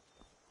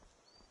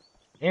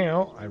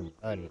 Now I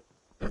run.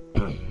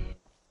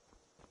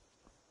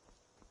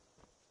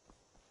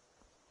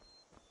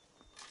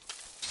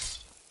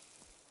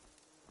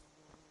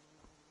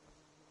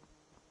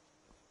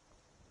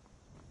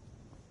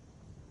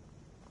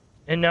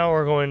 And now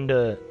we're going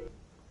to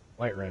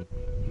Whiterun.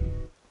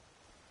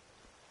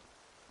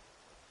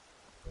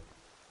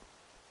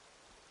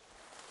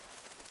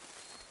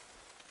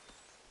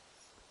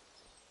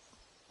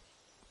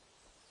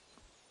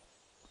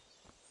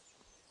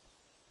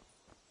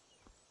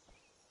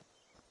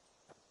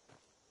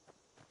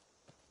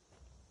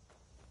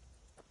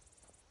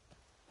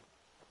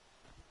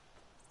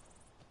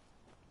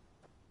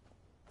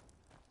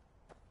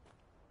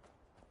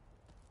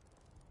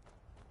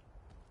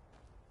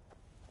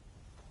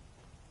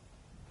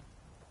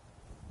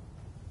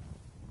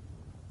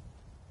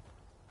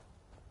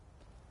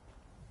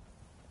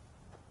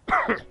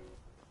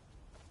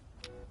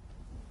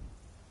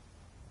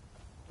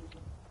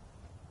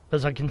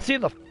 Because I can see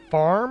the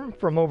farm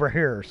from over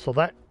here, so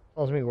that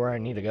tells me where I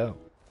need to go.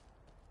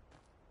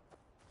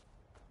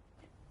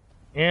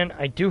 And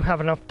I do have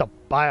enough to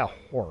buy a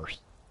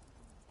horse.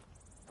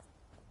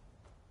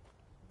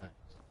 Nice.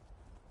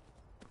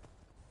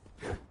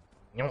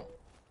 Yep.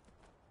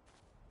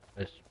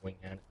 Just swing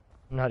at it.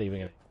 I'm not even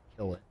gonna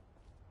kill it.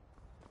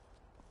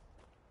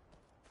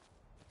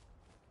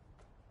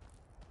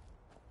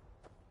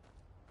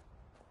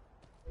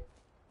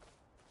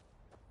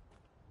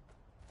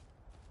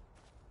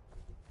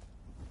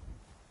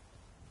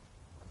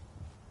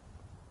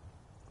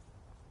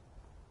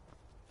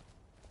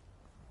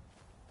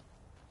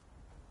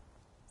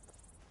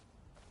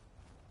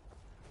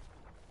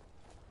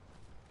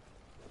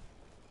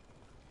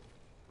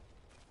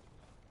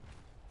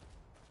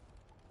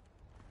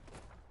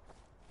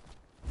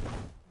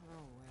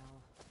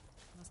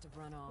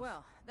 Run off.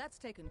 Well, that's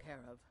taken care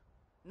of.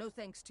 No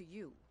thanks to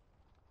you.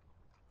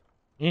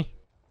 Eh?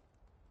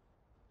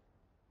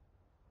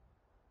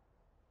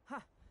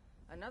 Ha!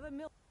 Another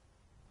mill.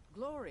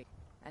 Glory.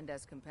 And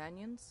as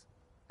companions,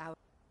 our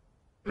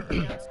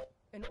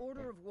an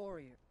order of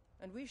warrior,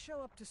 and we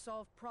show up to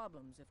solve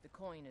problems if the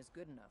coin is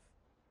good enough.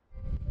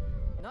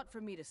 Not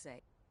for me to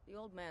say. The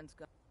old man's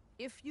got.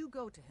 If you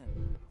go to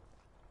him,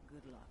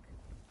 good luck.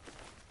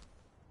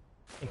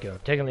 Thank you.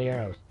 Taking the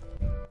arrows.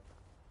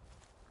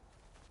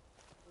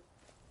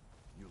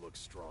 You look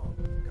strong.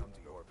 Come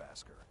to your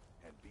Basker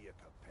and be a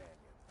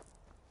companion.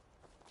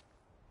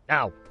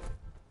 Ow.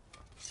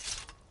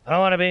 I don't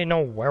want to be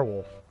no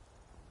werewolf.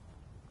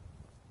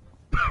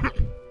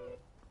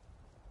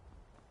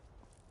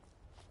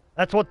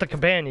 That's what the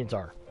companions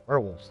are.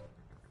 Werewolves.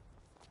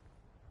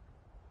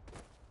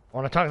 I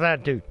want to talk to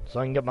that dude so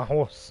I can get my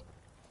horse.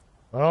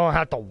 I don't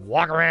have to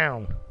walk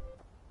around.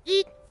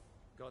 Eat.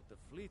 Got the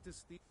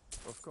fleetest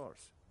of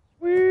course.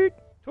 Sweet.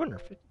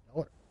 $250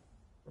 for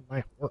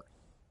my horse.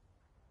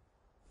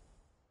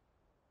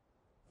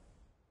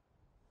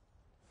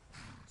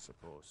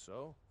 Suppose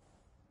so.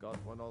 Got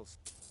one all.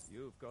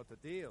 You've got a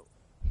deal.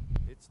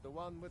 It's the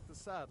one with the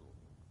saddle.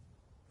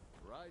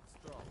 Right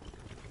strong.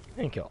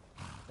 Thank you.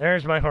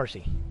 There's my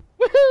horsey.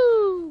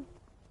 Woohoo!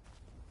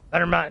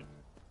 Better not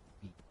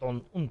be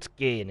on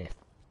unscared.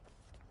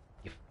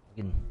 You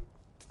fucking.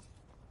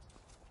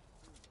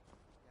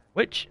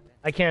 Which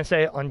I can't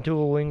say on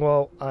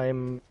Duolingo.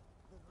 I'm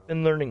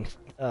been learning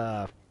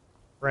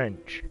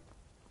French.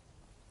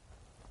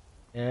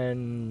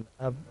 And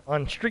I'm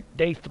on strict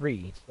day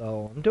 3,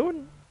 so I'm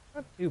doing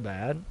not too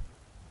bad.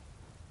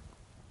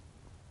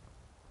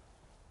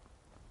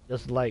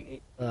 Just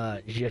like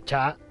je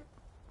chat.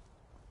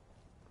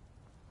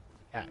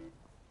 Cat.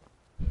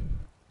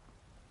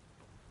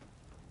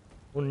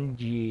 Un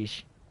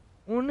je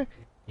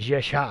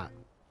chat.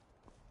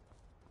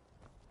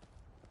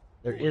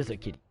 There is a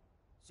kitty.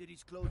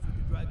 City's closed with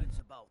the dragons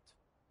about.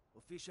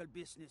 Official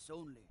business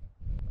only.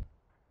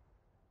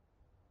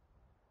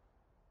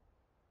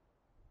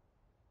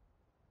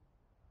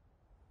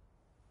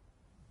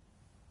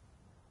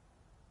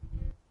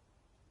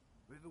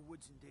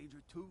 Riverwood's in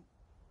danger too.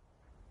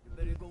 You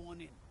better go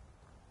on in.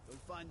 You'll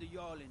find the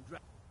Jarl in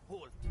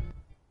Halt.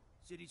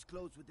 City's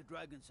closed with the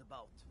dragons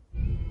about.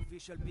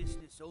 Official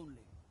business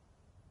only.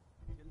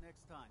 Till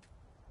next time.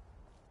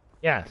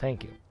 Yeah,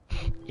 thank you,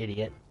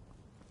 idiot.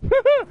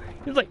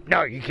 He's like,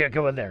 no, you can't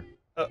go in there.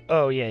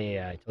 Oh, yeah,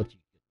 yeah, I told you.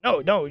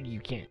 No, you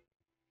can't.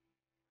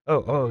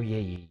 Oh,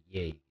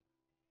 yeah.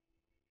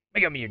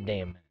 Make up your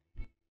damn man.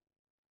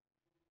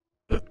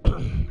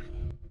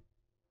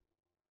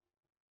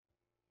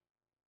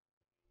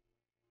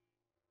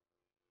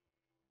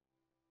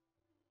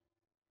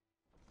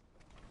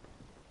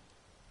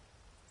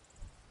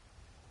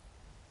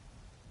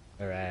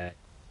 Alright.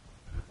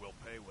 We'll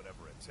pay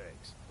whatever it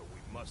takes, but we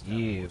must have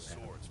You. more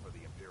swords for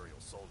the Imperial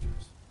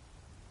soldiers.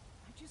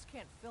 I just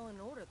can't fill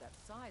an order that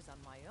size on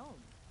my own.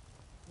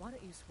 Why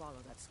don't you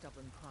swallow that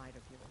stubborn pride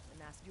of yours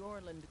and ask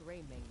Yorland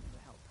Greymane for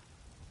help?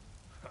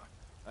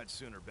 I'd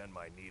sooner bend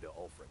my knee to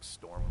Ulfric's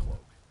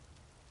Stormcloak.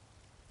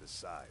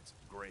 Besides,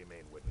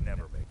 Greymane would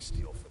never make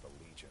steel for the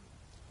Legion.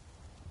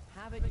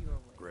 Have it your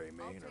way.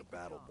 Greymane or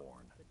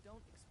Battleborn? But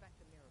don't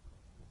expect a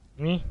miracle.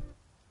 Me?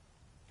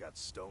 Got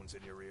stones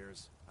in your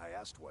ears? I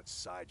asked what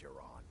side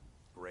you're on.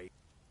 Great.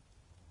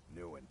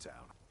 New in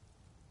town.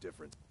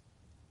 Different.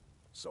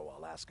 So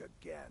I'll ask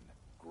again.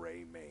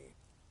 Greymane.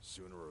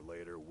 Sooner or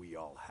later, we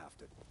all have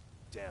to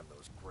damn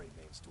those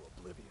Greymanes to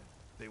oblivion.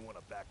 They want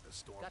to back the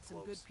Stormcloaks. Got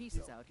some good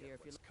pieces out here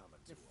if you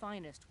look. The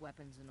finest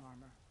weapons and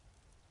armor.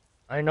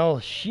 I know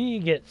she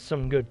gets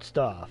some good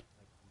stuff.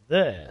 Like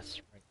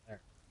this, right there.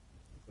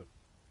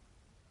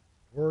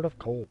 Word of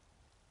cold.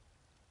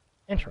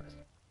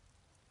 Interesting.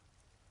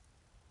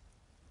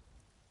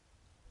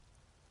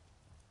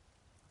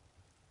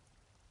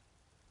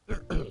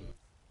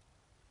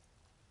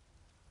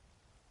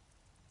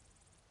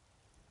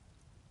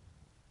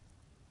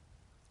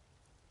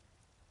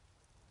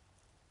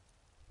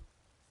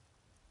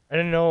 I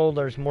didn't know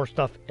there's more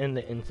stuff in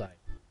the inside,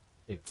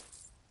 too.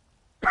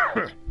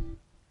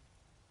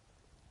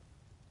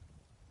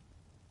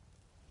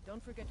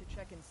 Don't forget to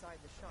check inside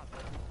the shop.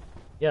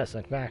 Yes,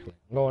 exactly.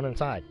 I'm going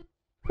inside.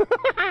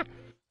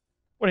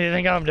 What do you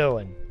think I'm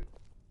doing?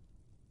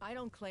 I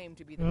don't claim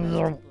to be the best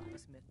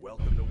blacksmith.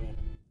 Welcome to war.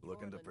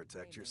 Looking to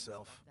protect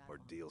yourself or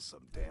deal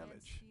some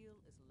damage? Steel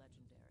is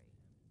legendary.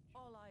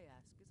 All I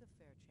ask is a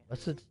fair chance.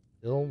 What's it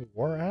still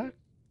war axe?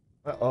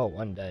 Oh,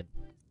 undead.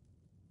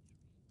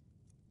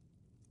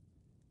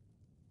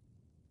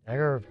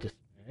 Dagger of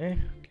Dismay.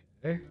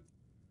 Okay.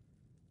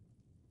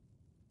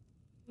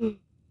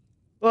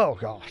 Oh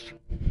gosh.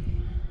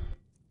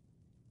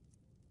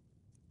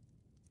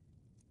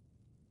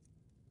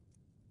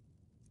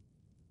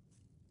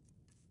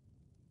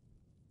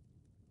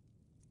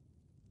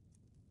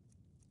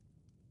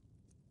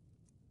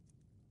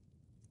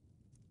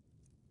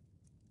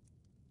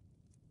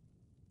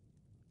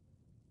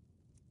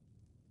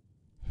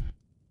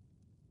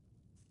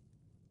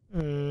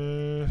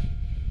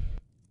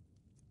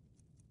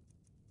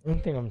 One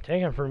thing I'm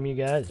taking from you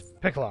guys is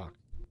picklock.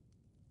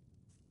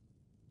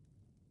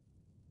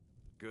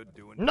 Good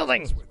doing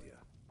Nothing. business with you.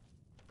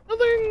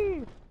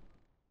 Nothing.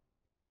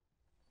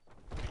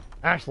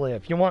 Actually,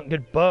 if you want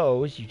good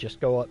bows, you just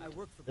go up I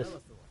work for this.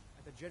 Bellathor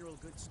at the general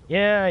goods store.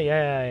 Yeah.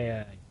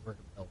 You work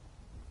at Bell.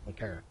 Don't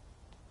care.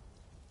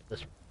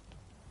 This.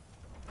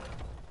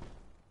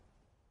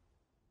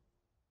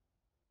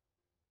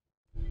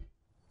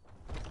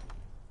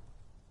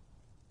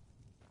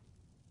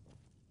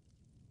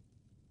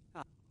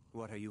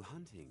 What are you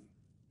hunting?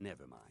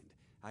 Never mind.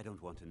 I don't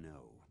want to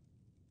know.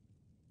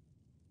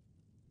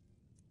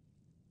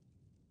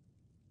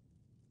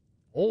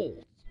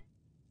 Old.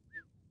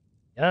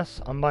 Yes,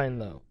 I'm buying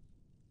those.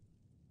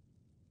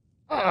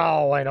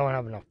 Oh, I don't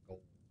have enough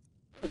gold.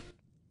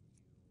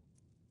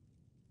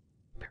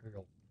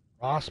 Imperial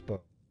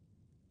crossbow.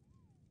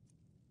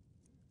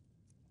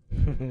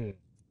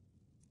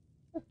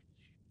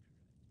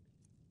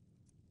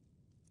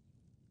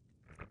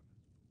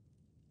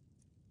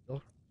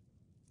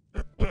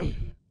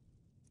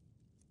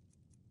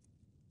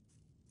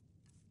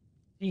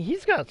 See,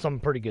 he's got some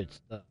pretty good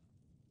stuff.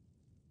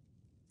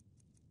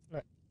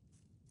 Not great,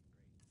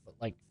 but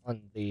like on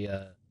the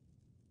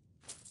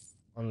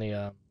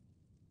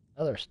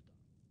other stuff.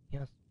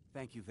 Yes.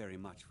 Thank you very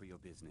much for your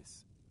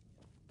business.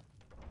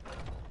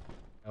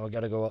 Now we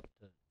gotta go up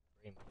to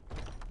Greymane.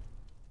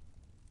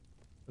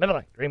 Never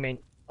mind, Greymane,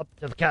 up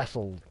to the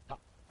castle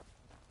top.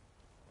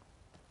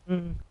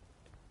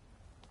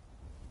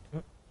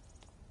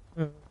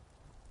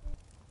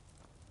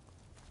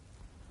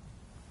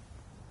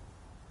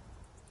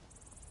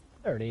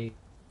 $30.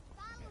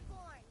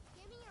 Battleborn,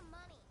 give me your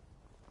money.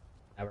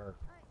 Never.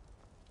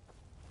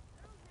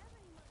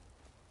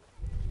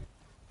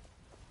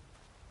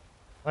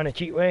 Find a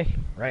cheat way?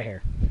 Right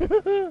here.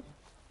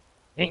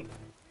 Ain't.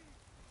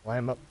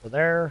 Climb up to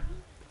there.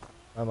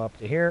 Climb up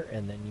to here,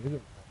 and then you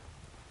can.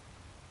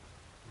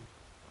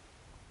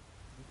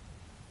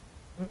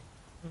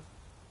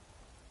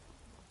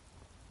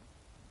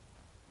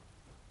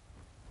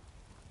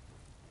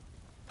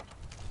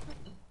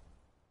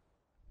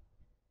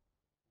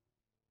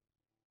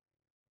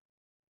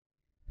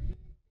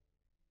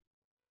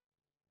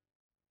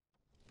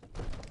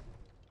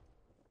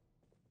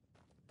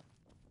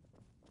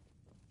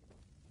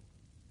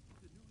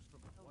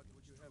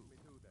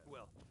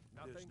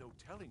 There's no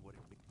telling what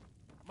it means.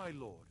 My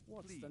lord,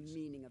 What's please. the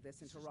meaning of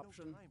this is no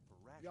interruption? time for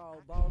rash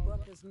Jarl action.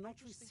 Balbrook is I not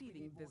just think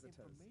we receiving need more visitors.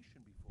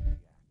 information before we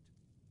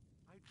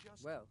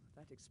act. Well,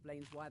 that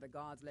explains why the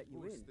guards let you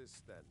Who's in.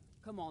 this then?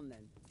 Come on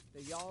then.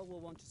 The Jarl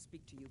will want to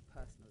speak to you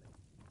personally.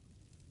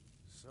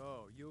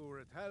 So, you were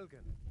at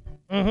Helgen?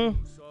 Mm-hmm.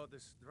 You saw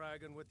this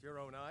dragon with your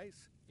own eyes?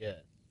 Yeah.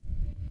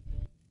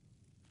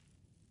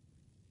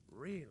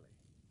 Really?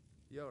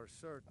 You're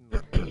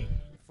certainly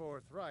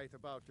forthright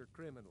about your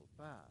criminal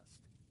past.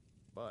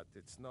 But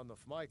it's none of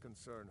my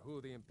concern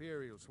who the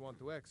Imperials want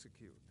to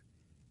execute,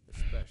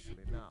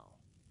 especially now.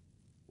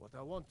 What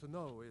I want to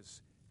know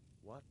is,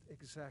 what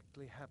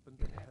exactly happened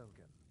in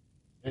Helgen?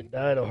 It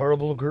died a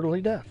horrible,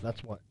 grueling death.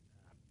 That's what.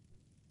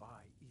 By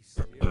East,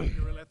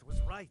 Irileth was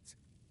right.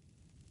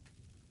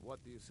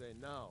 What do you say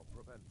now,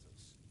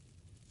 Proventus?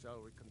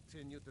 Shall we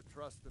continue to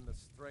trust in the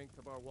strength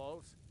of our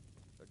walls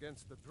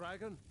against the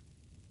dragon?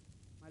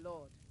 My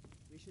lord,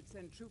 we should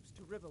send troops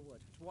to Riverwood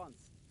at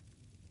once.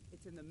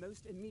 It's in the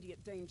most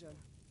immediate danger.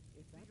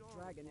 If that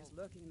dragon is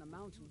lurking in the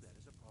mountains... That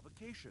is a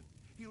provocation.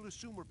 He'll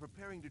assume we're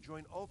preparing to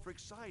join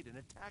Ulfric's side and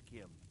attack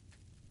him.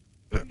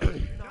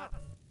 Enough!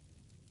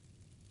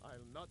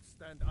 I'll not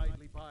stand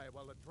idly by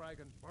while the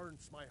dragon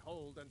burns my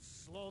hold and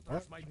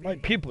slaughters My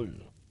people.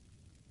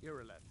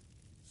 Irileth,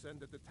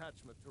 send a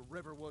detachment to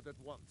Riverwood at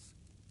once.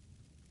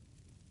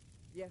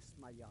 Yes,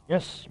 my Jarl.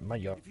 Yes, my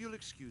Jarl. If you'll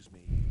excuse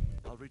me,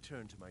 I'll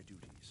return to my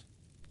duties.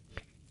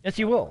 Yes,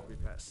 you will. Be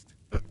best.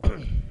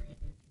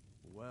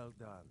 Well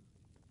done.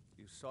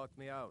 You sought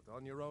me out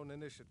on your own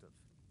initiative.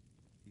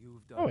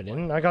 You've done. No, I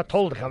didn't. I got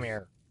told to come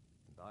here.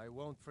 And I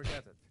won't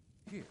forget it.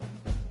 Here,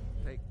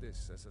 take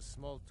this as a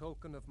small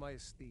token of my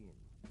esteem.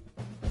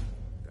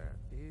 There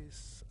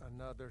is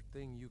another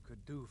thing you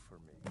could do for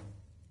me.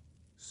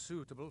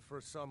 Suitable for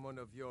someone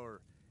of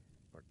your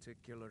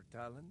particular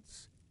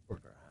talents,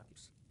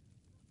 perhaps.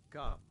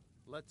 Come,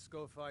 let's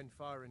go find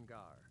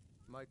Farengar,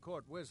 my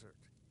court wizard.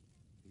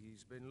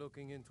 He's been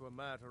looking into a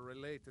matter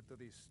related to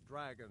these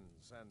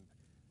dragons and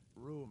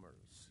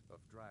rumors of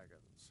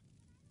dragons.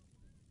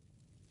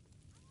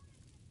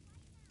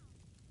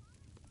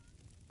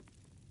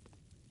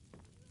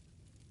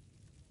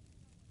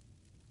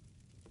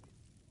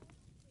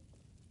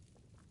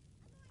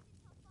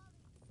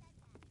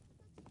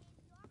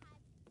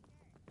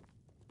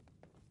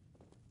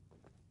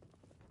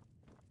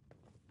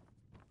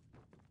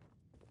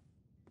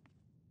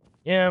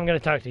 Yeah, I'm gonna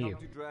talk to you.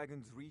 Come to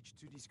Dragon's Reach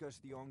to discuss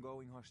the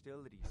ongoing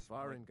hostilities. Like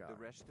Farengar.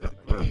 the rest of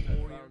the I Great found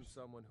Warriors.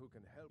 someone who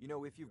can help. You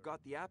know, if you've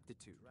got the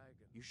aptitude,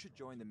 you should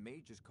join the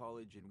Mages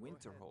College in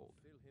Winterhold.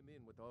 Fill him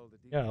in with all the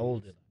Yeah, details.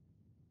 hold it.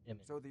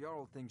 So the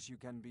Jarl thinks you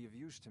can be of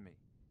use to me.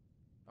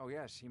 Oh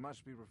yes, he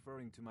must be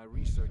referring to my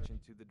research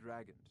into the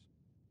dragons.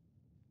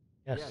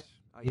 Yes.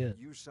 I Yeah. could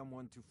use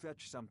someone to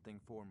fetch something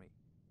for me.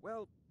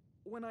 Well,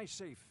 when I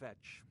say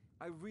fetch,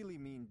 I really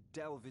mean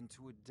delve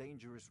into a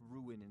dangerous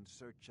ruin in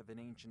search of an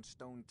ancient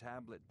stone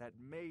tablet that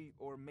may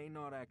or may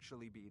not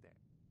actually be there.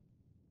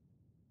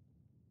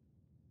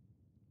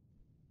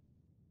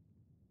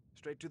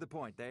 Straight to the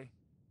point, eh?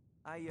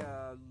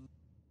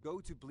 Go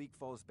to Bleak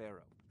Falls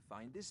Barrow.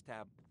 Find this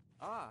tab.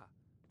 Ah,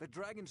 the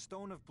Dragon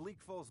Stone of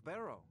Bleak Falls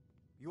Barrow.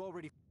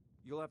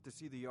 You'll have to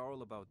see the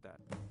Jarl about that.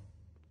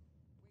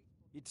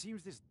 It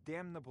seems this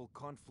damnable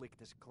conflict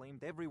has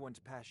claimed everyone's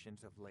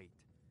passions of late.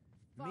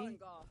 Me,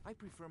 Farengar. I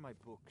prefer my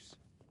books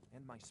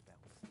and my spells.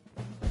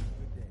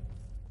 Good day.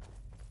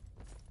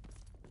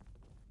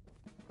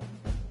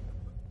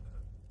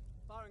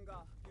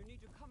 Farengar, you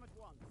need to come at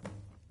once.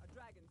 A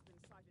dragon's been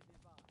sighted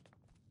nearby.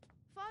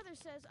 Father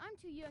says I'm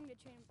too young to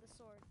train with the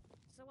sword,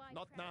 so I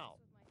Not practice now.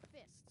 with my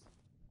fists.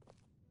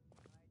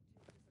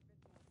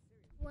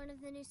 One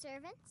of the new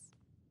servants?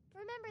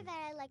 Remember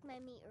that I like my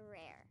meat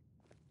rare.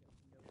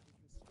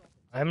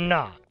 I'm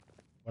not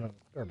one of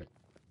the servants.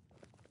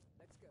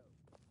 Let's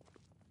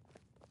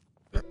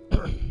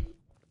go.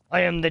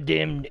 I am the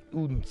damned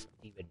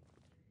Steven.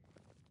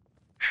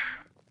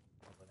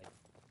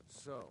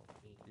 So,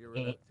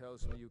 Irileth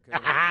tells me you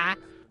came Huh?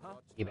 to the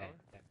You watchtower?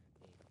 bet.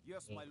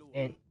 Yes, my lord.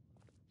 And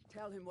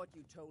Tell him what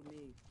you told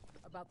me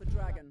about the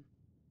dragon.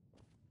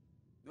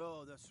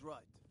 Oh, that's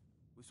right.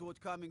 We saw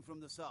it coming from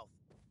the south.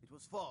 It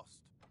was fast.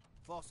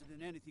 Faster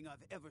than anything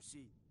I've ever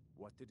seen.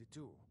 What did it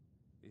do?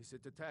 Is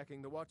it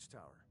attacking the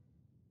watchtower?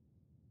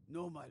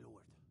 No, my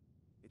lord.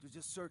 It was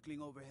just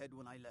circling overhead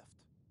when I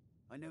left.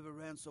 I never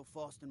ran so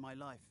fast in my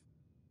life.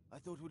 I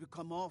thought it would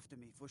come after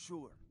me, for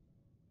sure.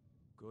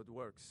 Good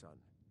work, son.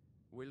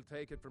 We'll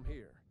take it from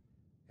here.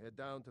 Head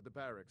down to the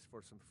barracks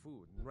for some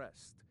food and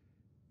rest.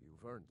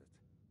 You've earned it.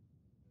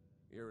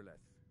 Irileth,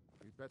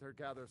 you'd better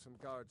gather some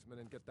guardsmen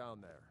and get down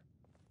there.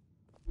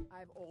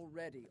 I've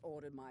already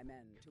ordered my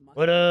men to muster.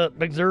 what up,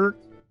 Big Zert?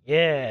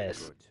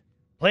 Yes. Good.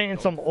 Playing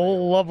some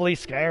old lovely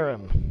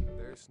Skyrim.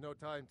 There's no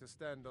time to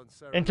stand on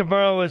ceremony. And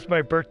tomorrow is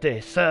my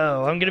birthday,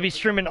 so I'm gonna be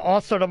streaming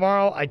also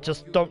tomorrow. I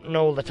just don't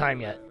know the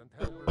time yet. And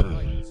help her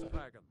fight this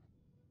dragon.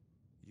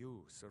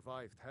 You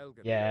survived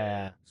Helgen.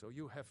 Yeah. So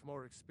you have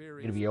more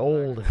experience. Gonna be with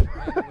old.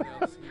 dragons than anyone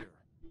else here.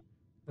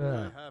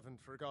 I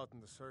haven't forgotten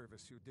the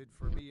service you did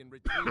for me in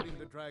retrieving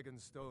the dragon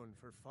stone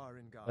for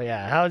foreign gods. Oh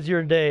yeah, how's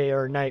your day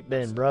or night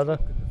been, brother?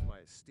 Token of my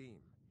esteem,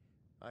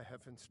 I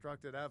have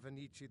instructed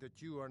Avenici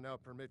that you are now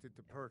permitted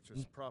to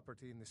purchase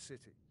property in the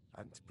city.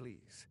 And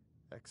please,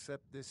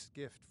 accept this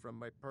gift from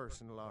my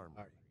personal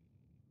armory.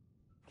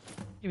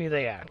 Give me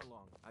the axe.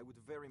 I would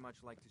very much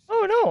like to see.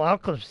 Oh no, I'll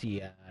come see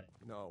you at it.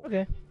 No.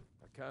 Okay.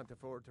 I can't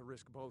afford to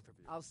risk both of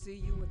you. I'll see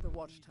you at the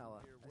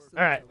watchtower.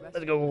 Alright, let's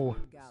go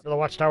to the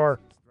watchtower.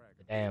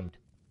 Damned.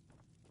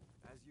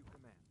 As you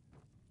command.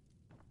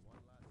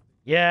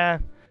 Yeah.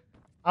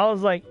 I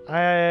was like,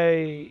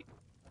 I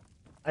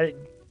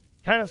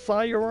kind of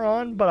saw you were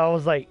on, but I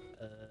was like,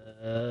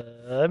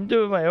 I'm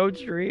doing my own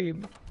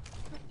stream.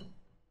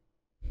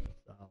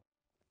 So.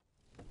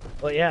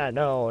 But yeah,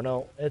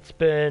 no, it's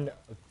been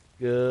a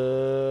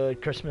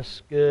good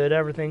Christmas, good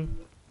everything.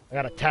 I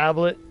got a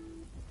tablet.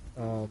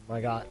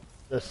 I got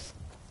this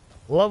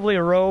lovely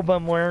robe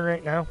I'm wearing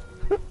right now.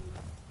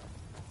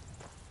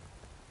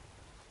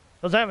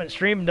 Because I haven't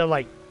streamed in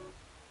like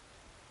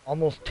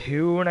almost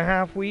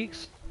 2.5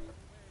 weeks.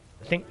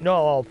 I think,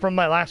 no, from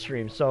my last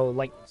stream. So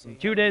like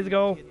 2 days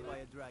ago.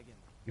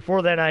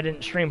 Before then I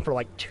didn't stream for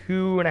like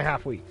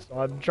 2.5 weeks. So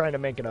I'm trying to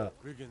make it up.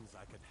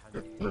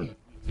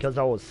 Because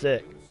I was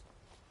sick.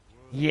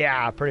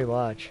 Yeah, pretty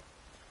much.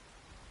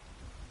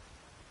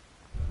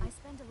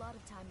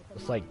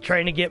 It's like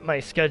trying to get my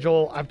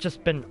schedule. I've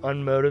just been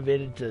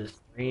unmotivated to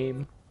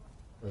stream.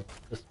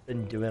 I've just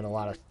been doing a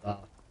lot of stuff.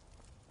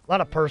 A lot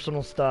of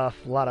personal stuff.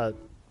 A lot of...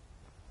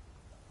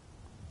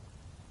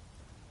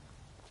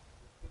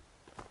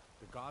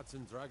 The gods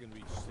in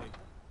Dragonreach say.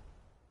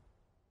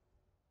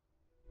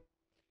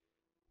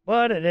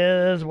 But it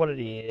is what it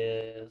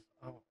is.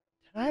 Oh,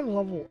 did I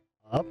level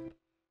up? I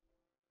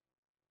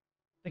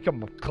think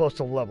I'm close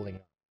to leveling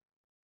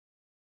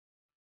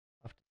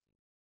up.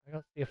 I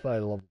gotta see if I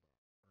level.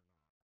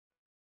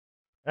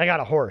 I got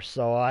a horse,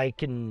 so I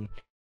can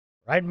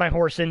ride my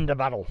horse into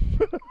battle.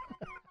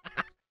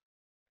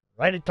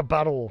 Ride it to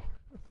battle.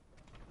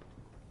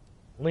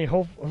 Only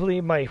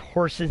hopefully my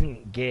horse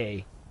isn't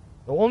gay.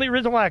 The only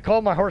reason why I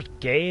call my horse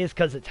gay is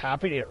because it's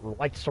happy and it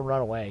likes to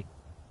run away.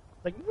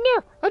 Like,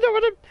 no, I don't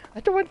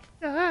want to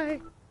die.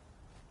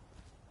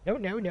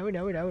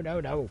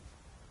 No.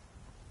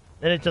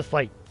 Then it just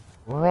like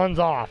runs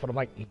off and I'm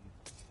like, you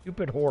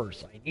stupid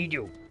horse, I need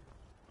you.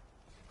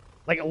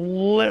 Like,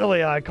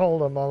 literally, I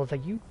called him. I was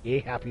like, you gay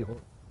happy horse.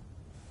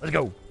 Let's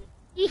go.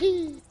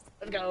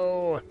 Let's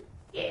go.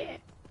 Yeah.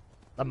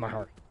 Love my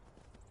heart.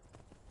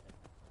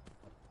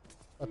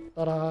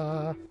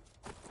 Ta-da.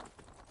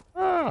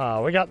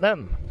 Ah, we got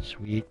them.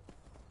 Sweet.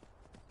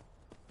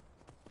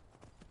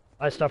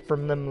 Buy stuff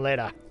from them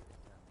later.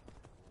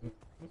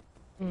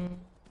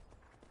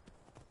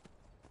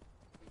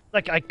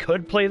 Like, I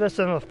could play this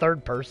in the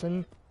third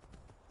person,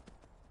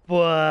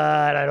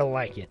 but I don't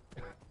like it.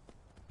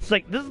 It's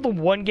like, this is the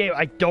one game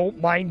I don't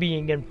mind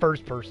being in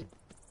first person.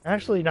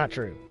 Actually, not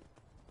true.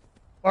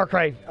 Far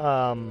Cry's,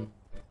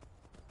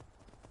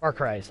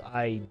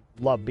 I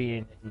love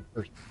being in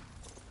first person.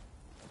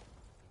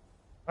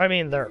 I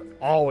mean, they're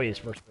always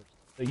first person,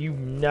 so you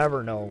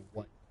never know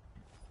what.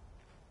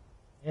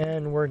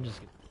 And we're just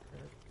gonna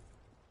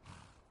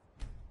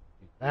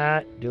do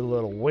that, do a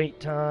little wait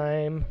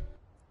time.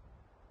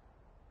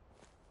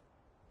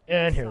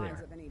 And here they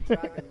Signs are. of any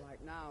dragon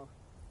right now,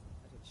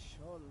 but it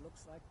sure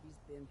looks like he's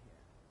been here.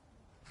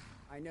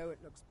 I know it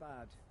looks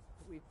bad,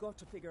 but we've got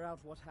to figure out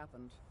what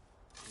happened.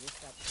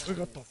 We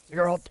got to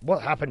figure out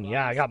what happened.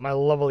 Yeah, I got my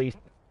lovely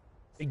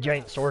big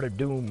giant sword of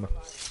doom.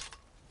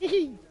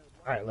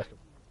 Alright, let's go.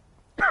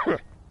 As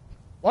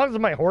long as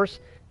my horse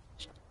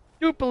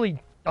stupidly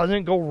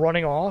doesn't go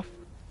running off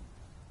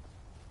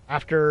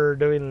after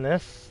doing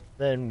this,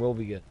 then we'll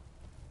be good.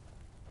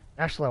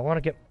 Actually, I want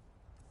to get...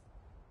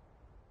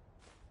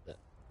 No,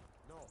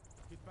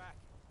 get back.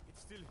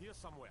 It's still here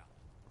somewhere.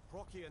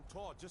 Rocky and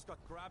Thor just got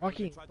grabbed.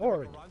 Rocky and and tried to Thor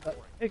make a run for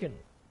it. taken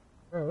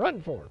for a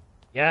run for it.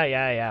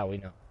 Yeah, we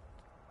know.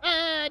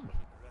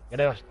 Get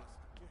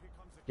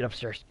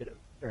upstairs. Get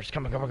upstairs.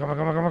 Come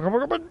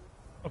on.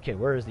 Okay,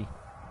 where is he?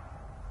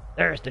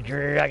 There's the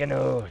dragon.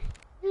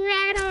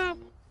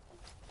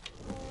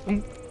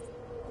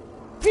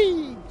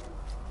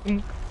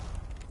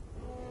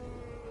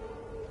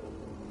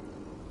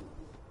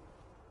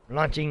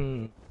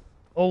 Launching.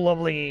 Oh,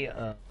 lovely.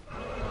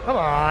 Come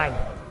on.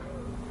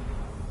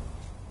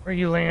 Where are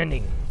you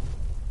landing?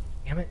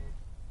 Damn it.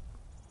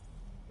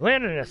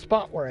 Landed in a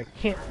spot where I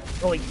can't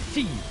really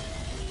see.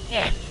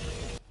 Yeah.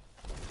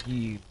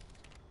 You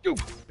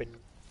stupid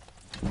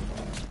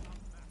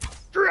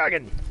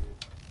dragon.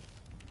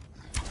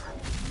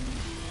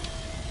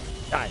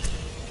 Die.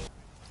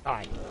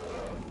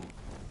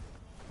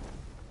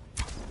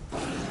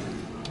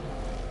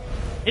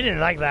 He didn't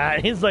like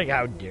that. He's like,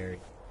 how dare you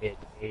hit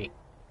me?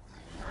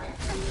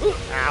 Ooh,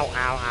 ow.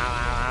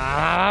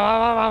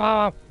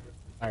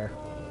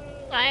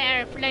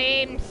 Fire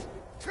flames.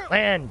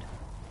 Land.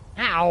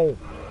 Ow.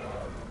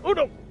 Oh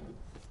no.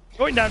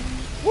 Going down.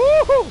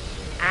 Woohoo.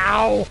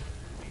 Ow.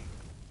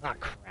 Ah,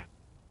 crap.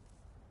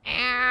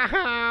 Ow.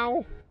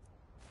 Ow!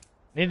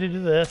 Need to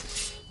do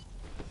this.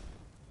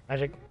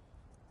 Magic.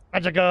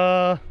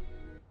 Magica!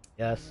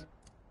 Yes.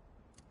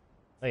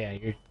 Oh yeah,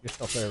 you're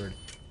still favored.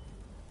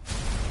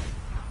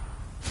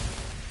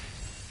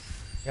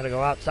 Gotta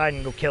go outside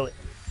and go kill it.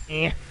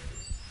 Eh.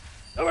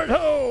 Over to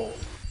hole!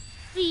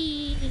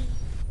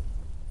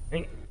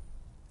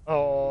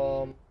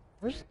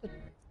 Where's the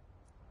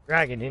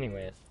dragon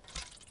anyways?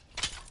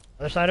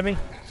 Other side of me?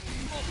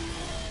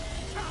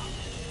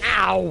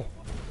 Ow!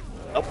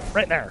 Oh,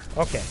 right there.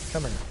 Okay,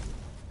 come here.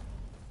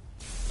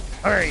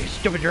 Alright, you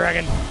stupid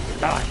dragon.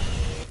 Die.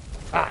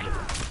 Die.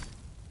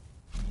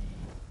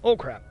 Oh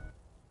crap.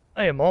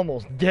 I am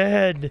almost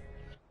dead.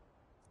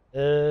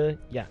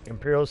 Yeah,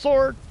 Imperial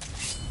Sword.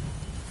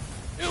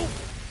 Hill.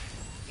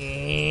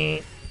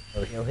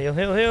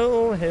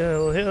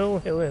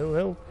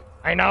 Hill.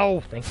 I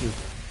know. Thank you.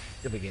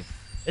 Stupid game.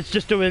 It's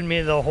just doing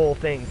me the whole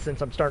thing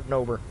since I'm starting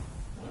over.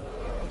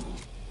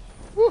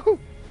 Woohoo!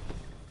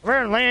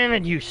 Where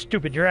landed, you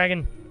stupid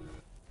dragon?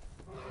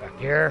 Back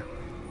here.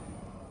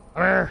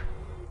 Come here.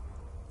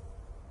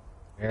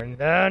 And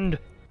then,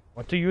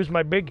 want to use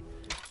my big,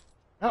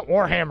 not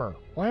warhammer.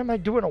 Why am I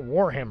doing a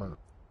warhammer?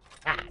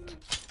 That.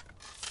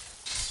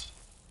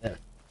 There.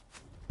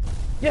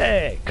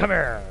 Yay! Come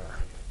here.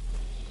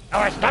 Oh,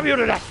 I stab you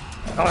to death.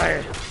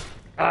 Die.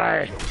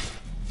 Die.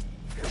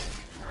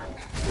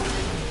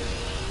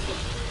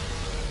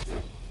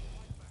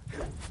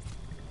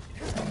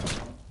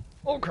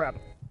 Oh crap.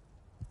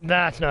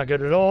 That's not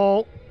good at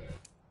all.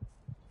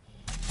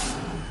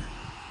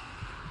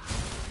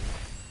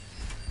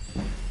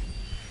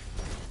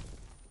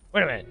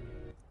 Wait a minute.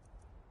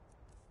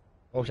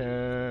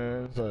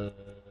 Potions.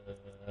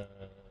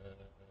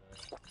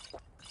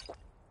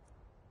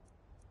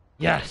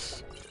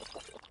 Yes.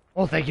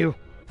 Oh, thank you.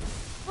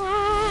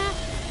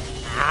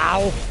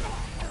 Ow.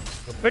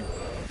 Stupid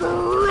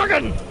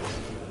dragon.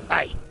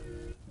 Hey.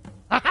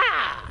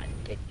 Ha-ha.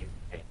 Get you.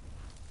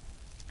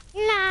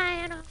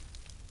 Lion.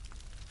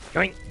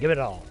 Joint. Give it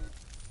all.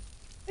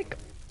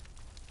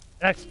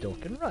 That still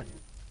can run.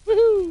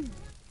 Woohoo.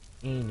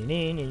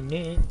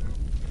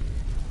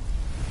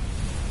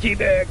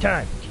 Teabag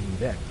time!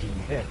 Teabag,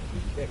 teabag,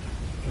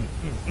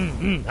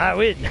 teabag. I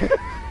win!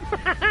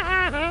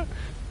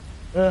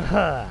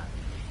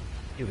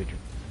 Stupid.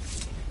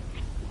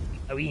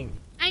 I win.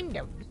 I'm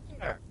the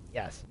winner.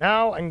 Yes.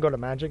 Now I can go to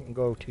magic and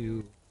go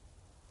to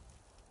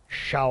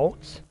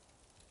shouts.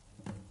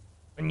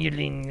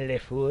 Unyling le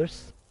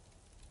force.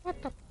 What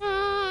the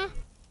fuck?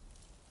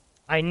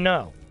 I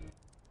know.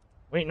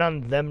 Waiting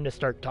on them to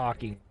start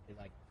talking. Be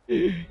like,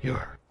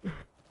 you're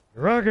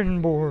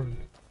Dragonborn.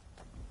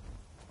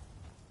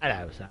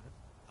 Hello, sir.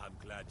 I'm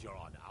glad you're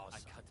on our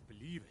side. I can't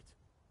believe it.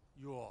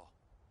 You're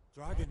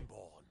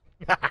Dragonborn.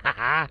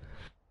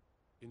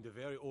 In the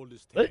very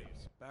oldest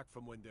tales, back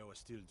from when there were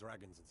still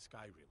dragons in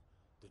Skyrim,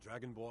 the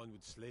Dragonborn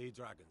would slay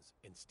dragons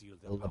and steal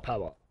their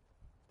power.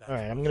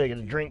 Alright, I'm gonna get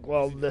a drink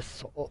while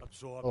this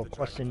little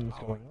question is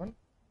going on.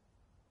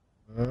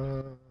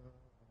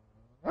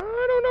 I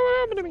don't know what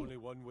happened to me. There's only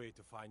one way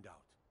to find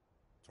out.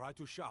 Try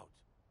to shout.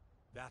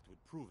 That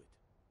would prove it.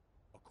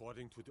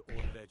 According to the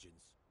old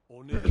legends,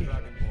 only the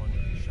Dragonborn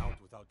can shout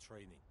without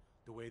training,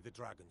 the way the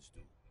dragons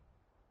do.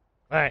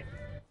 Alright.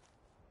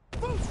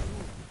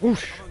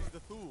 Whoosh!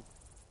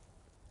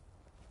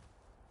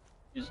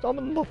 You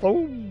summoned the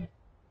fool.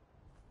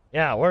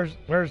 Yeah, where's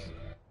where's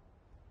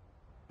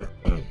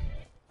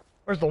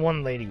the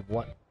one lady?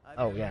 What?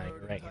 Oh yeah,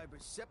 you're right.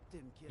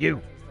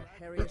 You. It's the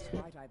hairiest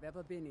fight I've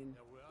ever been in,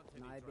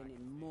 and I've been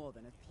in more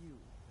than a few.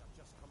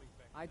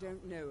 I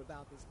don't know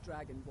about this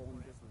Dragonborn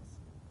business,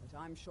 but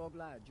I'm sure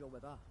glad you're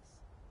with us.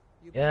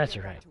 You Yeah, that's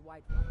get right. back to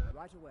Whiterun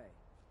right away.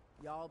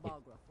 Jarl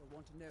Balgruuf will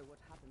want to know what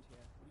happened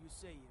here. What do you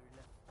say,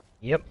 Irina?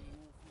 Yep.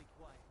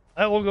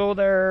 I will go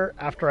there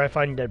after I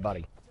find dead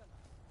body.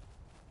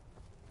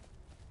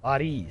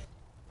 Bodies.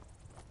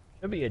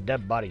 Should be a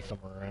dead body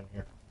somewhere around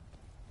here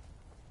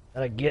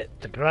that I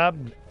get to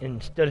grab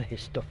and steal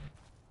his stuff.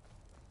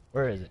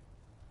 Where is it?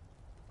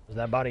 Is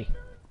that body?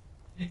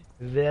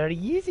 Very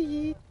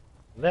easy.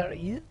 Very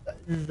easy.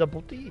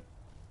 Zabuti.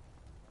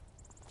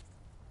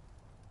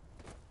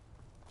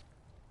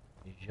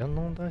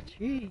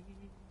 Janondachi.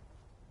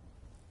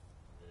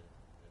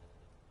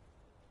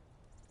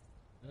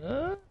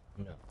 No.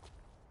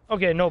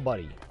 Okay,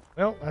 nobody.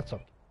 Well, that's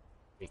okay.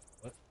 Wait,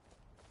 what?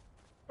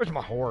 Where's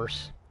my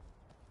horse?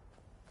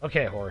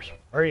 Okay, horse.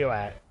 Where are you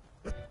at?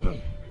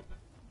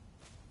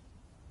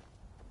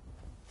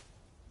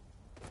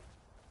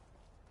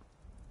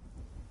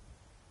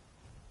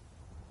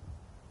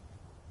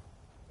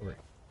 Over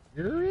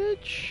here,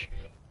 Rich?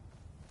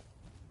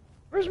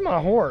 Where's my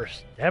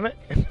horse? Damn it.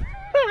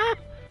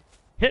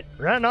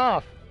 Run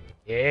off.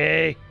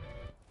 Yay.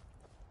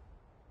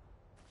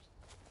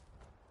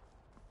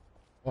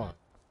 Come on.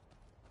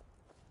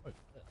 What's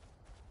this?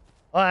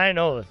 Oh, I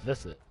know what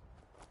this is.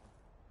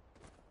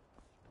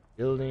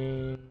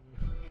 Building.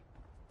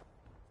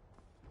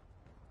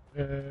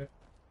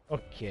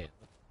 Okay.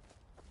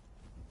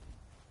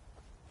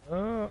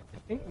 I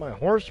think my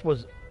horse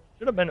should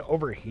have been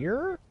over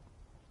here.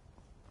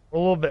 A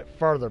little bit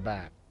farther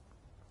back.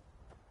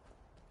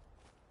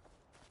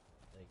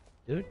 Like,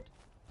 dude?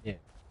 Yeah.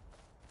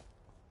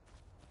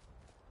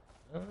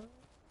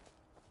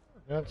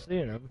 Not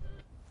seeing him.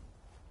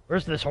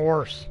 Where's this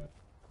horse?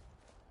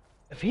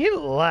 If he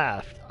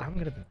left, I'm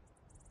gonna be...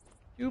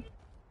 Shoop.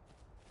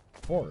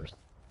 Horse.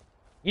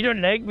 You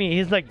don't like me?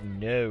 He's like,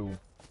 no.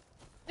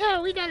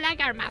 No, we don't like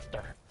our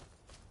master.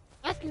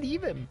 Let's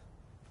leave him.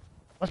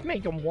 Let's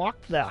make him walk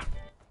there.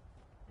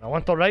 I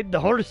want to ride the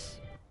horse.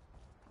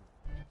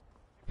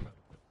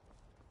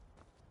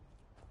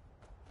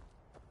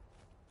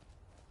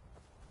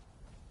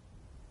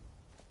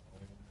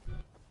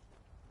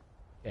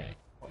 Okay.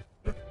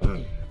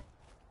 I'm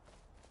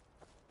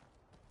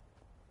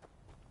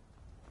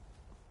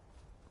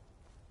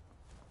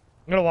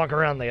gonna walk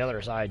around the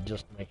other side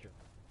just to make sure.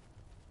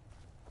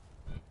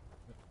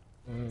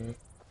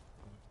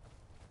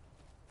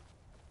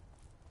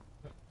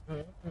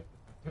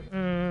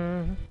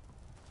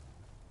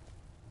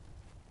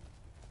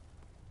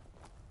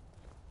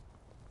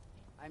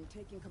 I'm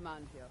taking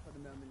command here for the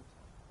moment.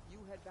 You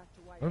head back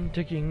to White. I'm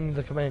taking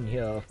the command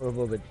here for a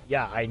little bit.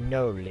 Yeah, I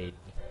know, lady.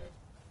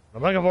 What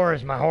I'm looking for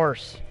is my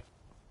horse.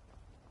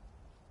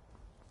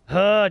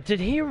 Did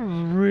he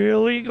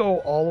really go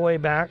all the way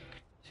back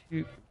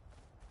to...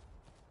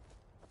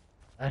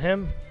 At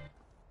him?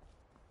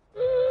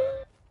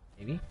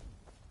 Maybe?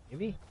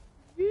 Maybe?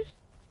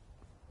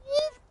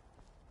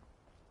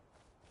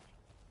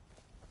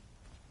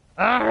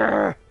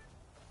 Arrgh!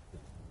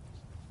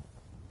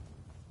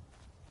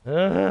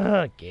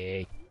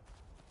 Okay.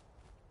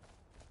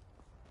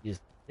 He's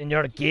in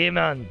your game,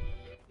 man.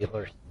 You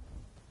horse.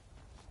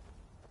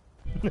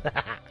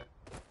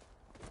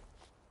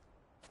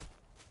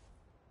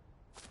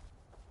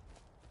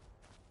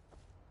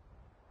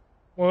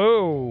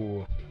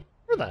 Whoa.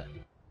 Where that?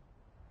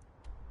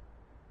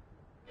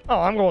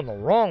 Oh, I'm going the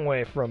wrong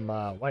way from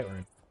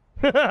Whiterun.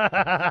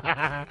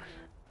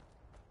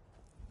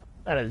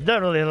 That is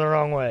definitely the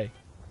wrong way.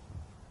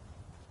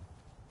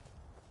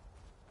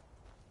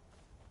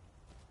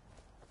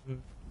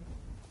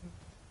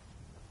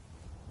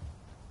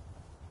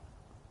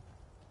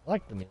 I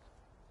like the music.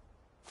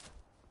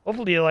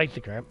 Hopefully you like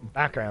the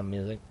background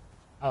music.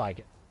 I like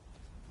it.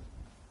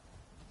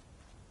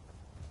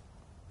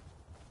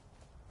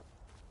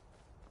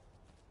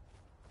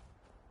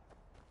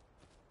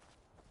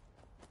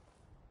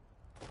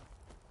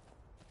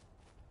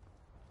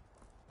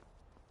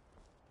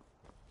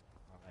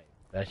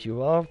 Bet you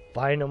will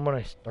find them when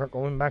I start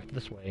going back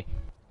this way.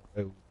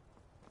 Oh.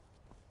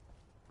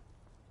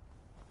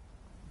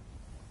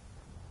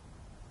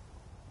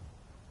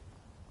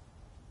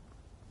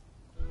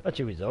 Bet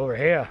you he's over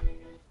here.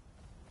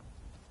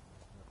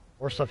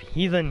 Horse of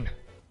heathen.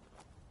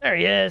 There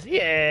he is.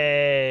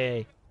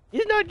 Yay!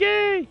 He's not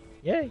gay.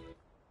 Yay!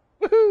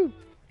 Woohoo!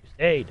 You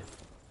stayed.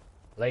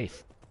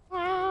 Place.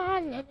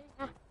 Run!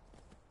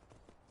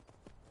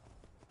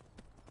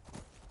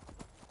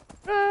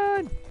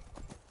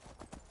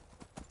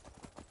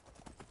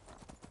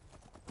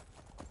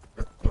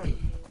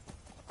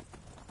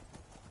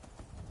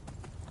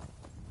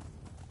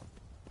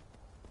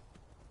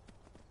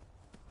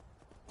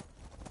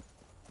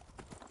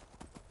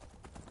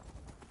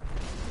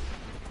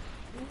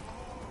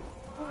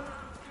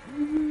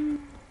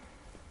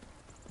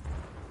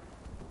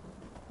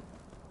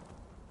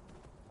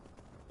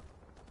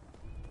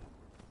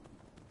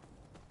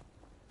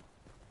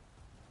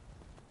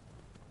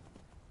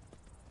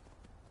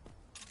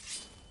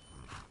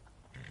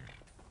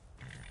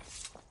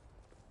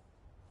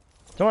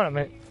 So what I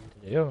meant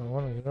to do, I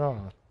want to get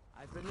off.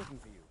 I've been looking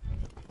for you.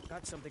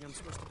 Got something I'm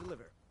supposed to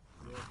deliver.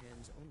 Your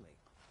hands only.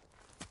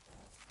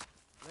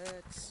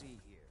 Let's see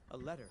here. A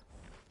letter.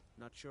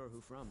 Not sure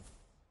who from.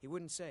 He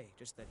wouldn't say,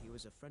 just that he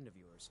was a friend of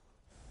yours.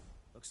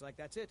 Looks like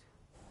that's it.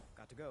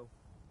 Got to go.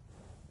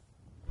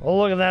 We'll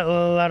look at that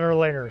letter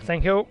later.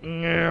 Thank you.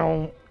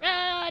 No.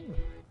 God.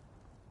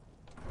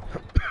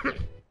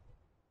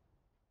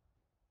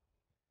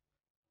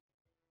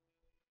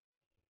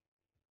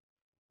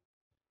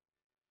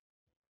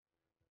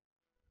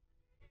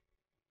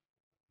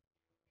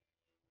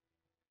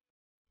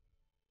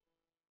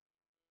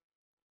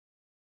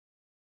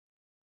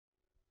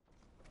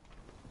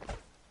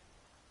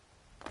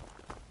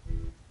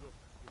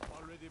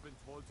 Been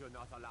told you're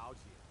not allowed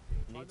here.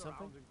 Need Turn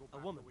something? around and go A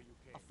back woman, the way you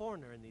came. a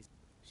foreigner in these.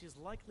 She's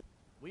likely.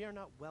 We are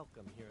not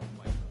welcome here in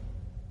Whiterun.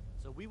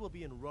 So we will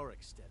be in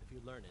Rorikstead if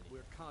you learn any.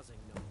 We're causing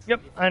no.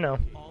 Yep, I know.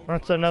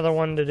 That's another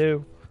one to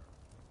do.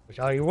 Which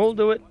I will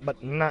do it,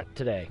 but not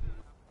today.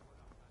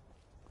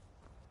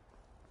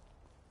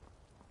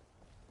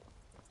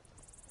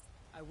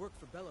 I work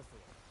for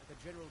Bellathor at the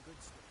general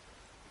goods store.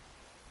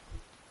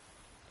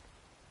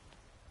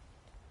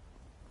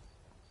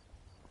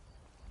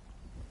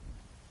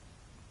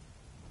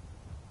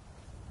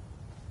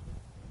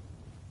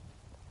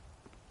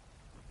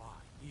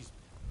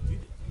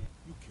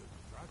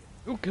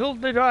 You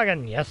killed the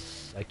dragon.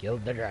 Yes, I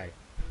killed the dragon.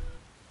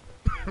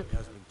 There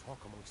has been talk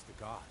amongst the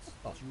guards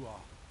that you are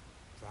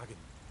dragon.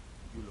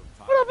 You look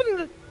tired. What happened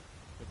to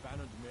the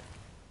bannered men?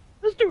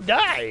 This dude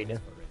died.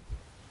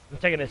 I'm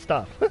taking his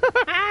stuff.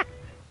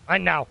 I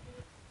know.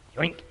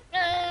 Yoink.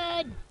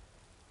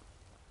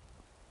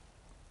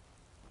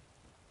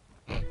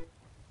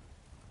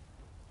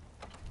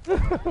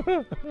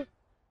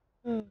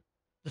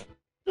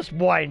 just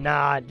why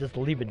not? Just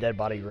leave a dead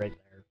body right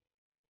there.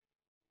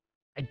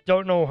 I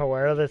don't know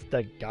where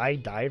the guy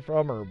died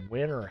from or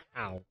when or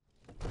how.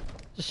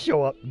 Just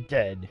show up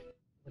dead.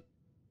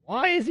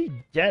 Why is he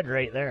dead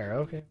right there?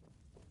 Okay.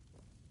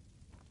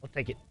 I'll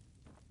take it.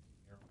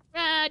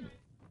 Red!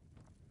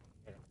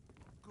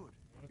 Good.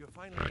 You're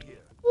finally here.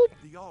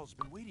 The Jarl's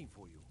been waiting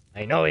for you.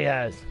 I know he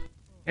has.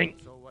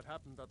 So what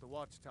happened at the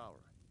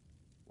watchtower?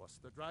 Was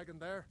the dragon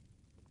there?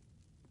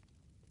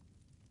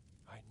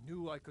 I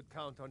knew I could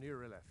count on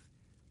Irileth,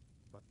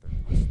 but there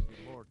must be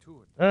more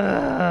to it.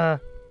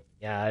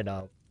 Yeah, I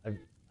know.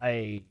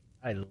 I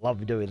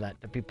love doing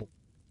that to people.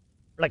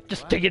 Like,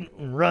 just take it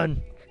and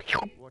run.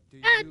 What do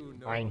you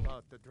know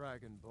about the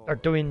Dragonborn?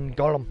 Start doing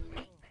Gollum.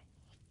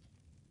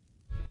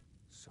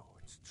 So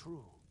it's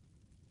true.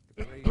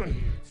 The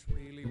Greybeards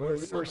really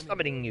We're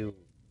summoning you.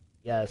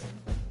 Yes.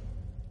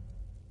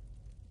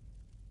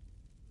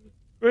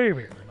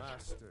 Greybeards.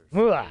 Masters,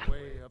 Moolah.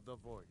 way of the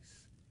voice.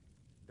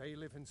 They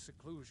live in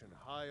seclusion,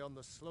 high on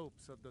the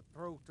slopes of the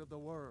throat of the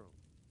world.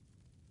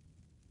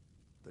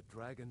 The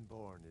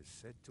Dragonborn is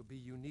said to be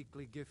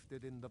uniquely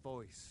gifted in the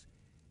voice,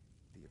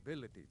 the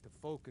ability to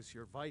focus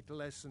your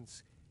vital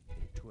essence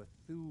into a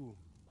thum,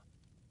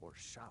 or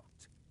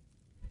shout.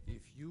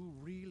 If you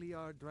really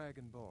are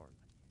Dragonborn,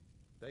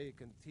 they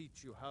can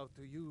teach you how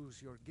to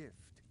use your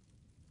gift.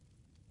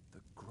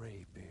 The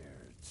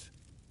Greybeards.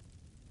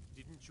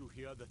 Didn't you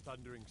hear the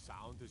thundering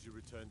sound as you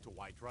returned to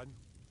Whiterun?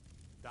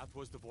 That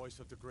was the voice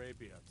of the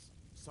Greybeards,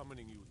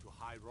 summoning you to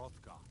High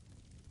Hrothgar.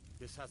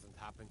 This hasn't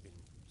happened in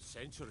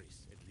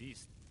centuries, at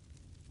least.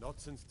 Not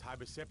since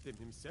Tiber Septim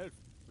himself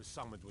was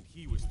summoned when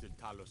he was still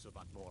Talos of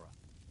Atmora.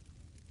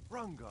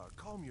 Rungar,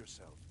 calm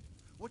yourself.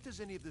 What does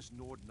any of this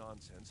Nord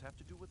nonsense have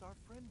to do with our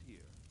friend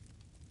here?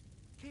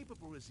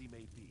 Capable as he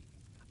may be,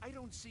 I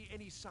don't see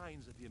any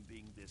signs of him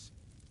being this,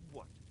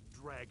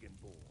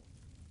 Dragonborn.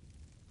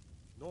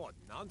 Nord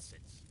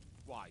nonsense?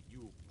 Why,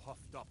 you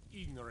puffed up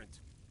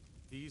ignorant.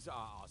 These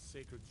are our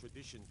sacred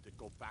traditions that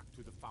go back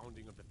to the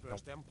founding of the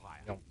First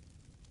Empire.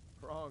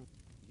 Wrong.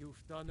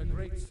 You've done a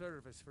great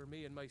service for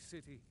me and my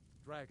city,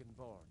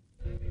 Dragonborn.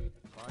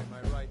 By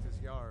my right as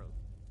Jarl,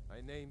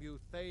 I name you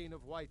Thane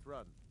of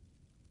Whiterun.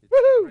 It's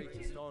the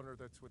greatest honor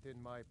that's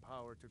within my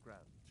power to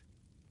grant.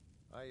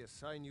 I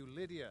assign you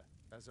Lydia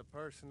as a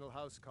personal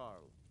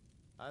housecarl,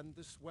 and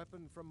this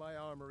weapon from my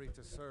armory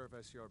to serve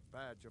as your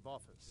badge of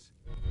office.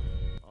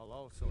 I'll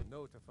also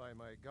notify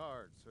my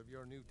guards of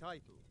your new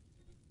title.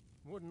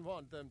 Wouldn't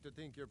want them to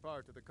think you're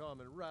part of the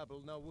common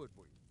rabble, now would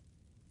we?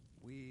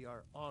 We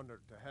are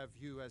honored to have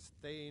you as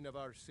Thane of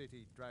our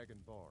city,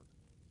 Dragonborn.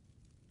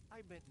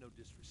 I meant no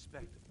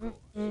disrespect, of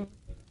course.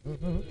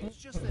 It's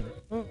just that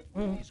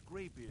these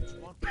Greybeards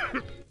want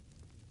me.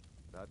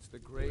 That's the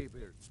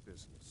Greybeards'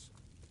 business,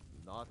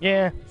 not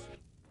Yeah. ours.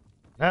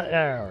 Not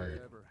ours.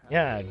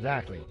 Yeah,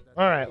 exactly.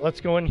 Alright, let's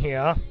go in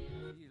here.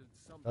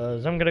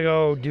 I'm gonna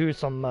go do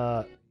some,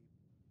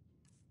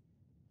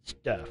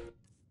 stuff.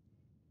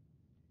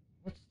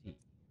 Let's see.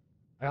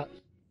 I got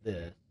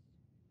this.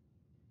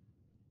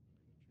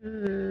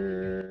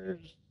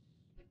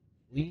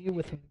 Flee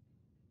with him.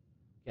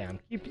 Yeah, I'm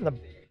keeping the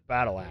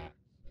battle axe.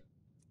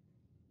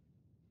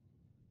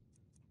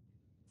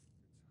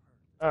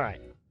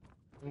 Alright.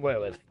 Wait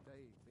with.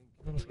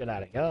 Let's get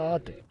out of here.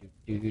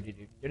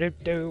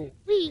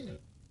 Whee!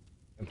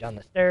 Come down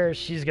the stairs.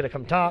 She's gonna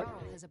come talk. The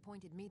Jarl has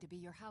appointed me to be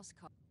your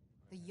housecarl.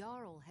 The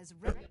Jarl has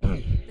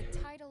the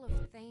title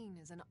of Thane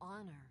is an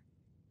honor.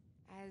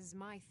 As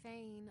my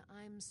Thane,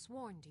 I'm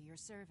sworn to your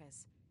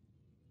service.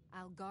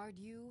 I'll guard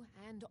you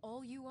and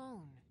all you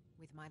own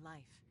with my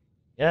life.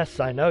 Yes,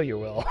 I know you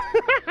will.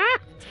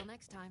 Until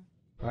next time.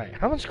 Alright,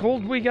 how much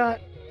gold we got?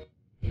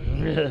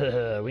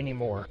 We need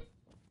more.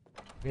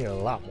 We need a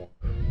lot more.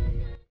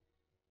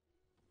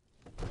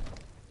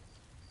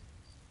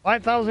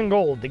 5,000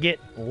 gold to get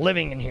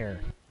living in here.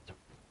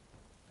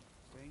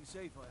 Staying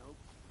safe, I hope.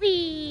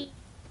 Whee!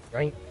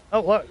 Drink.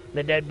 Oh, look,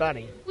 the dead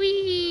body.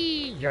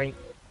 Whee! Drink.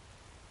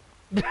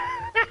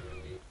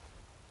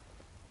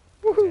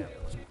 Woohoo!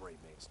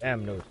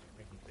 Damn those.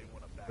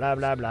 Blah,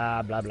 blah,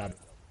 blah, blah, blah.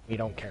 We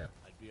don't care.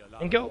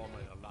 And go. A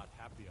lot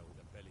happier with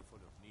a belly full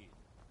of meat.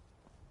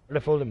 Belly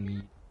full of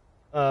meat.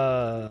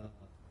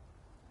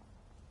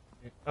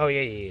 Oh,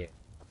 yeah.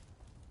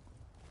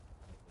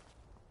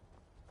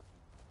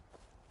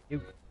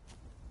 You.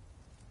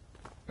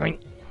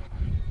 Right.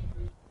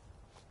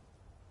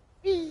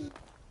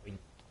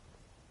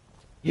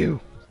 You.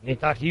 I need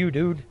to talk to you,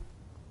 dude.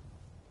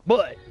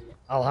 But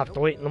I'll have to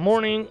wait in the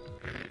morning.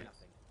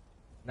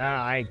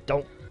 Nah, I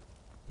don't.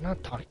 I'm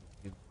not talking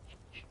to you.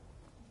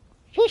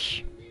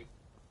 Shush.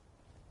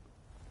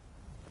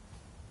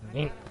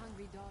 You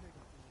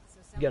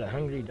got a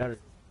hungry daughter.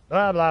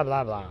 Blah, blah,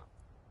 blah, blah.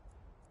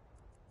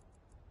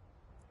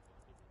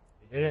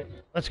 You did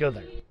it? Let's go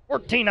there.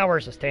 14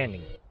 hours of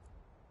standing.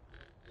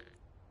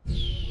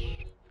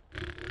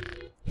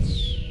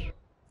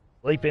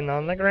 Sleeping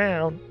on the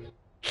ground.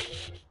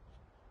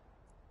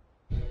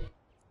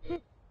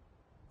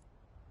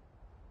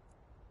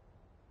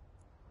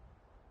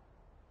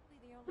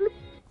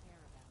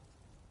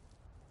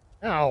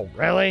 Oh,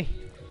 really?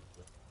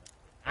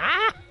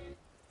 Ah!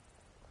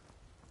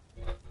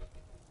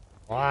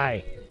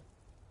 Why?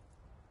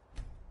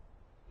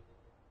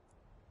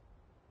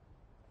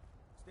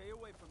 Stay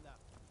away from that.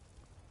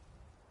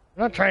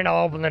 I'm not trying to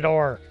open the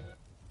door.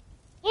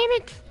 Damn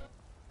it!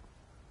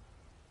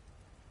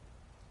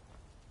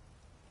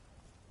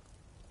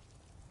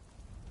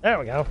 There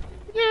we go.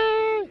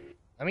 Yay!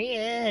 Let me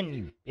in,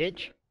 you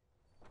bitch.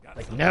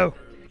 Like, no.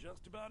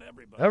 Just about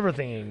everybody.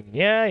 Everything.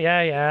 Yeah,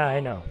 I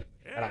know.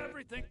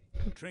 Everything.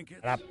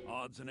 Trinkets,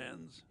 odds and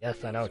ends.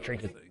 Yes, I know. Sort of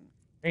Trinkets. thing.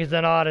 Trinkets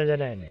and odds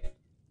and ends.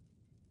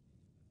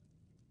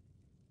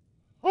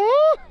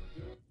 Oh!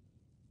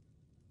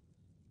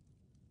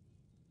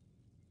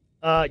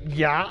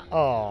 Yeah.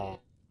 Oh.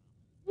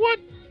 What?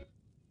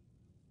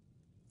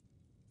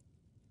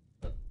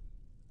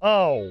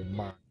 Oh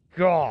my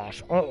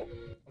gosh. Oh,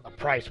 the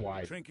price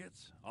wise.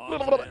 Trinkets,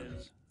 odds and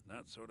ends,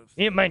 that sort of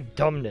thing. Eat my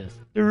dumbness.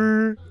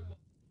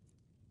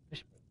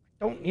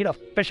 Don't need a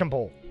fishing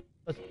pole.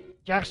 That's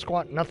jack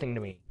squat nothing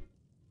to me.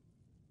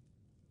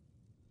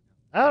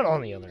 That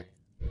on the other hand.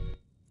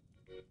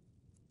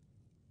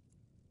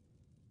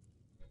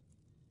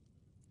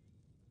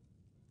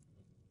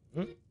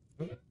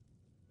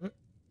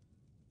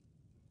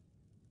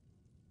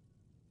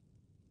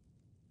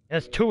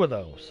 There's two of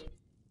those.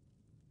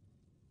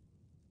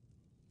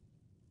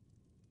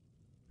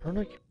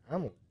 Nordic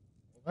ammo.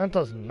 That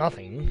does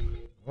nothing.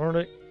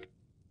 Nordic.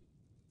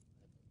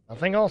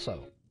 Nothing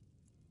also.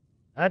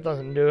 That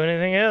doesn't do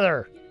anything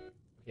either.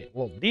 Okay,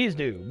 well, these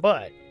do,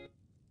 but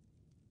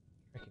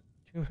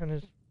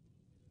 200.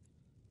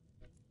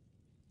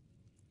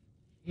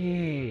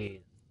 Jeez.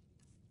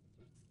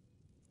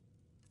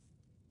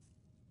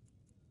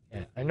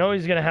 Yeah, I know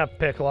he's gonna have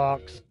pick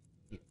locks.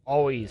 He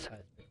always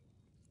has pick locks.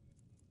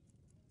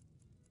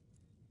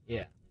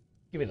 Yeah,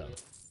 give me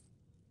those.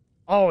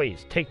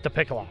 Always take the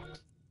pick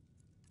locks.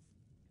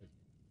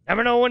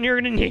 Never know when you're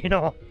gonna need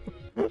them.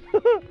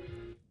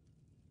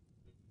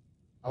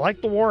 I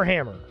like the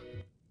Warhammer.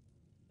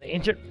 The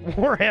ancient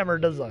Warhammer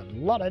does a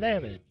lot of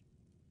damage.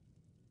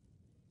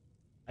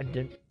 I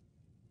didn't.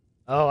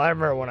 Oh, I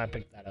remember when I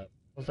picked that up.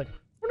 I was like,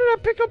 when did I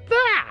pick up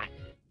that?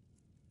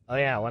 Oh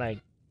yeah, when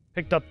I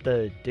picked up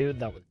the dude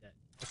that was dead.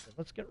 Okay,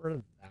 let's get rid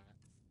of that.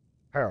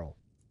 Apparel.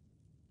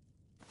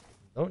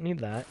 Don't need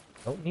that.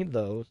 Don't need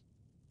those.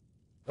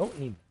 Don't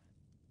need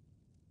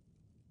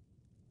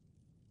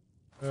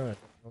that.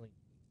 Don't really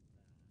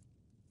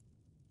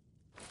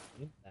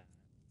need that.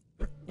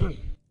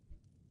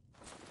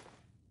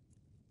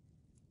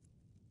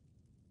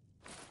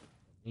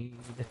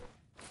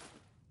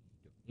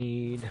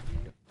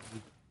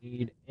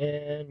 Need,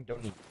 and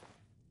don't need.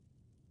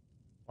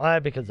 Why?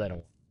 Because I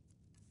don't.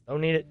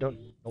 Don't need it. Don't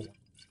want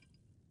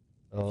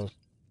those.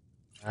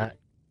 That.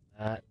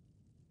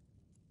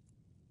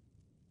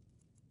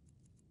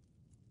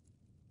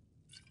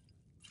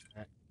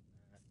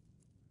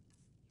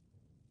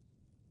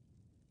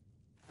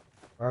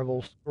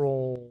 Marble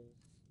scrolls,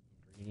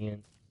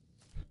 ingredients.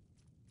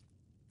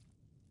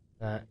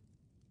 That.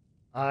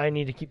 I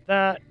need to keep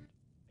that.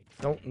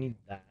 I don't need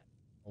that.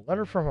 A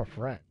letter from a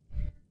friend.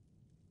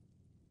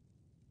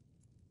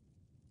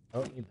 I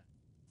don't need that.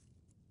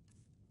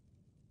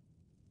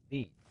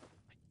 These.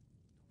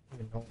 I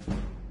don't even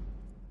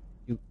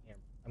know.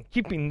 I'm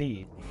keeping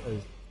these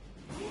because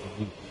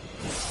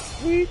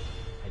sweet.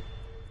 I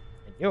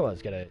knew I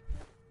was gonna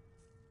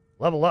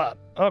level up.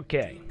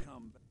 Okay.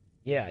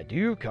 Yeah,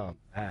 do come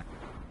back.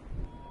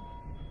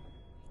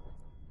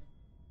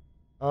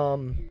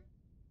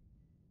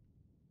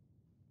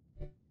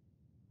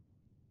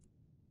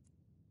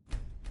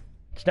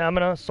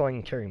 Stamina, so I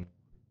can carry more.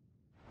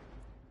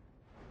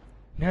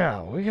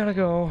 Now, we gotta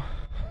go.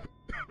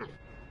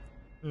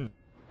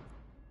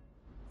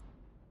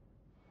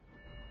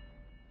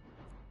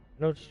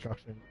 No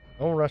destruction,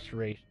 no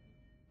restoration.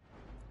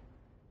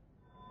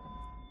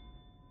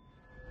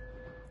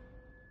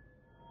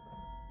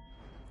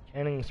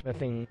 Canning,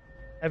 smithing,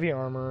 heavy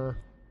armor,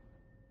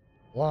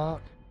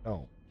 block,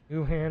 no,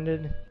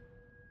 two-handed,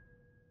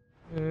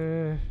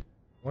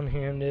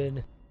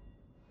 one-handed,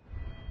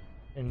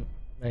 and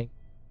like,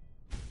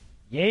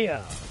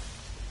 yeah.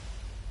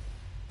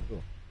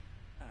 Cool.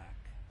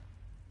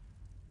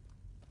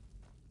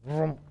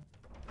 Yeah,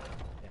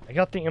 I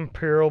got the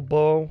Imperial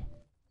bow.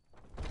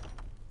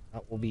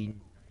 That will be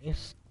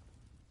nice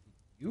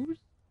to use.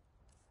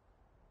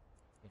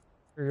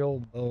 Imperial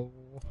bow.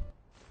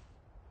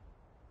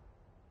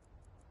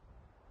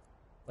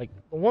 Like,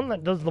 the one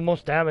that does the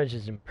most damage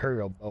is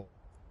Imperial bow.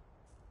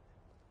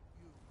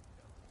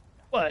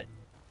 But,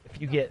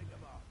 if you get...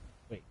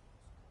 Wait,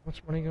 how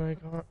much money do I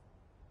got?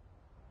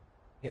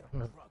 Get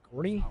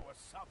 140?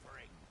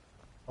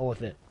 Oh,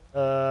 with it.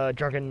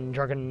 Drunken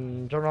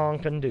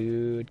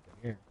dude. Come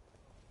here.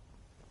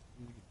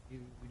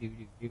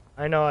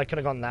 I know, I could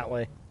have gone that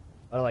way.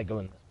 But I like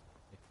going this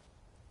way.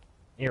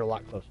 You're a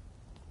lot closer.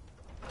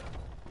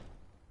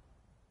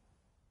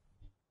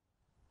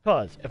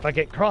 Cause if I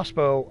get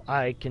crossbow,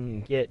 I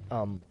can get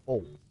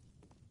bolt.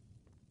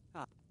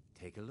 Ah,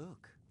 take a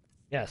look.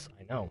 Yes,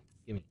 I know.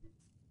 Give me.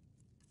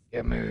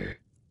 Give me.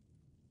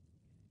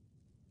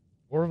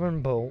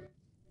 Dwarven bolt.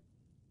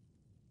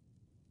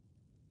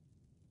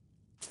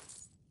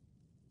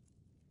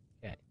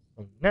 Okay,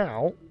 so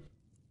now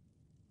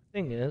the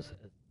thing is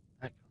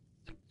I got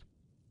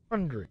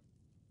 600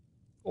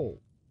 gold.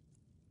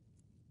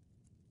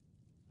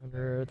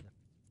 100,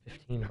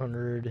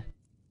 1500,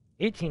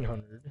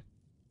 1800.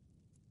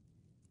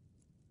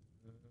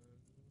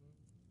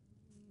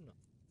 No.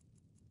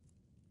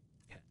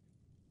 Okay.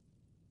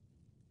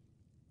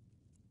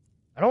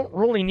 I don't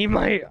really need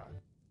my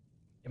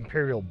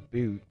Imperial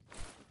boot,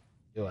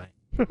 do I?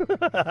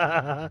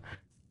 I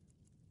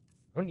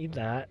don't need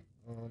that.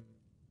 I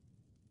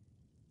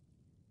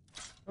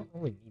don't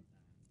really need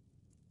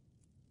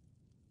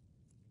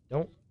that.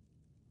 Don't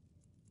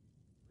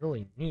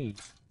really need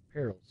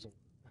Imperial sword.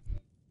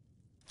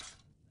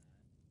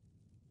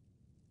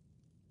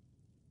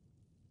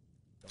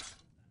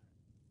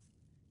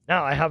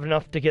 Now I have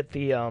enough to get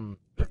the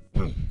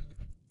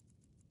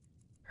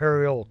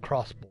Imperial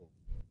crossbow.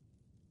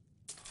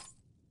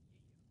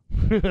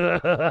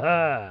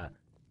 There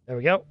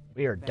we go.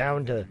 We are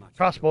down to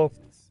crossbow.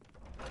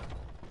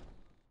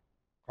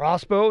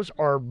 Crossbows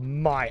are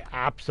my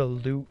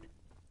absolute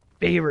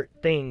favorite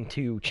thing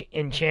to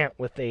enchant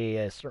with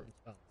a certain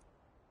spell.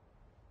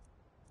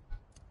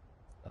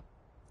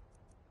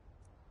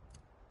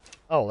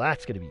 Oh,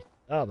 that's gonna be.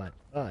 Oh my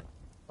god.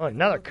 Oh,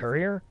 another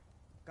courier?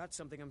 Got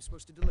something I'm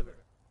supposed to deliver.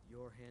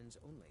 Your hands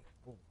only.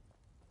 Oh.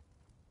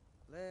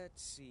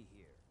 Let's see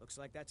here. Looks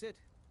like that's it.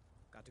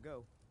 Got to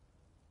go.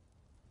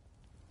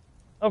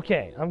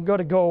 Okay, I'm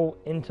gonna go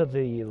into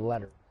the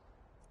letter.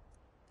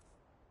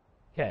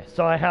 Okay,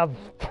 so I have.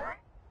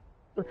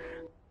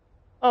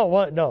 Oh,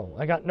 what? No,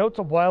 I got notes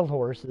of wild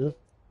horses,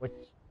 which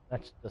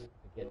that's just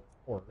to get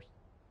horse.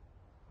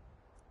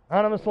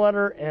 Anonymous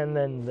letter, and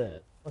then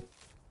this.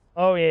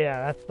 Oh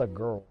yeah, that's the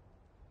girl.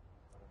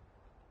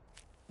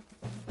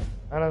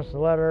 Anonymous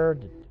letter,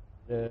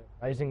 the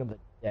Rising of the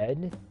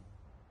Dead.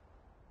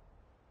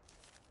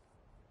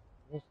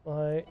 Looks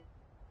like.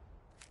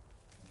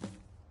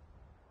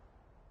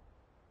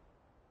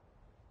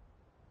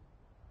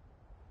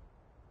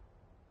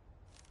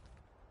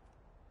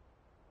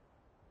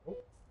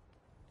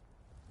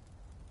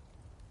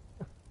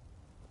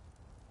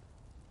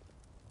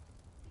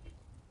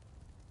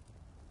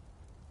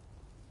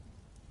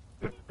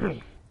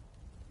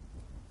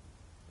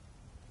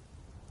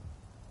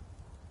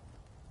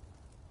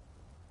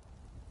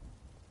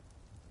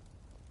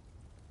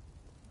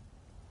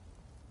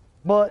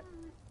 But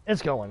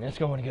it's going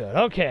good.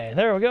 Okay,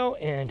 there we go.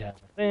 And that's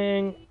the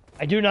thing.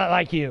 I do not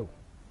like you.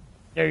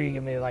 There you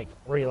give me like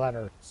 3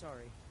 letters.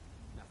 Sorry.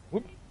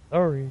 Whoop,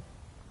 sorry.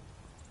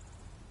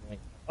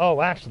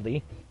 Oh,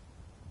 actually.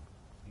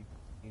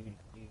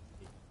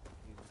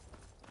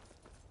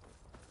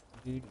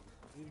 And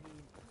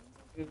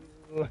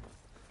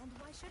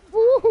why shouldn't I?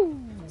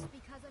 Just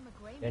because I'm a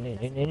gray man.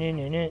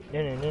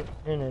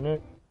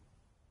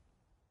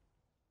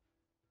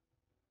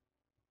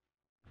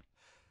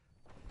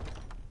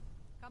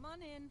 Come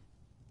on in.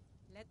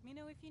 Let me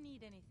know if you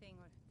need anything,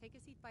 or take a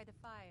seat by the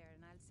fire,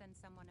 and I'll send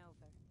someone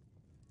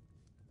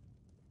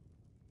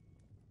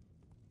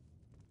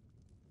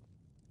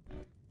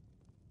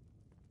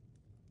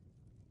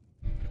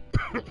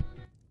over.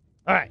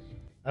 Alright.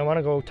 I want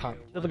to go talk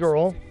to the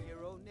girl.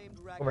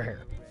 Over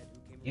here.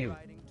 You.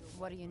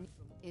 What do you need?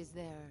 Is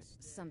there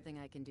something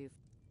I can do?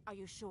 Are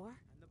you sure?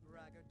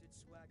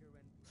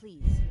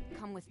 Please,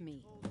 come with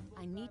me.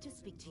 I need to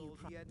speak to you.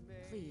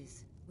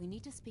 Please, we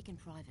need to speak in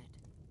private.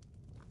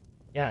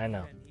 Yeah, I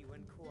know. Then he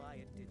went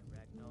quiet, did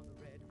Ragnar the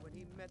Red, when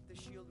he met the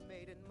shield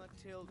maiden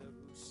Matilda,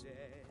 who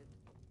said,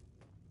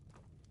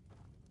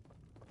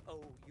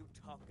 "Oh, you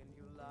talk and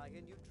you lie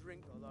and you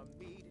drink all our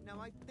mead. Now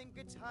I think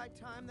it's high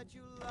time that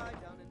you lie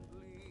down and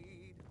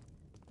bleed."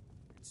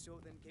 And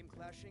so then came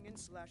clashing and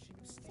slashing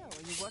of steel. So,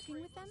 are you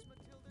working with them?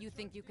 You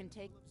think you can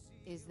take...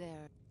 Is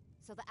there...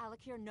 So the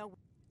Alakir know...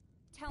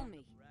 Tell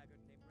me.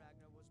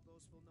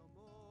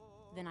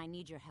 Then I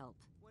need your help,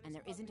 and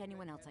there isn't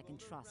anyone else I can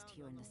trust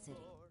here in the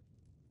city.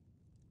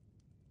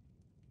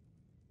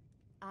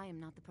 I am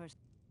not the person.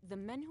 The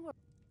men who are...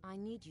 I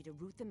need you to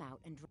root them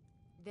out and...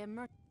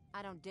 They're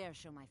I don't dare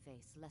show my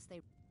face, lest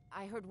they...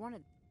 I heard one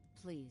of...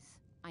 Please,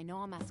 I know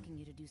I'm asking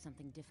you to do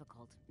something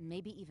difficult,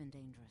 maybe even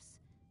dangerous.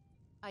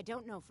 I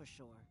don't know for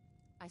sure.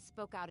 I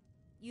spoke out...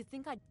 You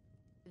think I'd...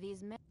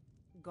 These men...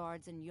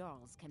 Guards and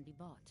Jarls can be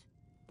bought.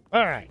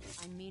 Alright.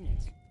 I mean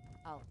it.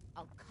 I'll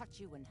cut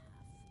you in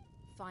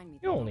half. Find me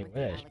the You only moment the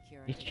wish.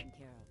 Alakir are taken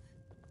care of.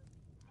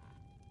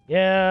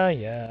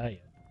 Yeah.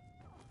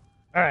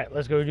 Alright,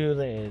 let's go do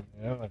the...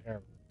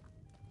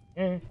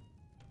 Get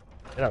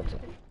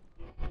outside.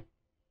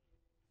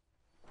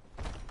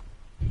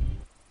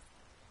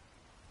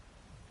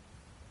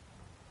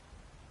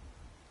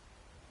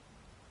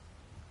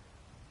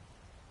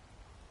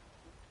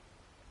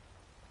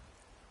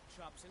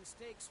 Chops and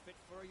steaks fit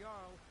for a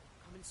Jarl.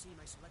 Come and see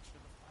my selection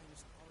of the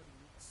finest quality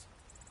meats.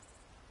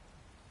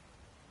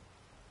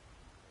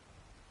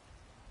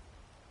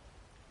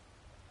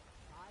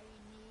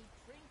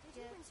 Did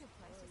you rinse your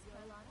prices,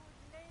 Carlotta?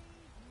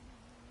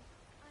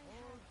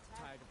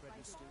 Tired of bread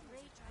and stew?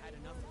 Had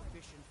enough of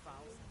fish and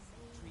fowl?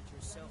 Treat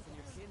yourself and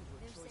your kin to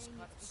a choice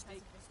cut of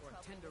steak or a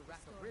tender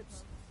rack of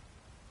ribs.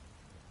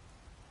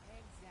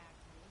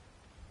 Exactly.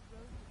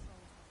 Road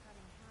patrols were cut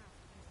in half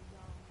because the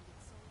Jarl needed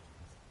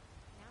soldiers.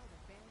 Now the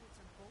bandits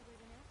are bolder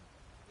than ever.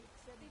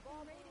 They've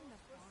been raiding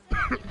the farms.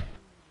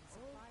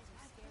 Supplies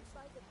are scarce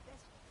by the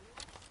best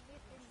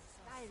blacksmith in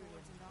Skyrim.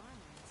 Swords and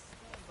armor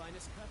instead.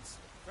 Finest cuts,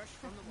 fresh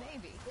from the wild.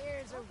 Maybe.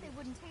 There's a they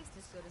wouldn't taste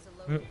as good as a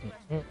local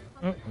restaurant.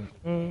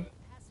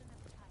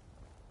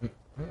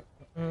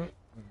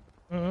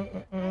 I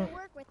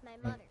work with my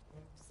mother.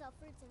 Sell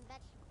fruits and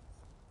vegetables.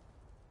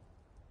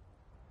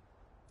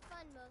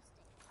 Fun most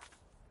days.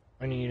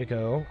 I need to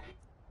go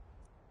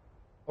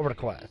over to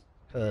quest,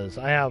 because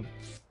I have...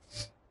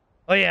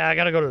 Oh yeah, I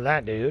gotta go to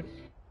that dude.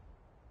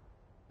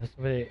 This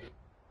be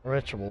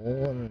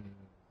ritual and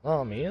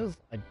zombies.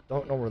 I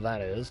don't know where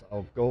that is.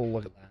 I'll go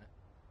look at that.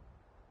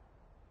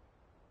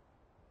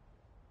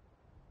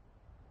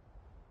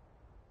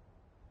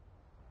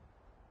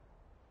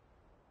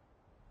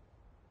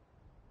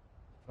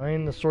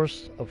 Find the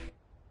source of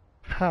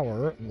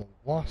power in the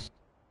lost.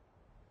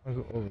 I'll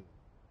go over.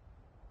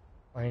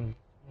 Find.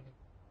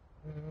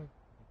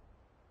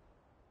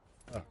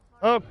 Oh.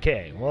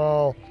 Okay,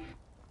 well,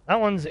 that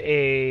one's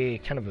a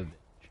kind of a bitch.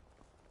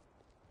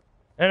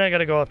 And I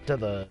gotta go up to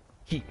the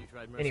keep.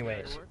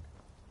 Anyways.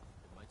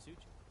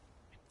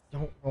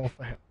 Don't know if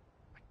I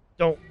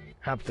don't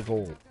have the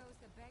gold.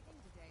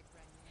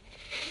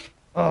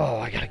 Oh,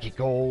 I gotta get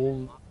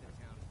gold.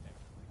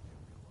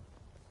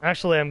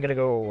 Actually, I'm gonna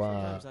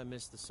go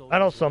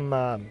battle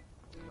some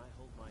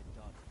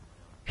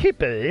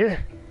people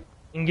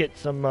and get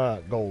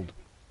some gold.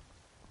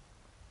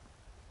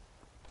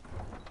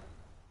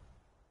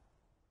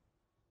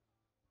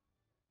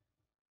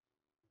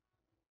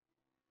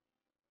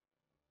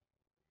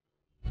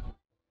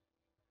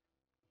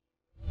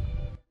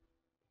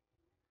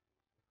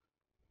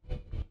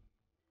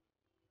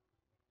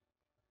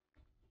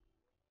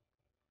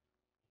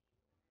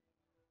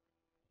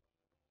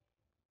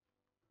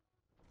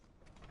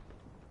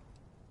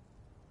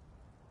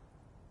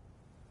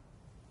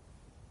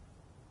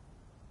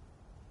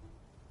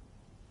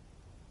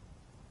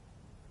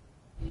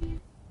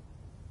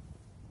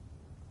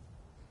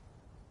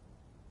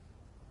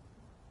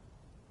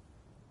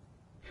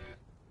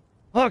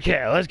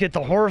 Okay, let's get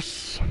the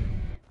horse. And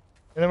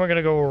then we're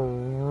gonna go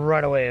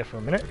right away for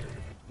a minute.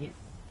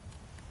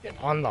 Get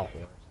on the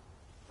horse.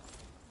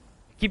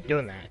 Keep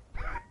doing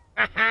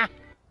that.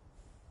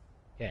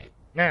 Okay,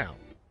 now.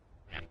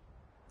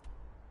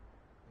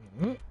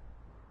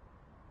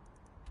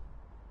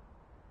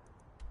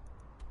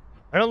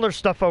 I know there's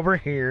stuff over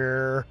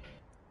here.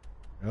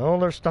 I know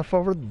there's stuff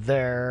over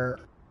there.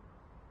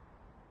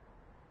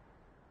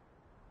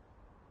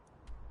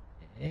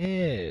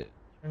 Ew.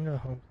 Turn to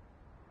home.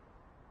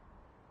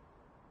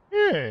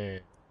 We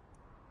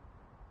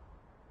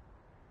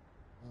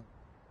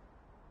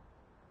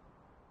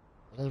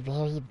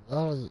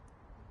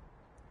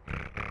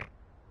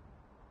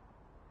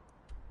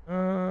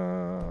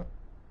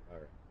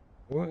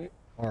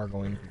are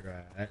going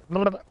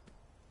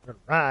to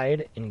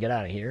ride and get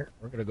out of here.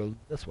 We're gonna go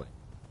this way.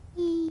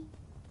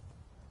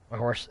 My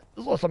horse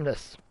is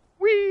awesomeness.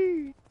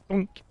 Whee!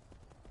 Dunk.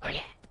 Oh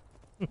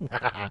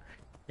yeah.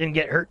 Didn't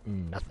get hurt.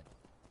 Nothing.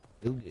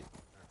 Feel good.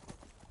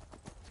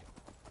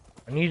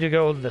 I need to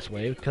go this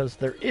way because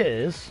there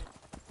is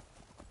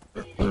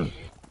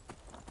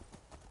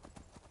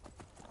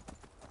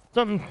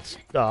some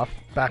stuff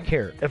back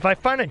here. If I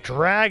find a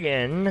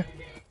dragon,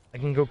 I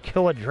can go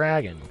kill a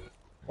dragon.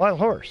 Wild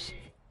horse.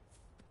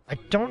 I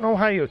don't know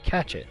how you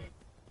catch it.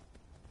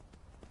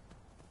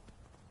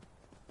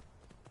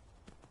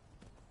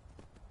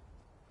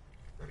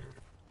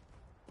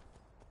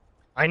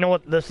 I know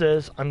what this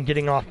is. I'm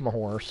getting off my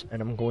horse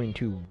and I'm going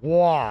to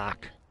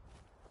walk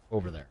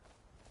over there.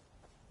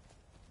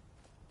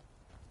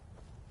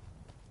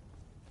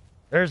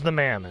 There's the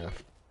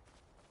mammoth.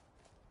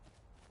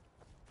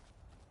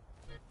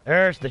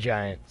 There's the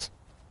giants.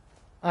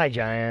 Hi,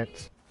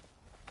 giants.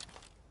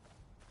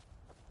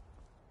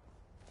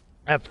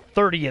 I have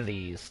 30 of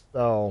these,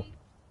 so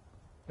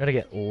I'm gonna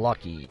get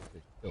lucky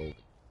to kill the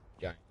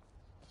giants.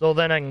 So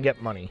then I can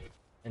get money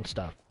and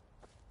stuff.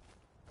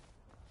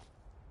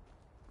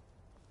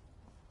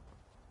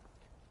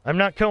 I'm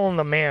not killing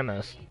the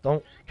mammoths.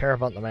 Don't care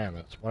about the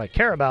mammoths. What I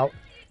care about,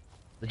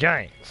 the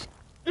giants.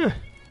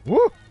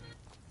 Woo!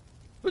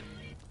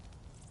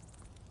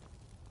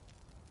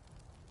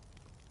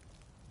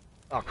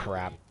 Oh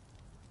crap.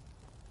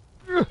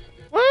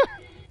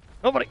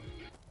 Nobody.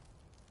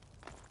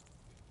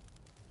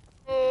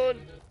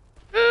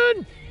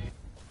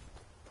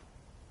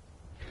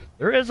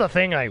 There is a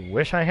thing I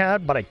wish I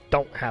had, but I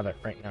don't have it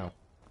right now.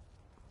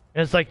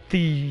 It's like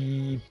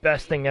the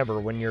best thing ever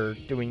when you're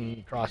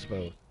doing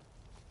crossbows.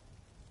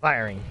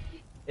 Firing.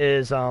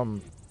 is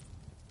a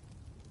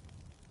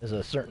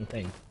certain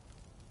thing.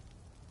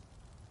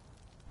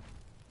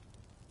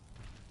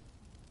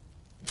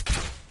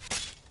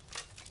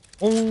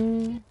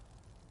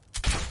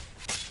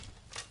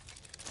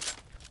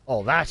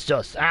 Oh, that's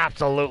just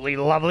absolutely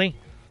lovely.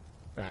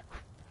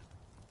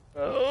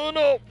 Oh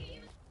no!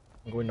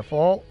 I'm going to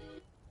fall.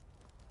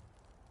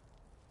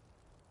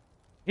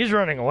 He's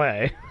running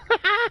away.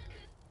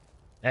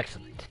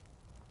 Excellent.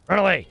 Run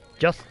away!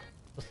 Just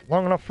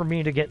long enough for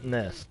me to get in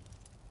this.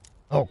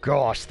 Oh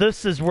gosh,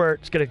 this is where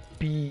it's gonna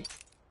be...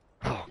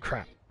 Oh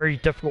crap. Very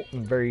difficult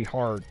and very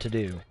hard to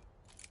do.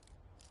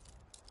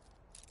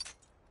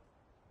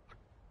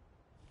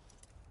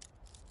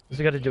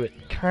 You gotta do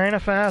it kinda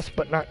fast,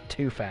 but not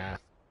too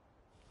fast.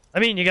 I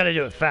mean, you gotta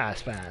do it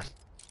fast.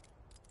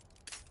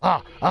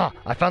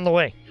 I found the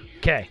way.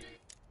 Okay.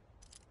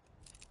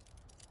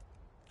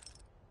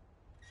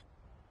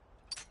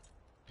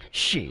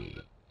 Shit.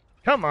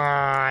 Come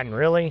on,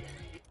 really?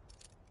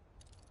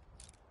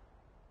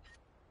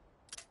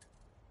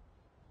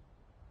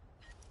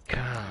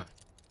 God.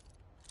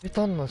 Get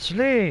on the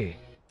sleigh.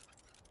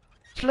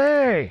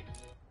 Sleigh!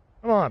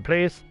 Come on,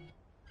 please.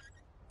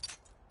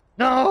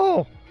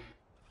 No!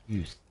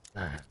 You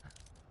son.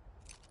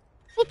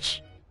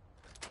 Ouch!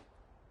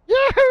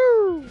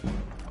 Yahoo!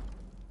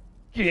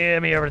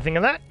 Give me everything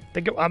of that.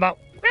 I'm out.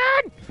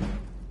 Run!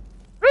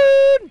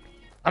 Run!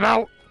 I'm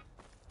out.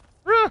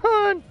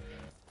 Run!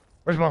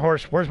 Where's my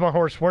horse? Where's my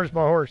horse? Where's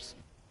my horse?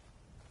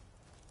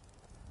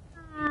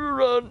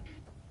 Run!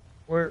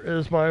 Where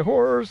is my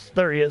horse?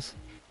 There he is.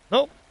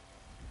 Nope.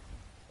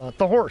 Not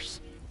the horse.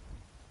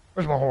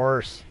 Where's my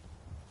horse?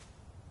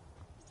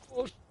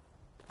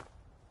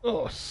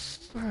 Oh,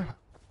 son.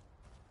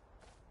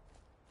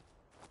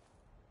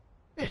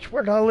 Bitch,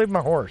 where did I leave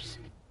my horse?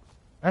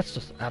 That's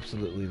just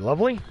absolutely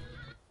lovely.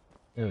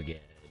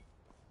 Okay.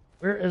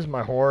 Where is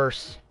my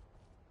horse?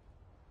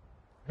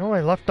 I know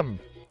I left him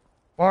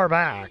far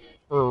back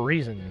for a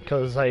reason,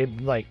 because I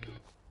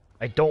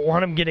don't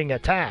want him getting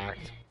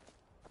attacked.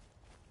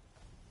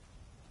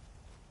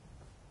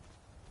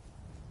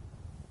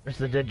 Where's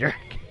the dead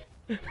dragon?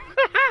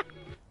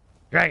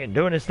 Dragon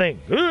doing his thing.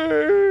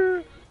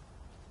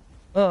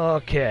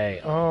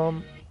 Okay,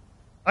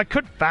 I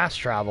could fast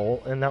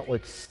travel, and that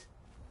would...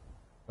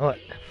 What?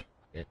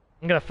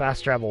 I'm gonna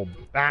fast travel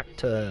back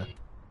to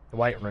the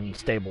Whiterun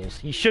stables.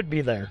 He should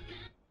be there.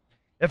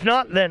 If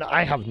not, then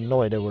I have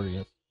no idea where he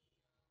is.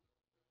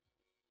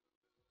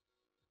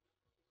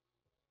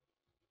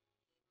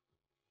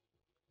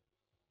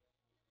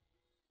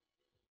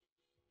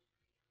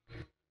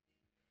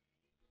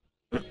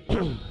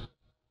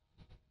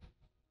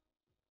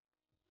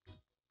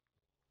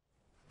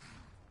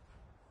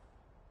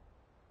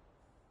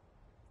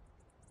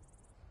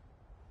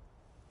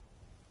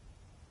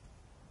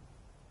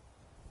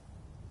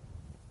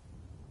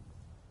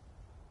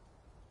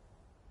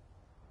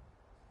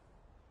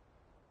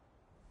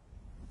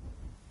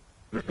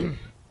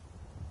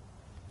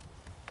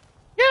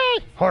 Yay!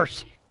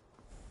 Horse!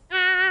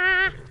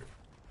 Ah!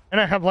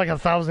 And I have like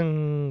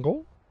 1,000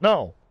 gold?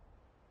 No.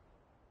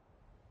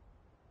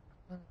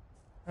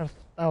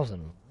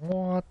 1,000.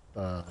 What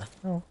the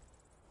hell?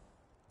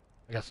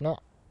 I guess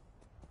not.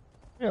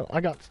 Yeah,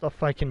 I got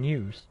stuff I can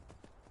use.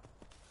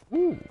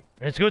 Ooh,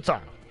 it's a good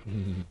sign.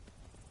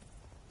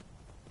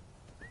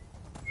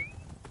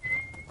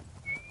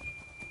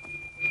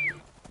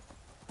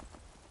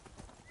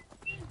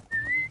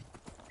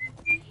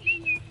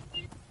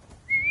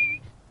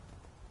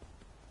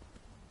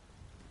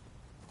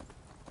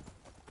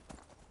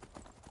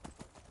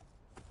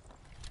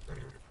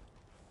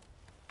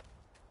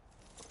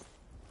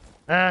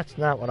 That's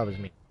not what I was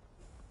meaning.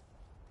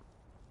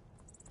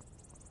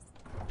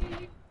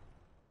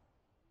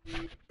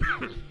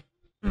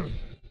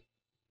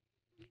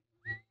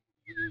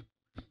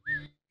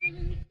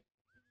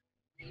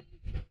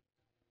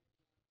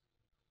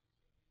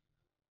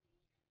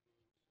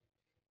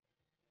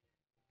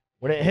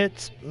 When it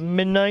hits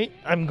midnight,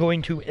 I'm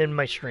going to end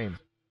my stream.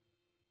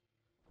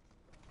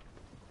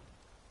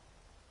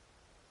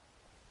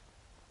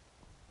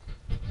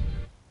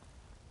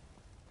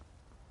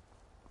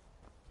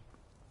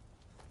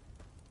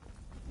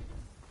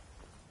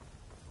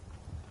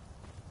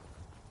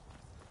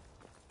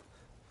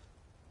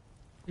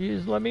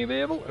 Please let me be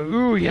able.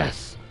 Ooh,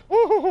 yes.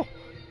 Ooh,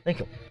 thank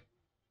you.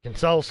 Can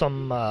sell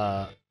some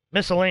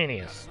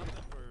miscellaneous. Something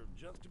for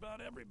just about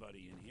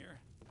everybody in here.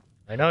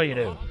 I know you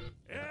do.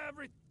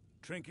 Every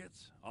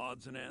trinkets,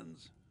 odds and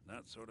ends,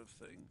 that sort of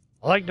thing.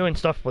 I like doing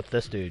stuff with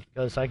this dude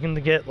because I can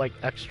get like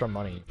extra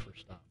money for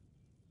stuff.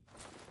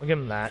 I'll give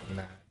him that and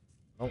that.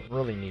 I don't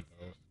really need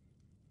those.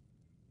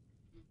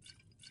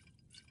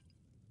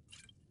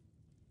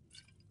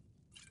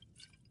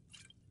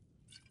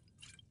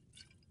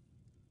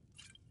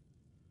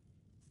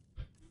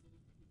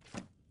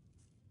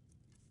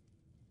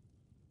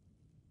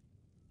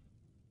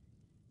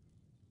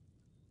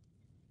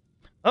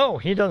 Oh,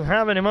 he doesn't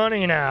have any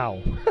money now.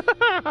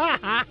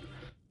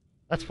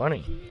 That's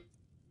funny.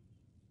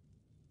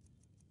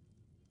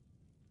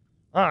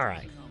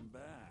 Alright.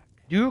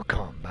 do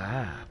come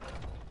back.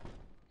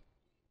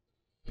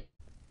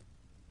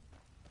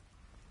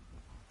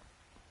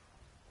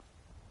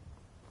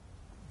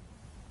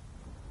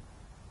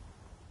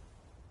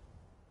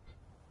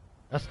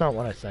 That's not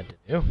what I said to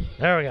do.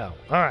 There we go.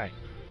 Alright.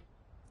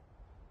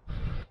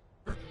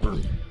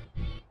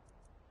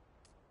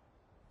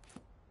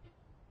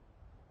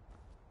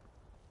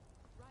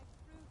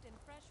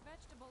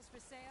 For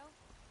sale?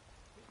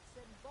 Bits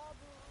and baubles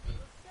for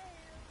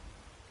sale.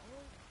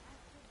 All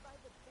crafted by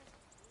the best.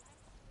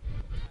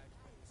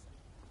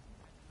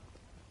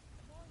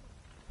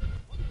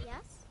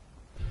 Yes?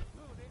 Do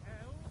the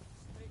elves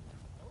make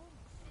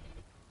homes?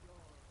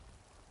 Your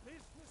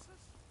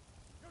businesses?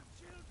 Your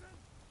children?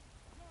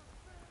 Your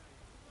very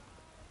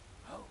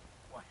Oh,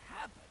 what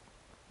happened?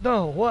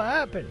 No, what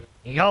happened?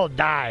 He all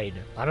died.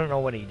 I don't know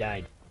what he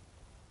died.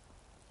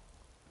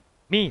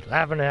 Me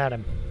laughing at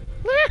him.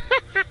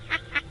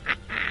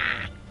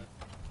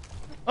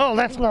 Oh,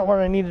 that's not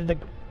where I needed to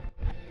go.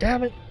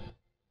 Damn it.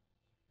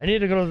 I need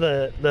to go to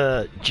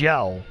the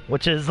gel,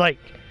 which is like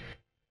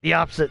the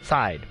opposite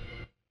side.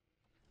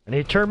 I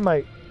need to turn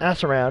my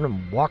ass around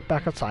and walk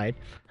back outside.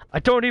 I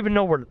don't even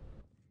know where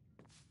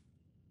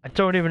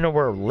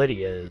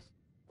Lydia is.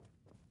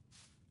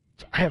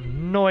 I have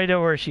no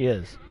idea where she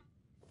is.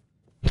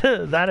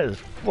 That is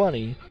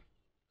funny.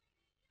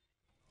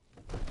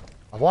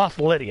 I lost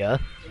Lydia.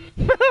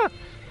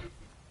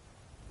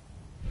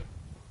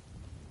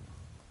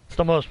 It's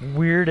the most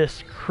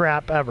weirdest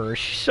crap ever.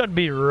 She should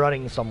be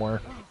running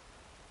somewhere.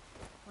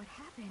 What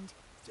happened?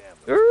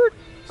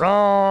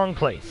 Wrong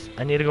place.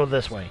 I need to go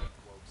this way.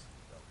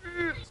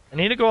 I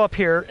need to go up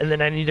here, and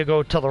then I need to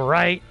go to the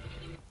right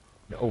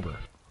and over.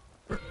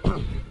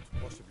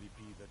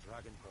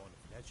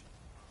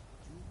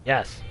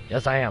 Yes.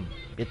 Yes, I am,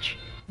 bitch.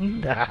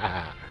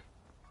 I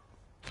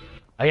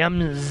am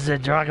the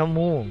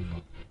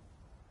Dragonborn.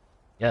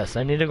 Yes,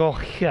 I need to go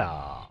here.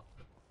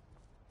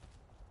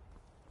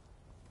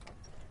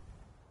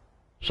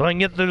 So I can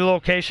get to the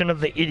location of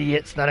the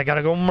idiots that I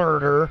gotta go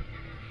murder.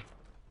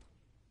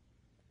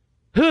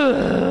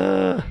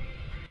 Storm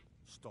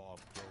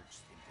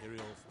cloaks,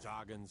 Imperials,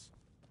 Jargons.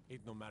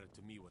 Ain't no matter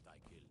to me what I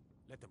kill.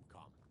 Let them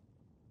come.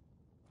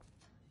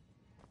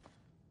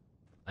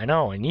 I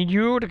know, I need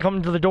you to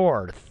come to the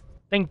door.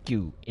 Thank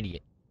you,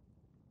 idiot.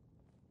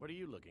 What are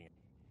you looking at?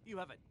 You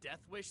have a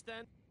death wish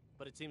then?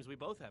 But it seems we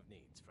both have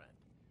needs, friend.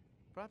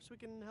 Perhaps we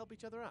can help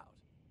each other out.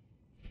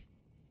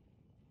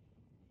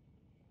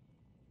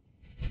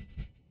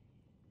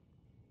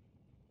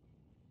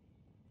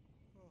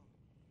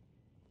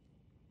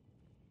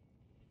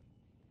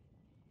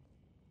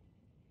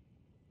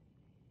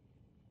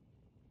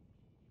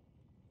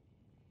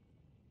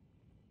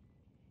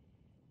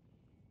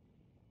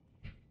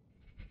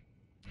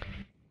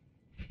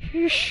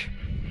 Yeesh.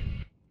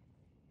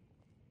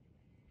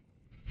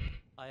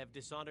 I have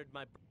dishonored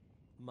my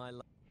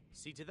life.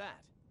 See to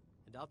that,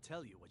 and I'll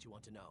tell you what you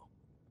want to know.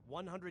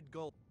 100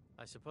 gold.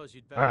 I suppose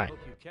you'd better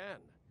hope you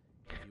can,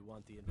 if you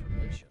want the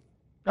information.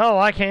 Oh,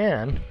 I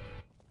can.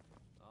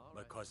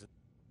 My cousin,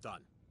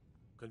 done.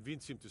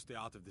 Convince him to stay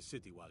out of the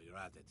city while you're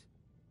at it.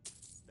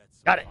 That's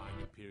some Got it. fine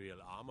Imperial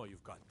armor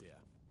you've got there.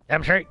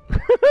 Damn straight.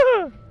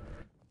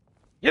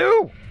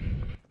 You!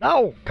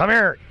 No! Come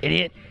here,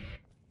 idiot.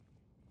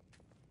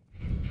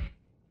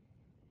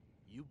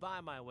 You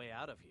buy my way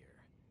out of here,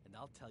 and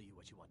I'll tell you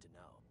what you want to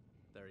know.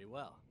 Very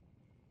well.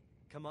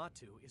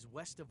 Kamatu is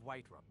west of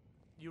Whiterun.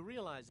 You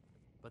realize,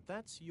 but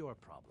that's your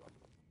problem,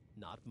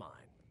 not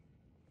mine.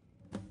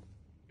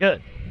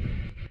 Good.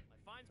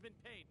 My fine's been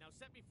paid. Now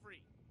set me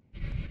free.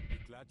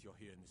 Glad you're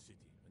here in the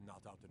city and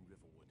not out in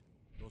Riverwood.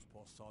 Those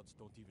poor sods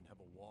don't even have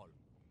a wall.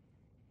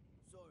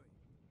 Sorry,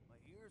 my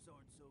ears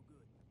aren't so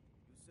good.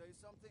 You say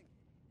something?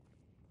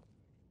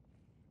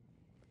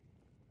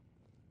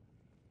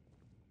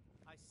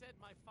 I said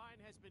my fine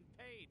has been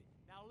paid.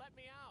 Now let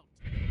me out.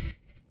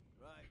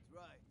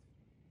 Right.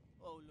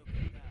 Oh, look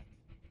at that.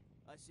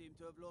 I seem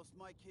to have lost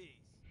my keys.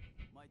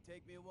 Might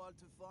take me a while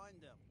to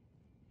find them.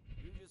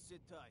 You just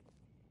sit tight.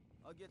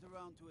 I'll get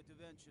around to it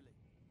eventually.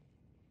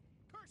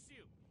 Curse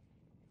you!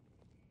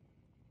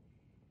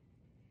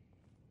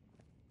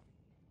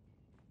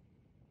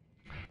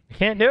 I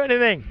can't do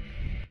anything.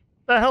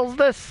 The hell's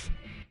this?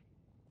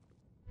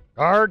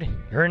 Guard,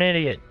 you're an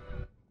idiot.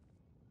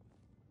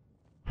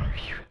 Are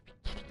you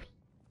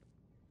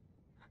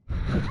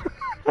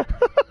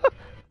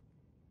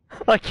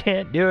I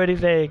can't do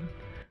anything.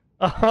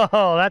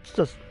 Oh, that's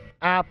just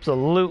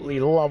absolutely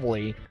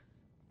lovely.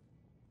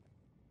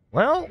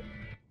 Well,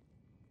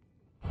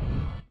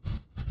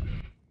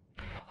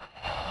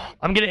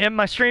 I'm gonna end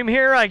my stream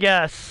here, I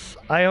guess.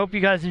 I hope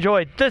you guys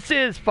enjoyed. This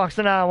is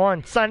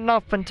Foxie991 signing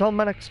off until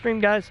my next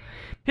stream, guys.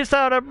 Peace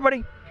out,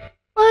 everybody.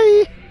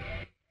 Bye.